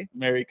Dorothy.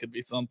 Mary could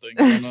be something.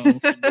 I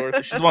don't know.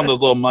 Dorothy. She's one of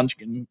those little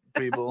munchkin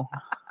people.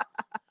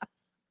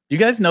 You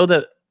guys know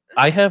that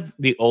I have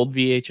the old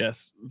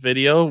VHS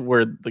video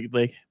where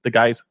the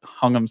guy's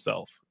hung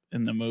himself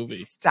in the movie.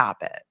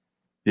 Stop it.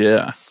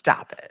 Yeah.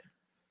 Stop it.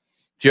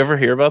 Did you ever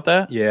hear about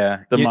that?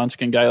 Yeah. The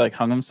munchkin guy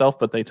hung himself,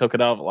 but they took it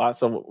out a lot.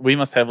 So we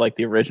must have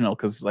the original,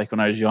 because when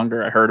I was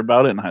younger, I heard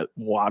about it and I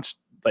watched,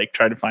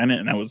 tried to find it,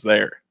 and I was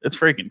there. It's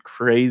freaking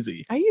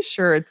crazy. Are you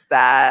sure it's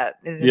that?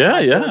 And it's Yeah,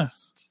 not yeah.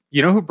 just-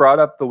 You know who brought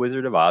up the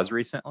Wizard of Oz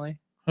recently?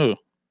 Who?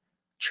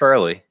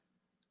 Charlie.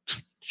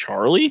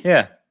 Charlie?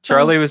 Yeah.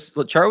 Charlie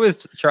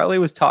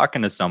was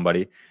talking to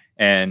somebody,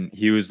 and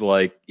it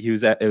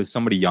was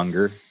somebody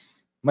younger.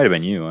 Might have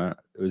been you. It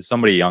was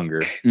somebody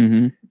younger,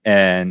 Mm-hmm.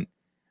 and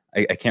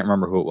I can't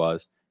remember who it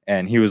was.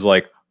 And he was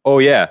like, "Oh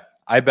yeah,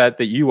 I bet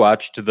that you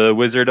watched The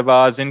Wizard of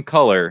Oz in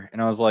color."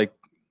 And I was like,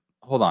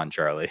 "Hold on,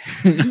 Charlie.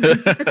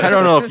 I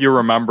don't know if you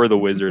remember The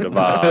Wizard of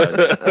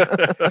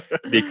Oz,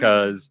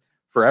 because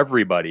for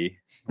everybody,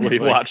 We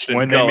watched it in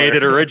when color. they made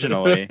it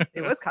originally.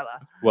 It was color.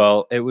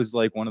 Well, it was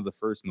like one of the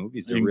first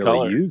movies to In really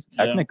color, use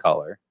yeah.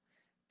 Technicolor,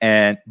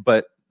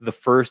 but the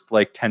first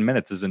like 10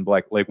 minutes is in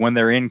black. Like when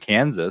they're in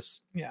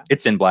Kansas, Yeah.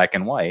 it's in black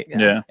and white,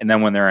 Yeah. and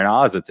then when they're in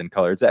Oz, it's in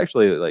color. It's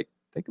actually like,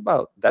 think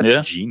about that's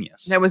Yeah.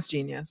 genius. That was This is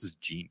genius.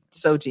 genius.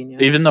 So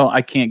genius. Even though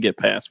I can't get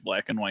past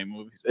black and white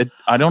movies,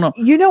 I don't know.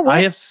 you know what?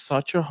 I have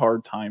such a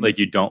hard time. Like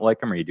you don't like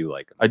them or you do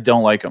like them. I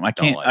don't like them. I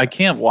Don't can't. like I 'em.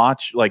 can't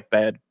watch like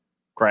bad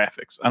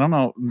graphics. I don't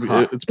know.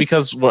 Huh. It's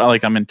because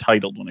like I'm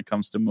entitled when it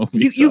comes to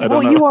movies. you I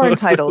don't know. you are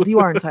entitled. You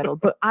are entitled.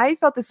 But I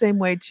felt the same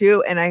way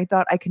too, and I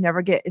thought I could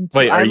never get into.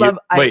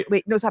 Wait,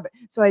 Wait, no, stop it.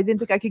 So I didn't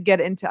think I could get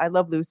into I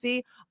Love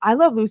Lucy. I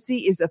Love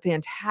Lucy is a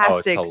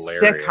fantastic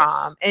hilarious.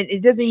 sitcom, and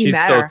it doesn't even She's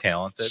matter. so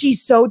talented.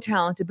 She's so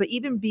talented. But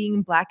even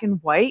being black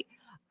and white,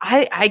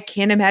 I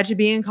can't imagine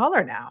being in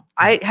color now.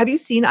 Have you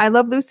seen I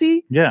Love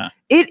Lucy? Yeah.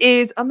 It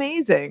is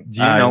amazing. do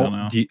you I know?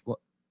 don't know.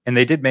 And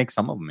they did make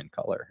some of them in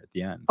color at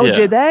the end. Oh, Yeah,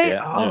 did they?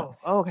 yeah, Oh,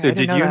 okay. So I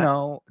didn't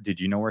that. Did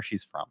you know where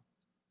she's from?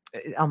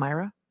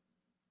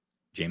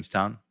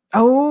 Jamestown.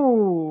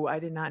 Oh, I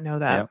did not know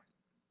that. Yep.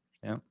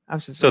 Yep. I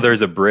was just So wondering.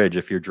 there's a bridge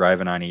if you're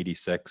driving on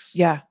 86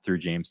 yeah. through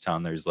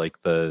Jamestown. There's like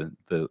the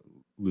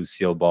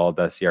Lucille Ball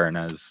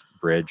Desjardins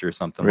Bridge or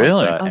something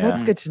Really? like Oh, that.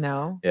 that's yeah. good to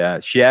know. Yeah,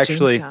 she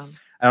actually. Jamestown.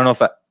 I don't know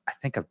if I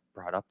think I've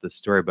brought up this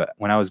story, but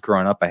when I was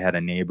growing up, I had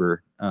a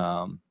neighbor,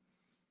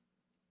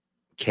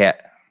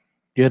 Cat.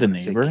 You had a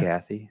Is it neighbor.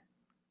 Kathy.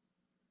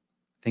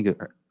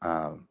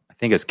 I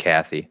think it was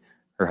Kathy.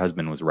 Her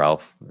husband was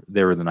Ralph.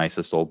 They were the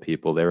nicest old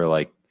people. They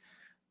were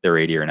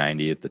 80 or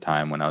 90 at the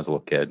time when I was a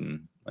little kid,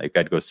 and like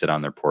I'd go sit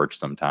on their porch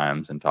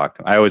sometimes and talk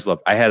to them.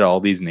 I had all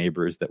these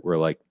neighbors that were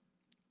like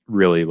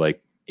really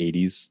like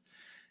 80s,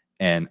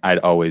 and I'd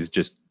always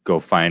just go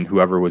find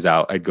whoever was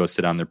out. I'd go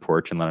sit on their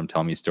porch and let them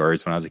tell me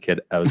stories. When I was a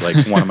kid, I was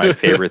like one of my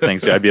favorite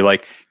things. So I'd be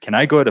like, "Can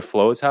I go to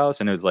Flo's house?"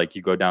 And it was like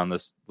you go down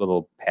this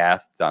little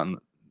path down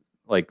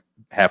like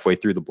halfway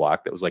through the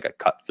block that was like a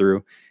cut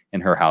through,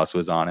 and her house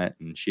was on it,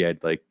 and she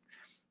had like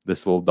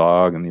this little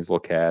dog and these little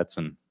cats,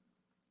 and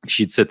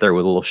she'd sit there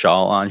with a little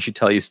shawl on. She'd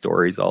tell you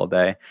stories all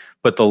day.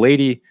 But the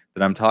lady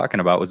that I'm talking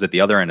about was at the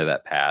other end of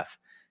that path,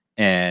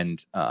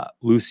 and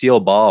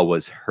Lucille Ball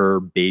was her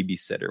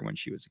babysitter when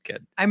she was a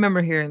kid. I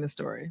remember hearing the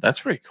story.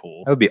 That's pretty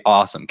cool. That would be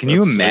awesome. Can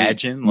you That's sweet.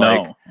 imagine?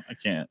 Like, No, I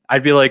can't.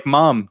 I'd be like,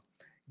 "Mom,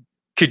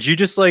 could you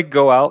just like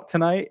go out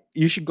tonight?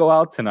 You should go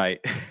out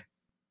tonight."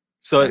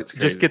 So That's just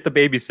crazy. get the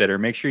babysitter.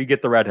 Make sure you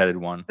get the redheaded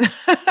one.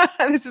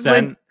 This is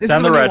Send when the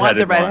you want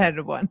redheaded the one.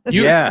 redheaded one.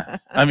 Yeah.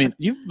 I mean,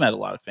 you've met a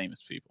lot of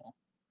famous people,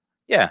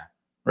 Yeah.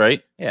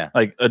 right? Yeah.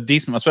 Like a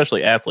decent,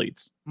 especially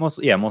athletes.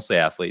 Mostly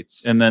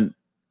athletes. And then,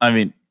 I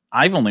mean,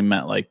 I've only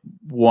met like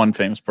one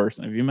famous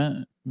person. Have you met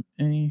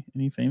any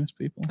famous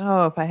people?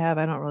 Oh, if I have,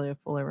 I don't really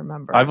fully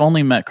remember. I've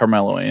only met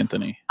Carmelo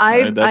Anthony.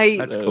 That's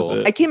that cool. was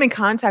it. I came in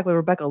contact with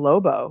Rebecca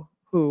Lobo,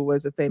 who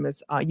was a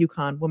famous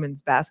UConn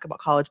women's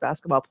college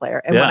basketball player.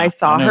 And when Yeah, I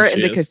saw I know her who in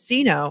she the is.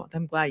 casino,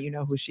 I'm glad you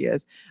know who she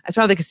is. I saw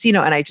her in the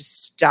casino and I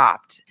just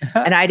stopped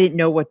and I didn't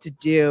know what to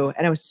do.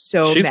 And I was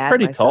so She's mad. at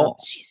pretty myself. tall.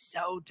 She's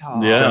so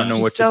tall. Yeah. Don't know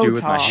She's what so to do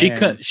with my tall. She hands.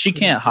 could. She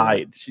can't do it.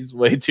 hide. She's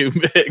way too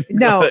big.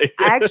 No, Like-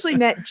 I actually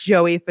met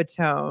Joey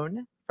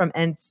Fatone from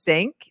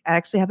NSYNC. I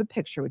actually have a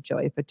picture with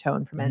Joey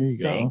Fatone from There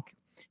you go. NSYNC.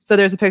 So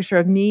there's a picture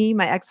of me,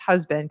 my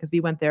ex-husband, because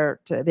we went there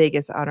to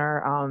Vegas on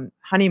our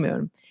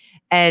honeymoon.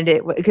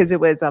 And because it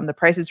was the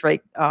Price is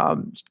Right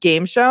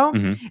game show,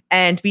 Mhm.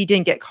 and we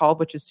didn't get called,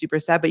 which is super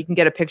sad. But you can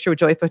get a picture with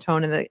Joey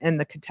Fatone and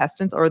the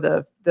contestants or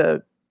the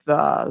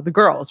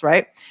girls,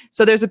 right?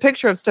 So there's a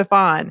picture of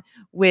Stefan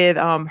with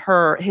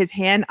his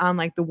hand on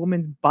like the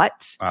woman's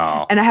butt,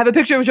 Oh. and I have a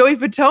picture of Joey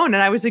Fatone, and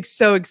I was like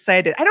so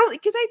excited.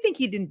 Because I think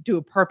he didn't do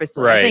it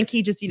purposely. I Right. think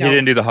he just He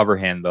didn't do the hover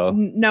hand though.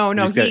 No,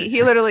 just got-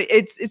 he literally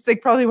it's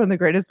like probably one of the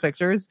greatest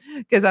pictures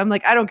because I'm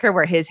like, I don't care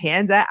where his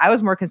hand's at. I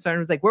was more concerned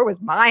was like, where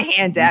was my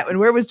hand at and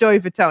where was Joey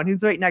Fatone?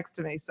 He's right next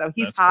to me. So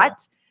he's That's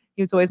hot.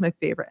 He was always my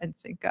favorite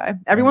NSYNC guy.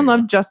 Everyone you go.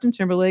 loved Justin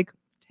Timberlake.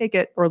 Take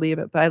it or leave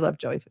it, but I love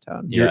Joey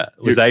Fatone. Yeah.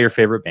 Was that your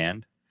favorite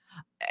band?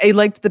 I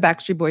liked the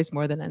Backstreet Boys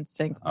more than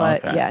NSYNC,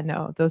 but Okay. yeah,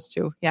 no, those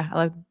two. Yeah,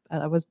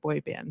 I was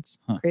boy band.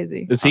 Huh.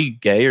 Crazy. Is he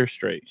gay or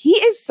straight? He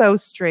is so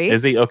straight.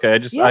 Is he okay?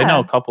 I know Yeah.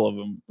 a couple of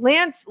them.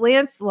 Lance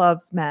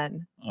loves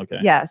men. Okay.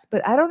 Yes,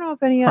 but I don't know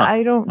if any. Huh.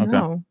 I don't Okay.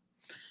 know.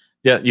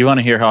 Yeah, you want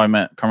to hear how I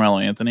met Carmelo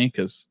Anthony?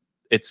 Because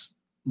it's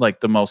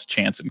like the most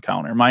chance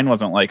encounter. Mine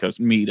wasn't like a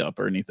meetup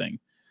or anything.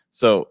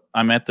 So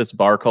I'm at this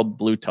bar called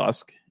Blue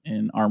Tusk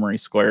in Armory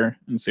Square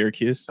in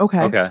Syracuse.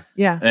 Okay. Okay.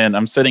 Yeah. And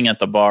I'm sitting at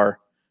the bar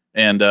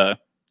and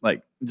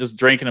like just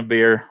drinking a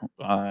beer.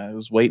 I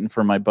was waiting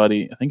for my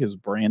buddy, I think it was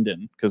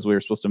Brandon, because we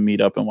were supposed to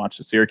meet up and watch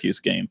the Syracuse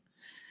game.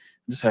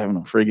 just having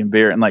a friggin'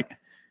 beer, and like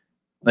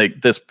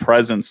this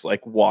presence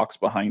like walks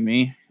behind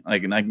me,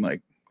 like, and I'm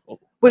like,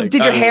 Wait, like, did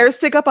your I was- hair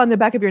stick up on the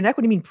back of your neck?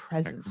 What do you mean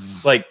present?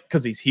 like,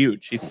 because he's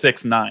huge, he's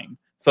 6'9",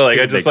 so like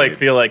He's I a just big like dude.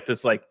 feel like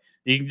this, like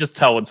you can just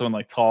tell when someone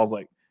like tall is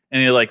like,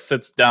 and he like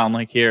sits down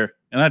like here,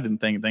 and I didn't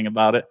think anything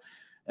about it,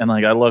 and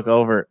like I look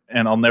over,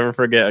 and I'll never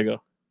forget, I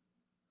go,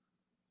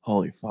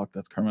 holy fuck,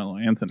 that's Carmelo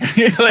Anthony.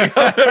 Like,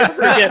 I'll never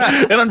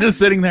forget. And I'm just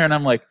sitting there and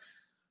I'm like,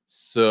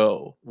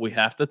 so we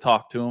have to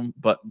talk to him,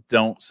 but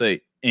don't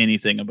say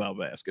anything about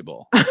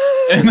basketball.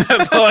 And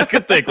that's all I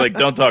could think. Like,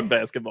 don't talk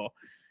basketball.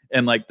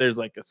 And like, there's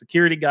like a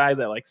security guy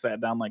that like sat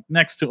down like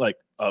next to like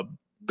a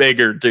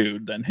bigger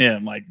dude than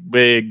him, like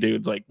big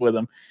dudes like with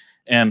him.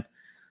 And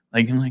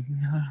like, I'm like,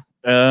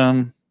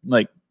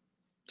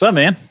 what's up,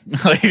 man?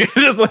 Like,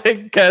 just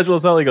like casual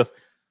as hell. He goes,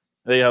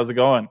 hey, how's it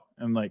going?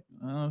 I'm like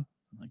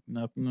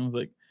nothing. I was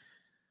like,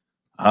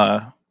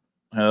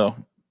 oh,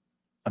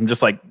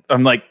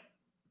 I'm like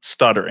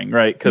stuttering,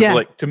 right? Because Yeah.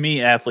 like to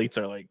me, athletes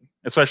are like,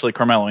 especially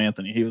Carmelo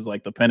Anthony, he was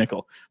like the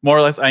pinnacle. More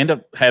or less, I end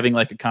up having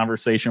like a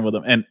conversation with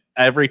him, and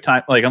every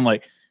time, like I'm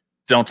like,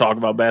 don't talk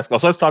about basketball.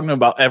 So I was talking to him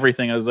about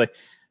everything. I was like,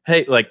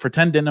 hey, like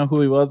pretend didn't know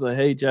who he was. Like,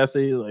 hey,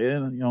 Jesse, like, yeah,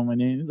 you know my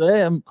name. He's like,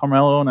 hey, I'm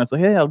Carmelo, and I was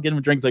like, hey, I'll get him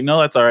a drink. He's like, no,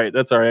 that's all right,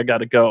 I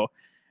gotta go.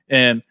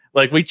 And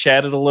like we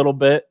chatted a little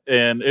bit,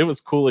 and it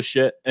was cool as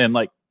shit. And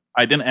like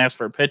I didn't ask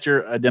for a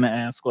picture. I didn't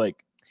ask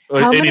like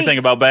How anything many-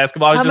 about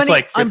basketball. I was how just many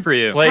like, Good for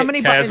you. play How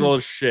many casual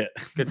buttons? as shit.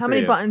 Good How for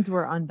many you. buttons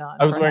were undone?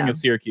 I was for wearing him? a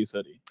Syracuse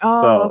hoodie,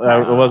 Oh, so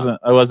okay.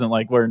 I wasn't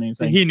like wearing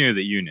So anything. he knew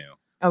that you knew.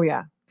 Oh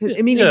yeah. 'Cause,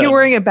 I mean, if Yeah. you're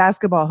wearing a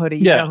basketball hoodie,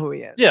 you Yeah. know who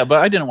he is. Yeah,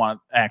 but I didn't want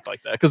to act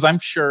like that because I'm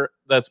sure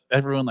that's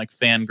everyone like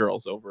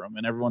fangirls over him,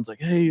 and everyone's like,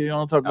 "Hey, you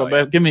want to talk Oh,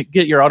 about yeah.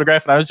 get your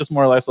autograph?" And I was just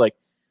more or less like,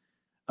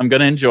 "I'm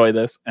gonna enjoy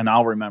this, and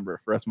I'll remember it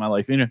for the rest of my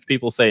life." Even if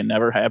people say it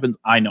never happens,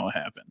 I know it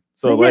happened.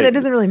 So yeah, like, that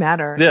doesn't really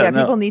matter. Yeah, Yeah,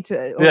 no. people need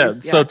to. yeah.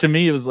 always- So to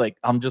me, it was like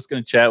I'm just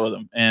gonna chat with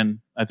him, and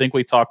I think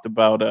we talked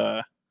about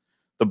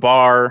the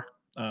bar.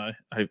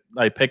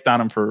 I picked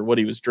on him for what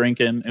he was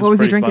drinking. It What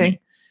was he pretty funny. drinking?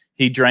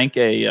 He drank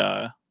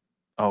a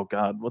oh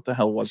god, what the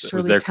hell was it? Shirley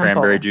Was there Temple.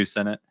 cranberry juice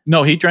in it?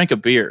 No, he drank a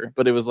beer,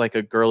 but it was like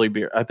a girly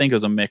beer. I think it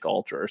was a Mick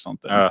Ultra or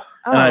something. Oh,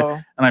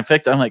 and I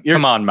picked. I'm like,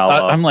 Come on,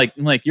 Mello. I'm like,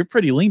 you're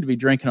pretty lean to be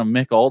drinking a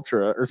Mick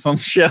Ultra or some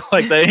shit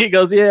like that. He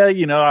goes, yeah,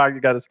 you know, I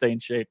got to stay in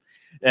shape.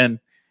 And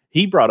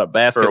he brought up for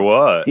basketball.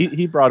 what?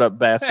 He brought up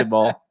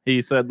basketball.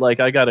 He said, like,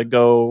 I got to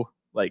go.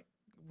 Like,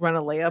 run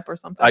a layup or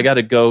something. I got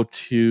to go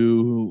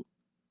to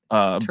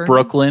Tournament?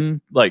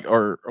 Brooklyn, like,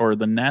 or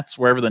the Nets,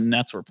 wherever the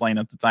Nets were playing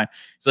at the time.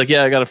 He's like,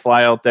 yeah, I got to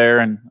fly out there,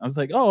 and I was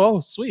like, oh,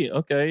 sweet,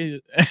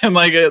 okay. And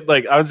like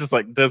I was just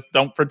like, just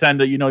don't pretend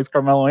that you know he's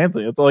Carmelo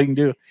Anthony. That's all you can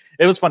do.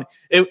 It was funny.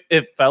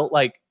 It felt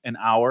like an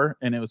hour,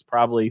 and it was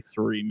probably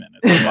 3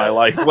 minutes of my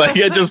life. Like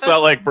it just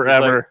felt like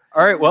forever.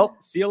 All right, well,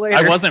 see you later.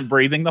 I wasn't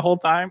breathing the whole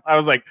time. I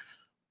was like,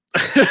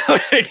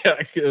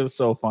 it was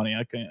so funny.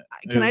 I can't.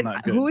 it Can was I?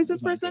 not good. Who is It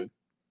this was not person?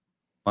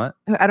 What?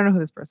 I don't know who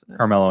this person is.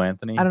 Carmelo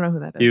Anthony. I don't know who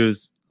that is. He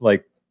was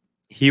like,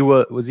 he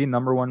was he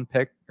number one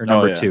pick or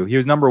number yeah. two? He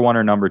was number one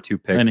or number two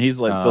pick. And he's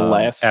like the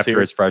last after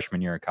his freshman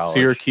year of college.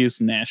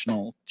 Syracuse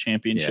national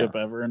championship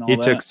ever, and all He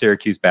that. took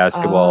Syracuse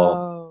basketball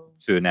Oh.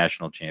 to a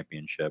national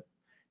championship,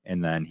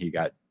 and then he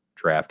got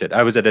drafted.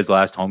 I was at his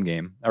last home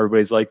game.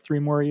 Everybody's like, 3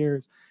 more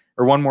years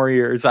or 1 more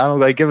year. So I'm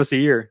like, give us a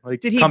year. Like,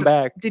 Did he come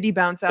back. Did he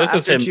bounce out This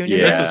is after him. junior?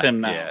 This year? is him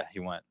now. Yeah, he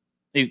went.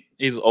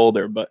 He's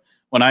older, but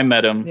when I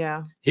met him,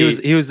 Yeah. He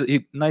was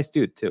a nice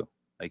dude too.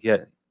 Like,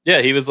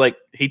 yeah, he was like,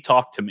 he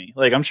talked to me.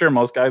 Like, I'm sure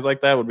most guys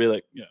like that would be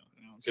like, yeah.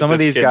 You know, some get of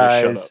this these kid to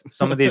shut guys, up.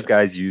 some of these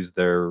guys use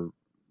their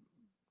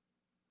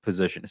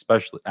position,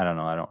 especially. I don't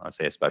know. I don't want to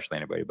say especially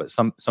anybody, but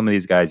some of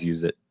these guys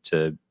use it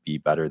to be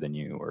better than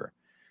you, or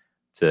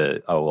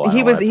to well, I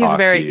don't wanna talk to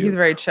you. He's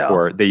very chill.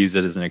 Or they use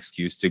it as an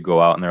excuse to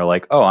go out and they're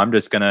like, oh, I'm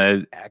just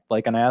gonna act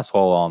like an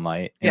asshole all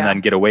night and Yeah. then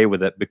get away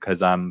with it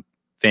because I'm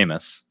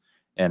famous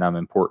and I'm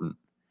important.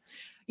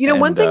 You know,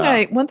 one and,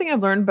 thing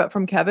I've learned but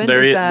from Kevin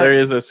there, is is, that there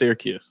is a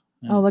Syracuse.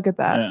 Yeah. oh, look at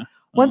that. Yeah.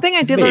 One thing I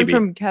It's did learn baby.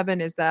 from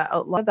Kevin is that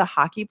a lot of the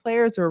hockey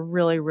players are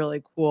really,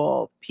 really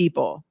cool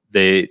people.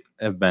 They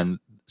have been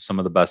some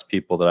of the best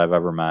people that I've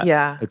ever met.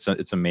 Yeah.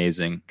 It's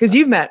amazing. Because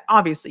you've met a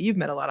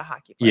lot of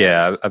hockey players.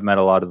 Yeah, I've met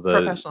a lot of the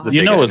Professional the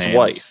You know biggest his names.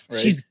 wife, right?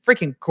 She's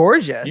freaking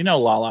gorgeous. You know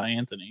Lala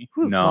Anthony.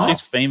 Who's No. Lala?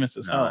 She's famous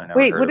as No, hell. I never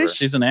Wait, heard what of is her.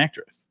 She's an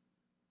actress.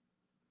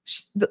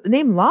 The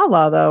name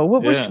Lala though?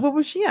 What was Yeah. what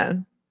was she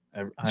in?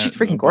 I She's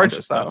have freaking a bunch of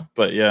gorgeous, stuff, though.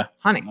 But yeah,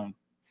 Honey.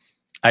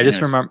 I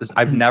just Yes.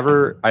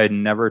 remember I had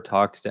never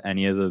talked to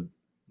any of the,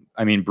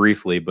 I mean,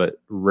 briefly,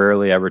 but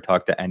rarely ever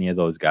talked to any of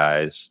those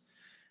guys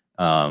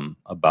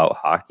about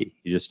hockey.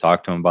 You just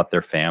talk to them about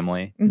their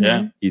family. Mhm.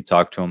 Yeah. You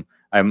talk to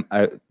them.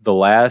 The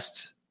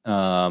last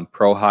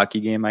pro hockey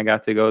game I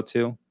got to go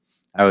to,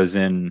 I was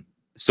in.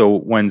 So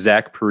when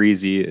Zach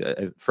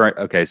Parisi,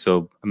 okay,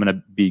 so I'm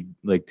gonna be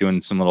like doing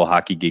some little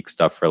hockey geek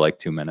stuff for like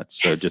 2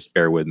 minutes. So Yes. just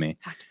bear with me.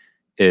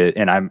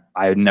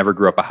 I never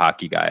grew up a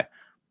hockey guy,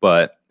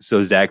 but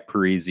so Zach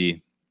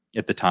Parisi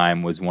at the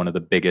time was one of the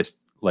biggest.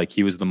 Like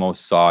he was the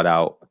most sought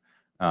out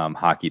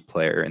hockey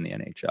player in the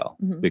NHL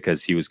Mhm.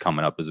 because he was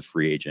coming up as a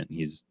free agent.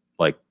 He's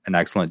like an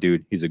excellent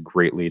dude. He's a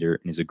great leader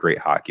and he's a great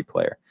hockey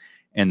player.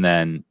 And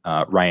then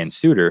Ryan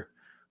Suter,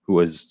 who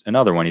was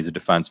another one. He's a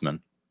defenseman.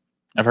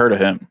 I've heard of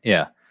him.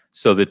 Yeah.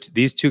 So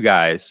these two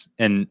guys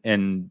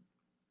and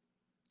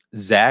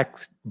Zach,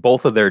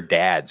 both of their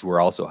dads were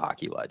also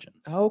hockey legends.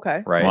 Oh,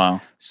 okay. Right. Wow.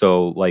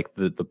 So like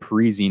the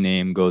Parisi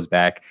name goes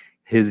back.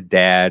 His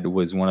dad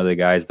was one of the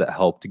guys that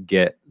helped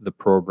get the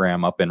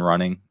program up and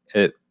running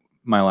at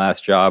my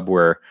last job,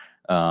 where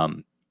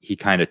he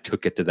kind of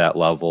took it to that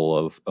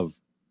level of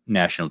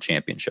national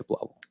championship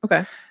level.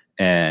 Okay.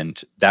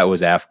 And that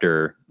was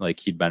after like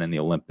he'd been in the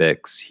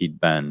Olympics. He'd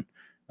been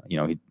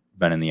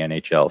in the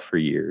NHL for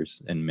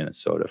years in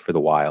Minnesota for the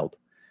Wild,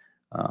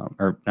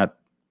 or not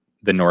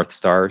the North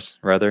Stars,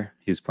 rather.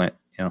 He was playing,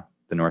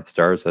 the North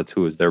Stars. That's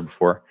who was there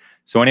before.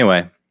 So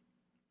anyway,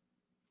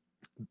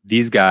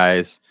 these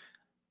guys,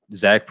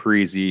 Zach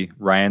Parisi,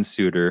 Ryan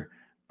Suter,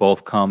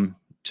 both come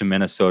to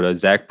Minnesota.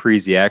 Zach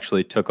Parisi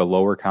actually took a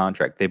lower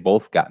contract. They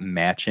both got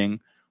matching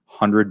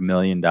 $100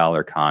 million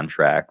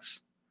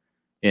contracts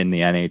in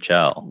the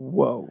NHL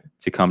Whoa.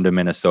 to come to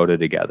Minnesota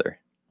together.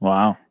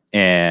 Wow.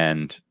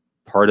 And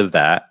part of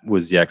that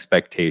was the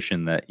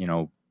expectation that,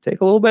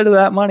 take a little bit of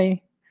that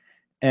money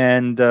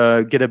and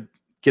get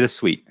a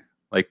suite,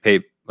 pay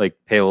a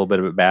little bit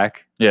of it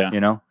back.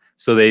 Yeah.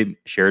 So they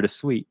shared a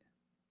suite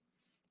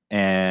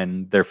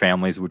and their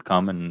families would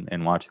come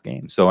and watch the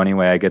game. So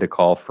anyway, I get a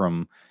call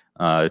from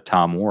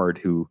Tom Ward,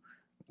 who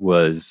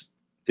is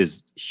a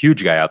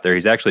huge guy out there.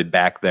 He's actually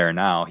back there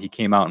now. He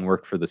came out and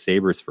worked for the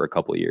Sabres for a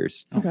couple of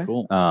years. Okay.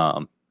 Cool.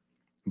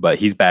 But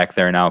he's back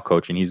there now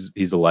coaching.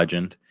 He's a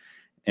legend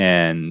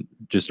and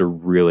just a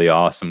really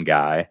awesome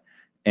guy.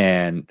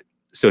 And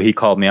so he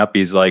called me up.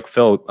 He's like,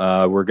 Phil, what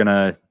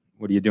are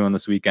you doing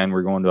this weekend?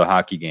 We're going to a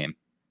hockey game.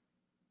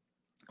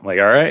 I'm like,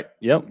 all right.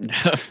 Yep.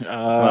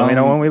 Let me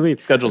know when we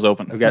leave. Schedule's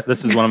open. Okay.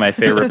 This is one of my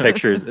favorite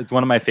pictures. It's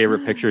one of my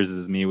favorite pictures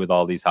is me with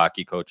all these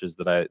hockey coaches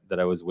that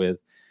I was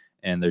with.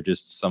 And they're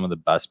just some of the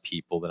best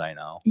people that I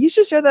know. You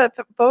should share that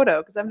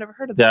photo because I've never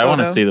heard of this Yeah, I photo.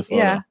 want to see the photo.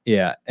 Yeah.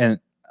 Yeah. And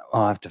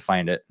I'll have to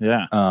find it.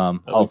 Yeah.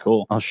 That'd be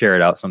cool. I'll share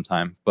it out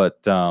sometime. But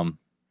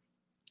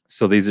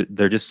so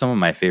they're just some of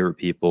my favorite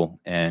people.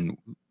 And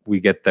we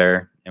get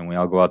there and we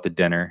all go out to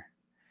dinner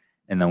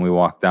and then we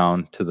walk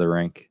down to the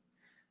rink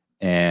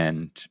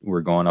and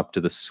we're going up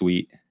to the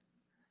suite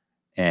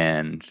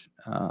and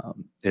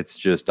it's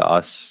just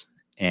us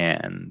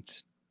and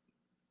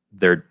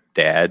their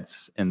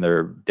dads and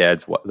their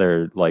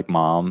like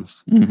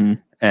moms Mm-hmm.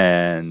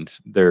 and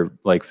they're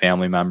like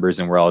family members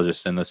and we're all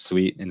just in the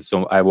suite. And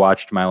so I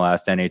watched my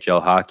last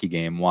NHL hockey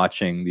game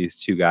watching these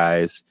two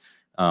guys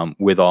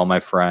with all my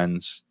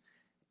friends,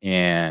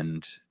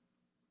 and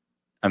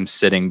I'm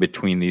sitting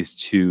between these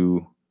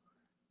two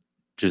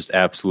just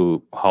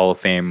absolute Hall of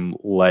Fame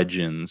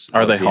legends.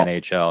 Are of they the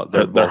NHL?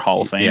 They're both-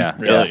 Hall of Fame? Yeah,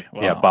 Really?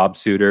 yeah. Wow. Bob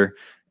Suter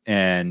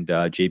and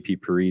JP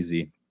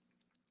Parisi,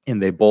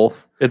 and they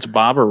both. It's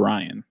Bob or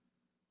Ryan?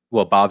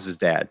 Well, Bob's his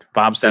dad.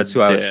 Bob's That's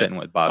who I was sitting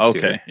with. Bob Suter.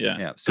 Okay, yeah.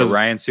 Yeah. So 'Cause-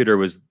 Ryan Suter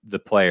was the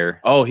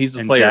player. Oh, he's the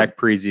and player. Zach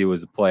Parisi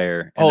was the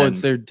player. And Oh, then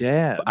it's their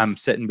dad. I'm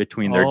sitting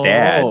between their Oh,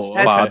 dads,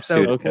 that's Bob so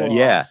Suter. okay. cool.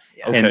 Yeah.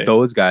 Yeah. Okay. And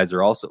those guys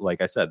are also,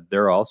 like I said,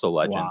 they're also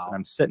legends. Wow. And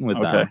I'm sitting with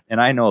Okay. them.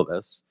 And I know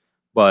this,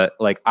 but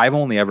like I've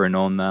only ever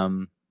known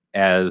them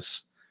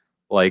as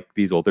like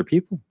these older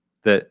people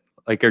that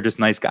like are just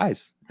nice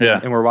guys. Yeah.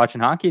 And we're watching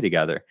hockey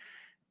together.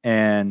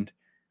 And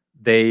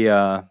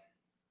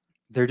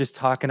they're just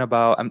talking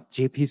about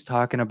JP's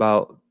talking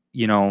about,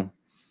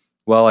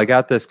 well, I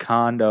got this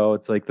condo.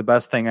 It's like the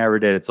best thing I ever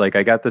did. It's like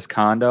I got this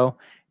condo,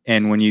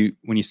 and when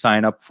you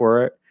sign up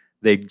for it,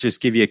 they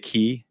just give you a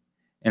key,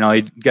 and all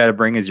you got to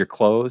bring is your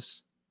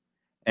clothes,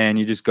 and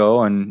you just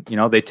go and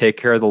they take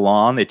care of the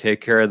lawn, they take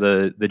care of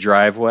the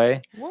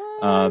driveway.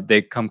 What?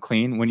 They come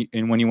clean when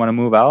you want to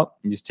move out.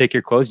 You just take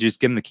your clothes, you just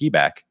give them the key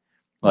back.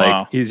 Like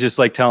Wow. he's just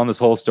like telling this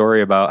whole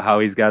story about how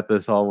he's got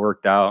this all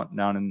worked out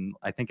down in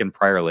I think in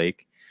Prior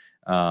Lake.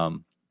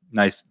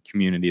 Nice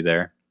community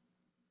there.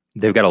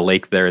 They've got a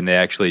lake there, and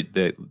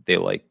they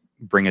like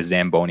bring a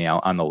Zamboni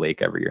out on the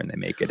lake every year, and they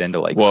make it into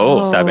like Whoa.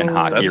 7 Oh,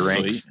 hockey that's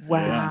rinks. sweet.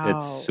 Wow.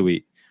 It's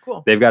sweet.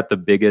 Cool. They've got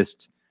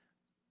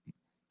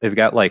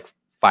like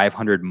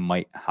 500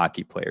 mite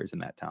hockey players in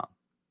that town.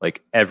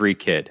 Like every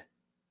kid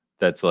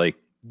that's like,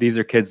 these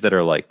are kids that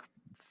are like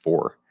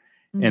 4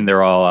 Mhm. and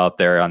they're all out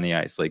there on the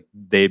ice. Like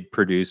they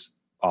produce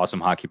awesome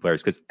hockey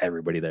players because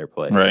everybody there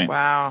plays. Right.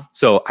 Wow.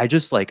 So I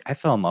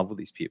fell in love with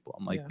these people.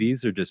 I'm like, Yeah.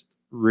 these are just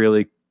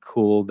really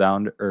cool,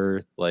 down to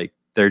earth. Like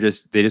they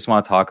just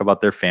want to talk about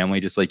their family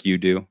just like you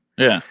do.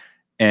 Yeah.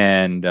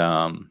 And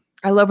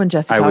I love when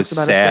Jesse I talks was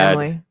about sad. his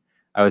family.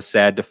 I was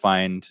sad to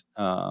find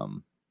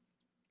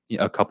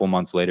a couple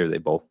months later they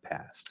both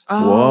passed.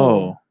 Oh.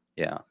 Whoa.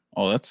 Yeah.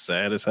 Oh, that's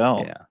sad as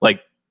hell. Yeah.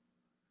 Like,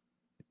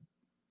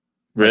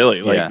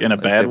 really? Like Yeah, in a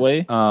like bad they-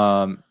 way?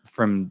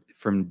 From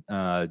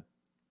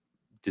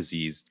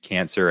disease,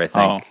 cancer, I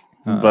think.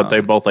 But they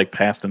both like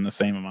passed in the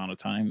same amount of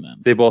time then.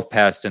 They both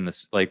passed in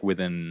this like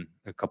within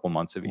a couple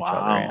months of each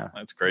other. Yeah.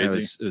 That's crazy.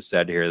 It was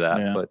sad to hear that,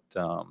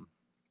 Yeah.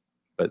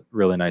 but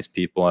really nice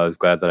people. I was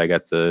glad that I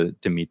got to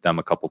meet them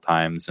a couple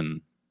times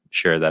and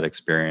share that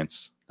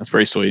experience. That's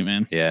pretty sweet,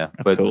 man. Yeah,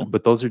 That's cool.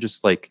 But those are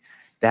just like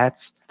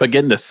that's. But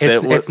getting to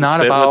sit with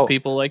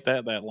people like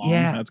that long,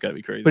 Yeah. that's gotta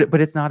be crazy.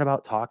 But it's not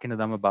about talking to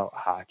them about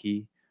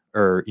hockey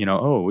or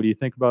oh, what do you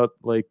think about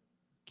like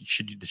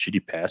should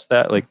you pass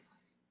that like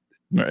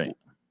right.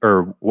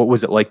 or what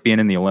was it like being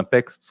in the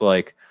Olympics? It's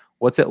like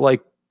what's it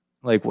like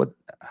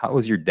how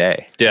was your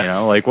day? Yeah.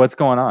 Like what's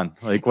going on?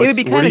 Like what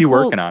are you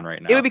working on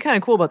right now? It would be kind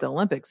of cool about the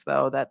Olympics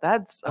though.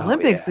 That's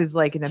Olympics yeah. is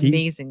like an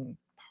amazing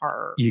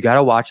part. You got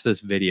to watch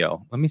this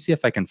video. Let me see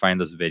if I can find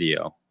this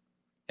video.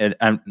 And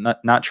I'm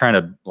not trying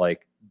to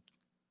like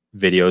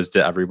videos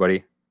to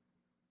everybody.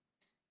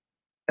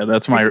 Yeah,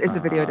 that's my It's a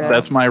video.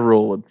 that's my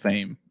rule with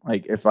fame.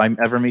 Like if I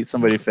ever meet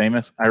somebody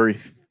famous, I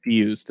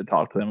refuse to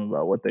talk to them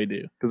about what they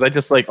do because I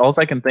just like all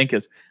I can think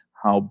is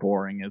how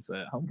boring is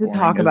that? To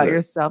talk about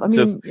yourself. I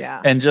mean,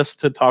 yeah. And just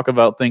to talk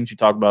about things you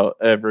talk about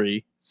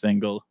every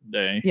single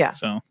day. Yeah.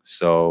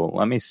 So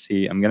let me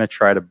see. I'm gonna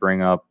try to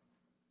bring up.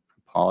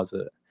 Pause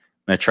it.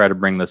 I'm gonna try to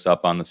bring this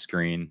up on the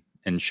screen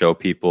and show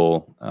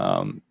people.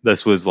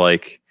 This was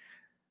like.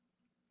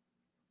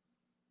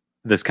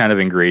 This kind of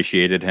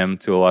ingratiated him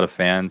to a lot of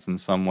fans in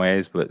some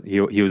ways, but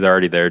he was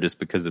already there just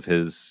because of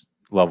his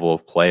level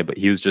of play. But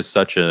he was just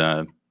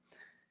he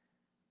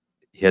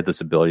had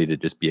this ability to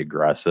just be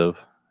aggressive.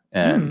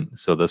 And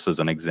so this is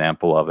an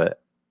example of it.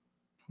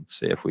 Let's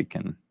see if we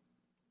can.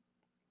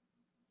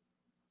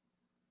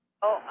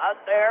 Oh, out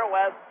there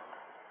with.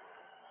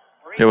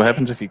 Okay, what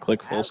happens if you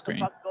click full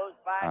screen?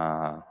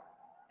 Oh,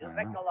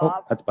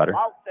 that's better.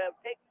 Whoa.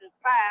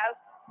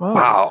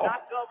 Wow.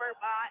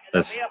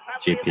 That's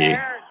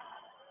GP.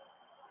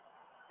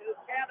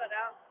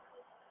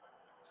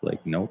 It's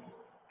like, nope.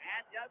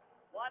 And just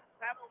one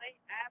penalty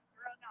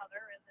after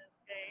another in this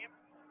game.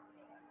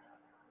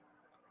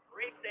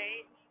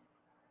 Reese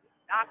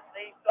knocks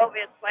the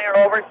Soviet player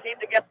over, seemed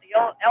to get the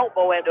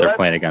elbow into it. They're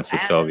playing against the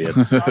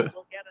Soviets. They're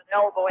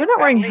not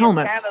wearing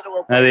helmets.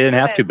 No, they didn't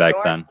have to back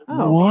then.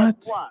 Oh.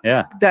 What?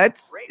 Yeah.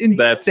 That's insane.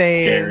 That's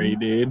scary,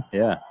 dude.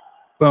 Yeah.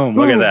 Boom.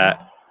 Look at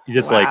that. You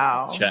just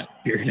Wow. like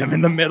speared him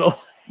in the middle.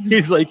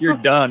 He's like, you're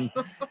done.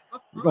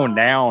 You're going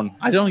down.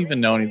 I don't even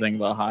know anything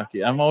about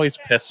hockey. I'm always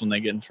pissed when they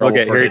get in trouble.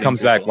 Okay, for here he hitting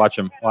comes back. people. Watch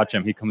him. Watch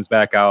him. He comes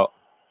back out.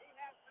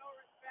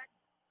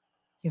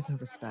 He has no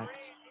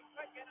respect.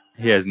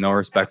 He has no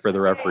respect for the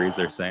referees,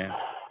 they're saying.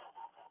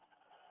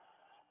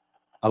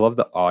 I love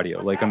the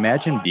audio. Like,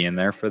 imagine being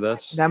there for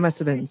this. That must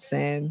have been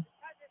insane.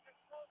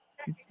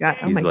 He's got.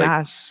 Oh He's my like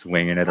gosh.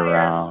 swinging it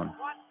around.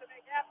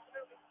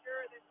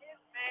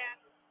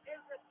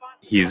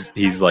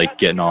 He's like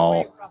getting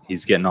all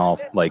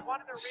like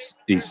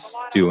he's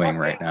stewing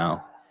right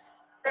now.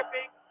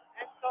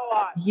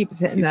 He keeps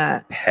hitting He's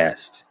that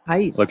pissed.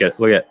 ice. Look at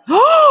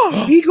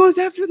He goes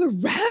after the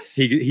ref.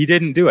 he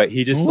didn't do it.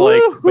 He just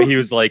like, but he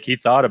was like, he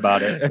thought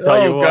about it. I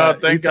tell you what,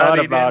 he thank God thought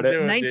he about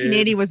didn't it. do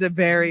 1980 was a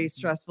very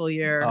stressful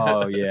year.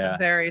 Oh yeah,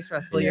 Very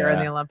stressful year in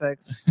Yeah. the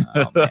Olympics.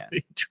 oh, man.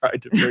 He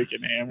tried to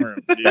freaking hammer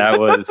him. Dude. That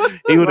was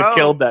He would have Whoa.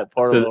 killed that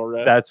poor little so.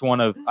 ref. That's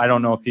one of, I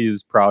don't know if he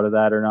was proud of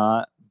that or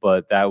not,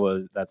 but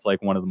that's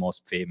like one of the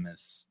most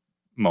famous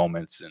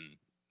moments and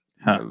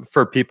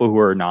for people who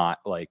are not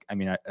like, I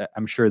mean,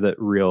 I'm sure that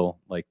real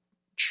like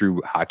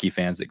true hockey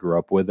fans that grew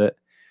up with it,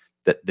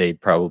 that they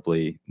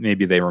probably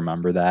maybe they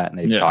remember that and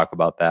they talk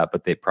about that,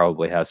 but they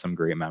probably have some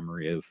great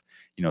memory of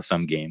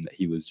some game that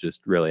he was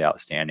just really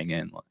outstanding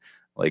in,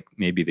 like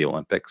maybe the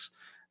Olympics.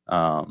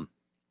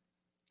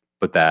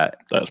 But that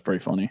was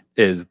pretty funny.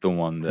 is the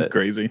one that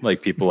Crazy.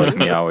 like people like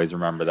me always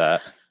remember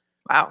that.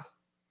 Wow.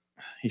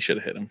 He should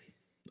have hit him.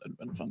 That'd have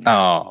been fun.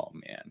 Oh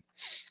man.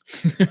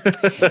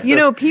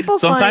 People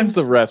Sometimes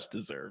find, the refs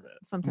deserve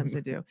it. Sometimes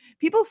they do.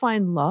 People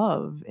find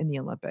love in the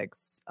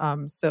Olympics.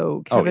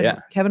 So Oh, Kevin, yeah.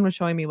 Kevin was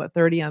showing me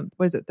 30 and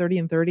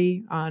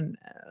 30 on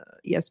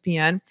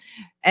ESPN,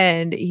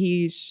 and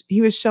he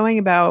was showing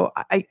about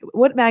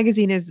what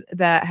magazine is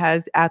that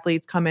has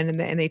athletes come in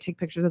and they take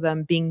pictures of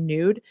them being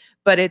nude,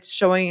 but it's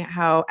showing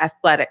how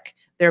athletic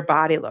their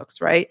body looks,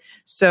 right?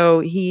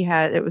 So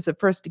it was the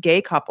first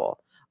gay couple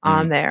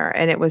on there,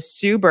 and it was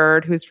Sue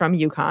Bird, who's from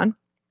UConn,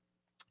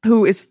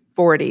 who is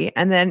 40,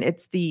 and then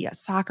it's the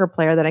soccer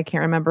player that I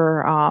can't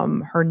remember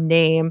her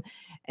name,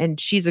 and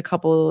she is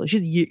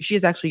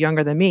actually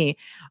younger than me.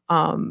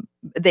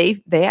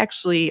 They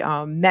actually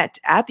met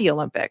at the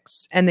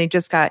Olympics, and they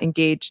just got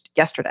engaged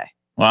yesterday.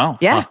 Wow.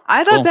 Yeah, Huh.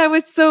 I thought Cool. that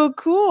was so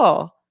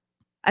cool.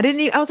 I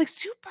was like,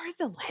 Sue Bird's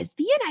a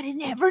lesbian? I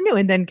didn't ever knew.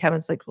 And then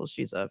Kevin's like, well,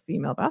 she's a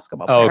female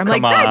basketball player. Oh, I'm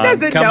like, come that on,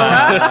 doesn't come know.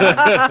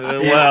 on.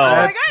 Well,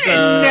 I'm like, I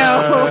didn't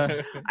know.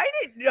 uh, I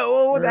didn't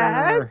know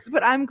that.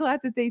 But I'm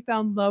glad that they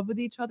found love with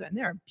each other. And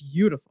they're a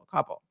beautiful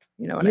couple.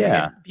 You know what I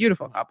Yeah. mean?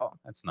 Beautiful couple.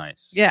 That's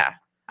nice. Yeah.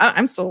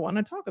 I'm still want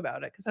to talk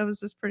about it because I was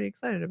just pretty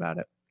excited about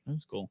it.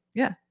 That's cool.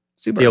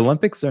 Super The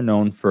Olympics are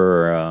known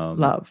for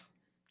love.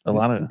 A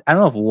lot of I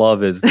don't know if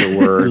love is the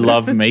word.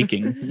 love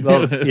making.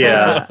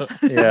 Yeah.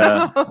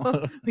 Yeah.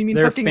 You mean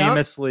They're hooking up?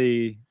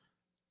 famously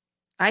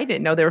I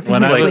didn't know they were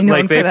When I famously was-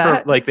 known for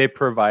that. they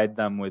provide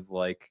them with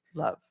like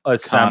Love. a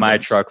semi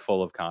truck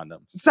full of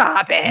condoms.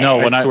 Stop it. No,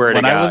 I when I swear to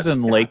when I God. was in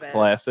Stop Lake it.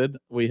 Placid,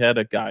 we had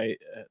a guy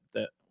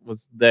that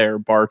was there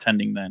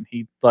bartending. Then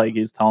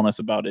he's telling us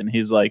about it, and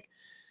he's like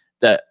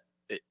that.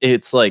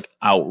 It's like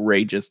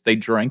outrageous. They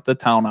drank the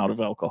town out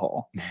of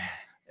alcohol,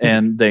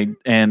 and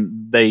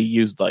they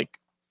used like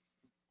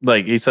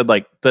he said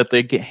like that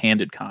they get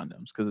handed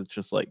condoms because it's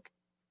just like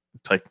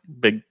it's like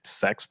big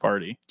sex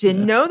party.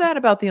 Didn't know that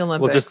about the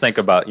Olympics. Well, just think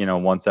about,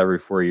 once every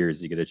 4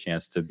 years you get a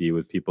chance to be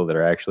with people that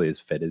are actually as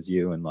fit as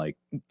you and like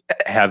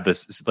have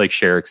this like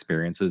share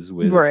experiences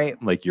with Right.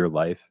 like your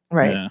life.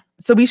 right. Yeah.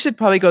 So we should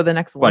probably go to the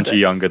next Bunch Olympics. of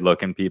young, good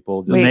looking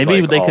people. Just, Wait.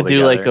 Maybe like, they all could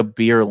do like a together.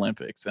 beer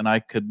Olympics, and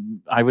I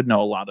would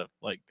know a lot of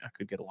I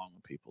could get along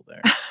with people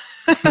there.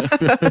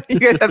 You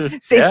guys have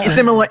Yeah.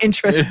 similar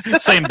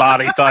interests. Same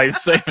body type,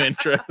 same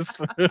interest.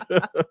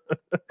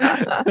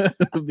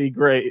 It'd be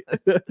great.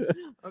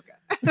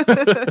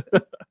 Okay.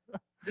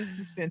 This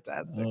is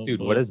fantastic. Oh, Dude,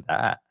 boy. what is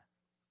that?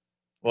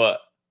 What?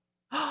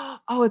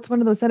 Oh, it's one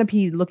of those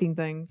centipede looking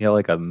things. Yeah,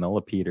 like a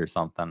millipede or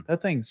something.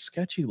 That thing's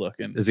sketchy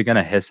looking. Is it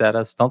gonna hiss at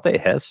us? Don't they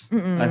hiss?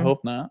 Mm-mm. I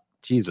hope not.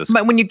 Jesus.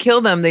 But when you kill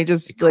them, they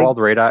just It like, crawled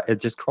right out. It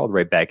just crawled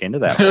right back into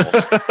that hole.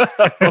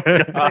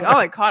 it's like, oh,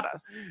 it caught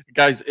us.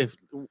 Guys, if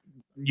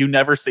you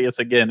never see us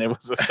again, it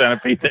was a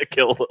centipede that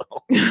killed them.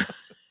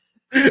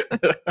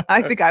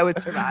 I think I would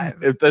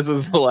survive. If this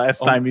is the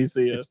last Oh, time you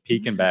see It's us,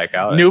 peeking back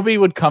out. Newbie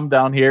would come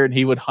down here and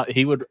he would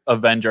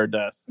avenge our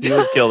deaths. He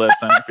would kill that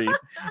centipede.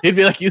 He'd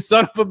be like, "You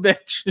son of a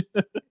bitch!"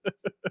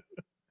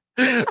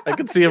 I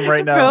can see him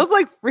right now. Phil's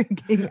like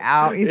freaking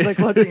out. He's like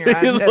looking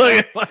around. He's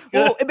looking like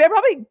Well, they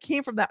probably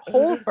came from that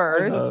hole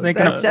first. was that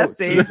thinking of-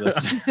 Jesse.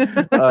 Jesus.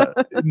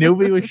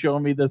 Newbie was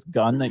showing me this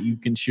gun that you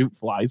can shoot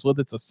flies with.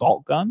 It's a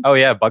salt gun. Oh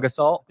yeah, bug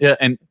assault. Yeah,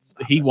 and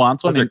he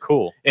wants one, Those are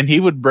cool. and he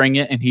would bring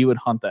it, and he would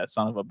hunt that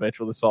son of a bitch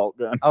with a salt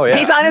gun. Oh yeah.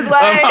 He's on his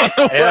way.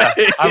 Yeah,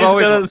 I've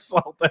always-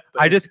 assault that thing.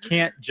 I just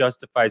can't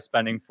justify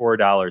spending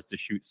 $4 to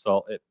shoot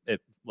salt at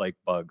like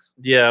bugs.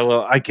 Yeah,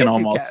 well, I can Yes,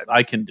 you almost, can.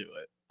 I can do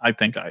it. I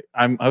think I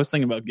was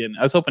thinking about getting.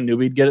 I was hoping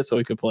Newbie'd get it so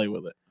he could play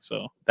with it.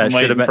 So That I'm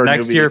should have waiting been for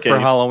next Newbie year to for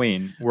cave.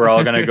 Halloween. We're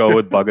all gonna go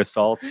with bug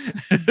assaults,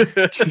 and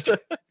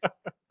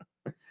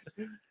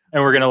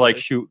we're gonna like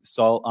shoot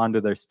salt onto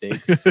their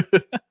steaks.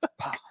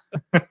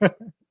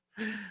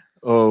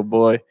 Oh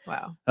boy,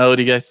 Wow. what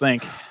do you guys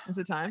think? Is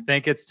it time? I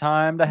think it's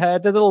time to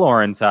head to the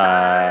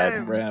Laurentide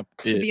Time. Wrap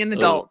To be it an up.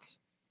 adult.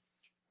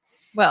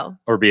 Well,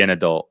 or be an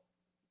adult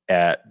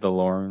at the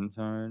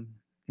Laurentide.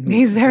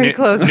 he's very New-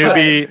 close.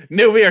 Newbie,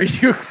 Newbie, are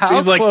you? how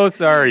He's like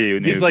close are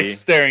you? Newbie? he's like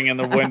staring in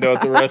the window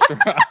at the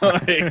restaurant.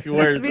 Like,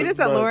 where's Just meet this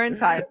us at bug?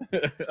 Laurentide.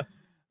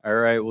 All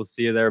right, we'll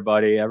see you there,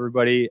 buddy.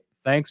 Everybody,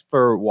 thanks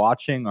for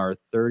watching our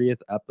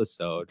 30th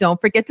episode. Don't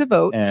forget to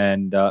vote.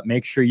 And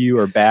make sure you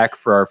are back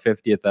for our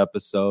 50th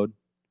episode.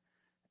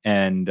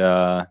 And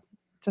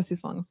Jesse's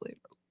falling asleep.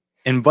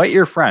 invite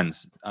your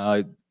friends.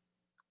 If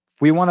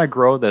we want to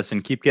grow this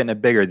and keep getting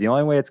it bigger, the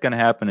only way it's going to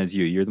happen is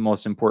you. You're the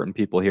most important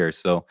people here.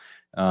 So,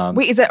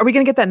 Wait, are we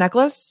gonna get that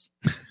necklace?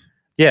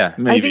 yeah,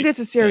 I think that's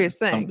a serious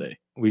thing. Someday.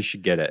 we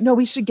should get it. No,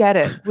 we should get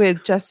it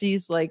with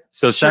Jesse's like.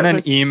 So send an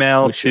shirtless-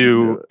 email We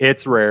shouldn't do to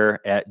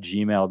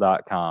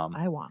itsrare@gmail.com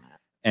I want it.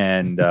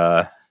 and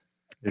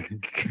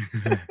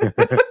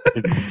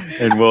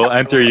and we'll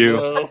enter you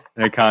Oh.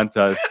 in a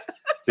contest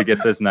to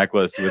get this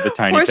necklace with a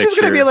tiny We're picture. just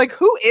gonna be like,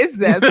 who is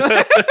this?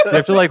 You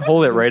have to like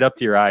hold it right up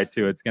to your eye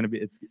too. It's gonna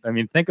be. I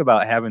mean, think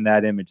about having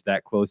that image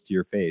that close to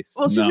your face.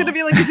 Well, she's No. gonna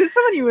be like, is this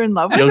someone you were in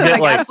love with? You'll I'm get,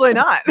 like, like- absolutely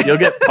not. You'll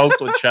get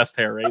poked with chest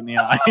hair right in the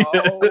eye.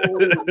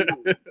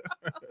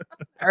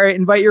 All right,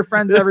 invite your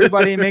friends,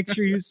 everybody. Make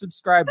sure you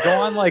subscribe. Go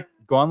on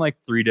like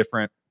 3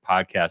 different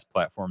podcast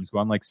platforms. Go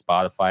on like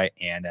Spotify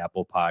and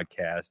Apple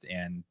Podcast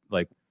and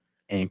like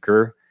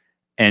Anchor,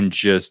 and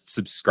just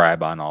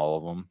subscribe on all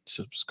of them.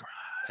 Subscribe.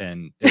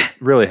 And it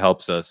really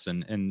helps us.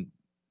 And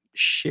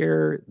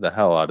share the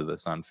hell out of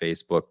this on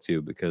Facebook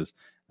too, because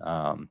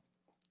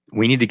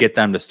we need to get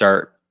them to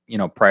start,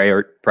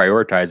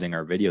 prioritizing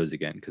our videos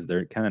again, because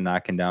they're kind of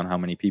knocking down how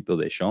many people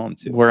they show them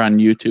to. We're on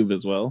YouTube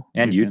as well.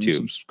 And You can YouTube.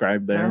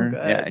 subscribe Oh, there. good.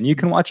 Yeah, and you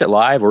can watch it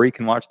live or you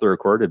can watch the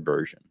recorded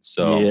version.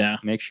 So Yeah.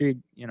 make sure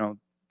you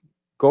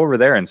go over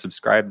there and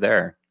subscribe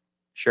there.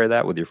 Share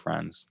that with your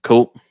friends.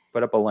 Cool.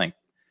 Put up a link.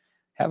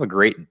 Have a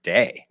great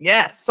day.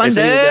 Yeah, It's,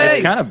 Sunday.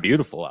 it's kind of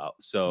beautiful out.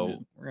 So Yeah.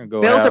 we're gonna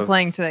go. Bills are have-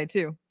 playing today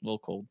too. A little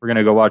cold. We're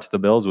gonna go watch the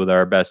Bills with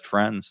our best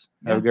friends.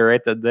 Have Yeah. a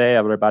great day,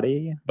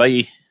 everybody.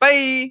 Bye.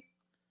 Bye.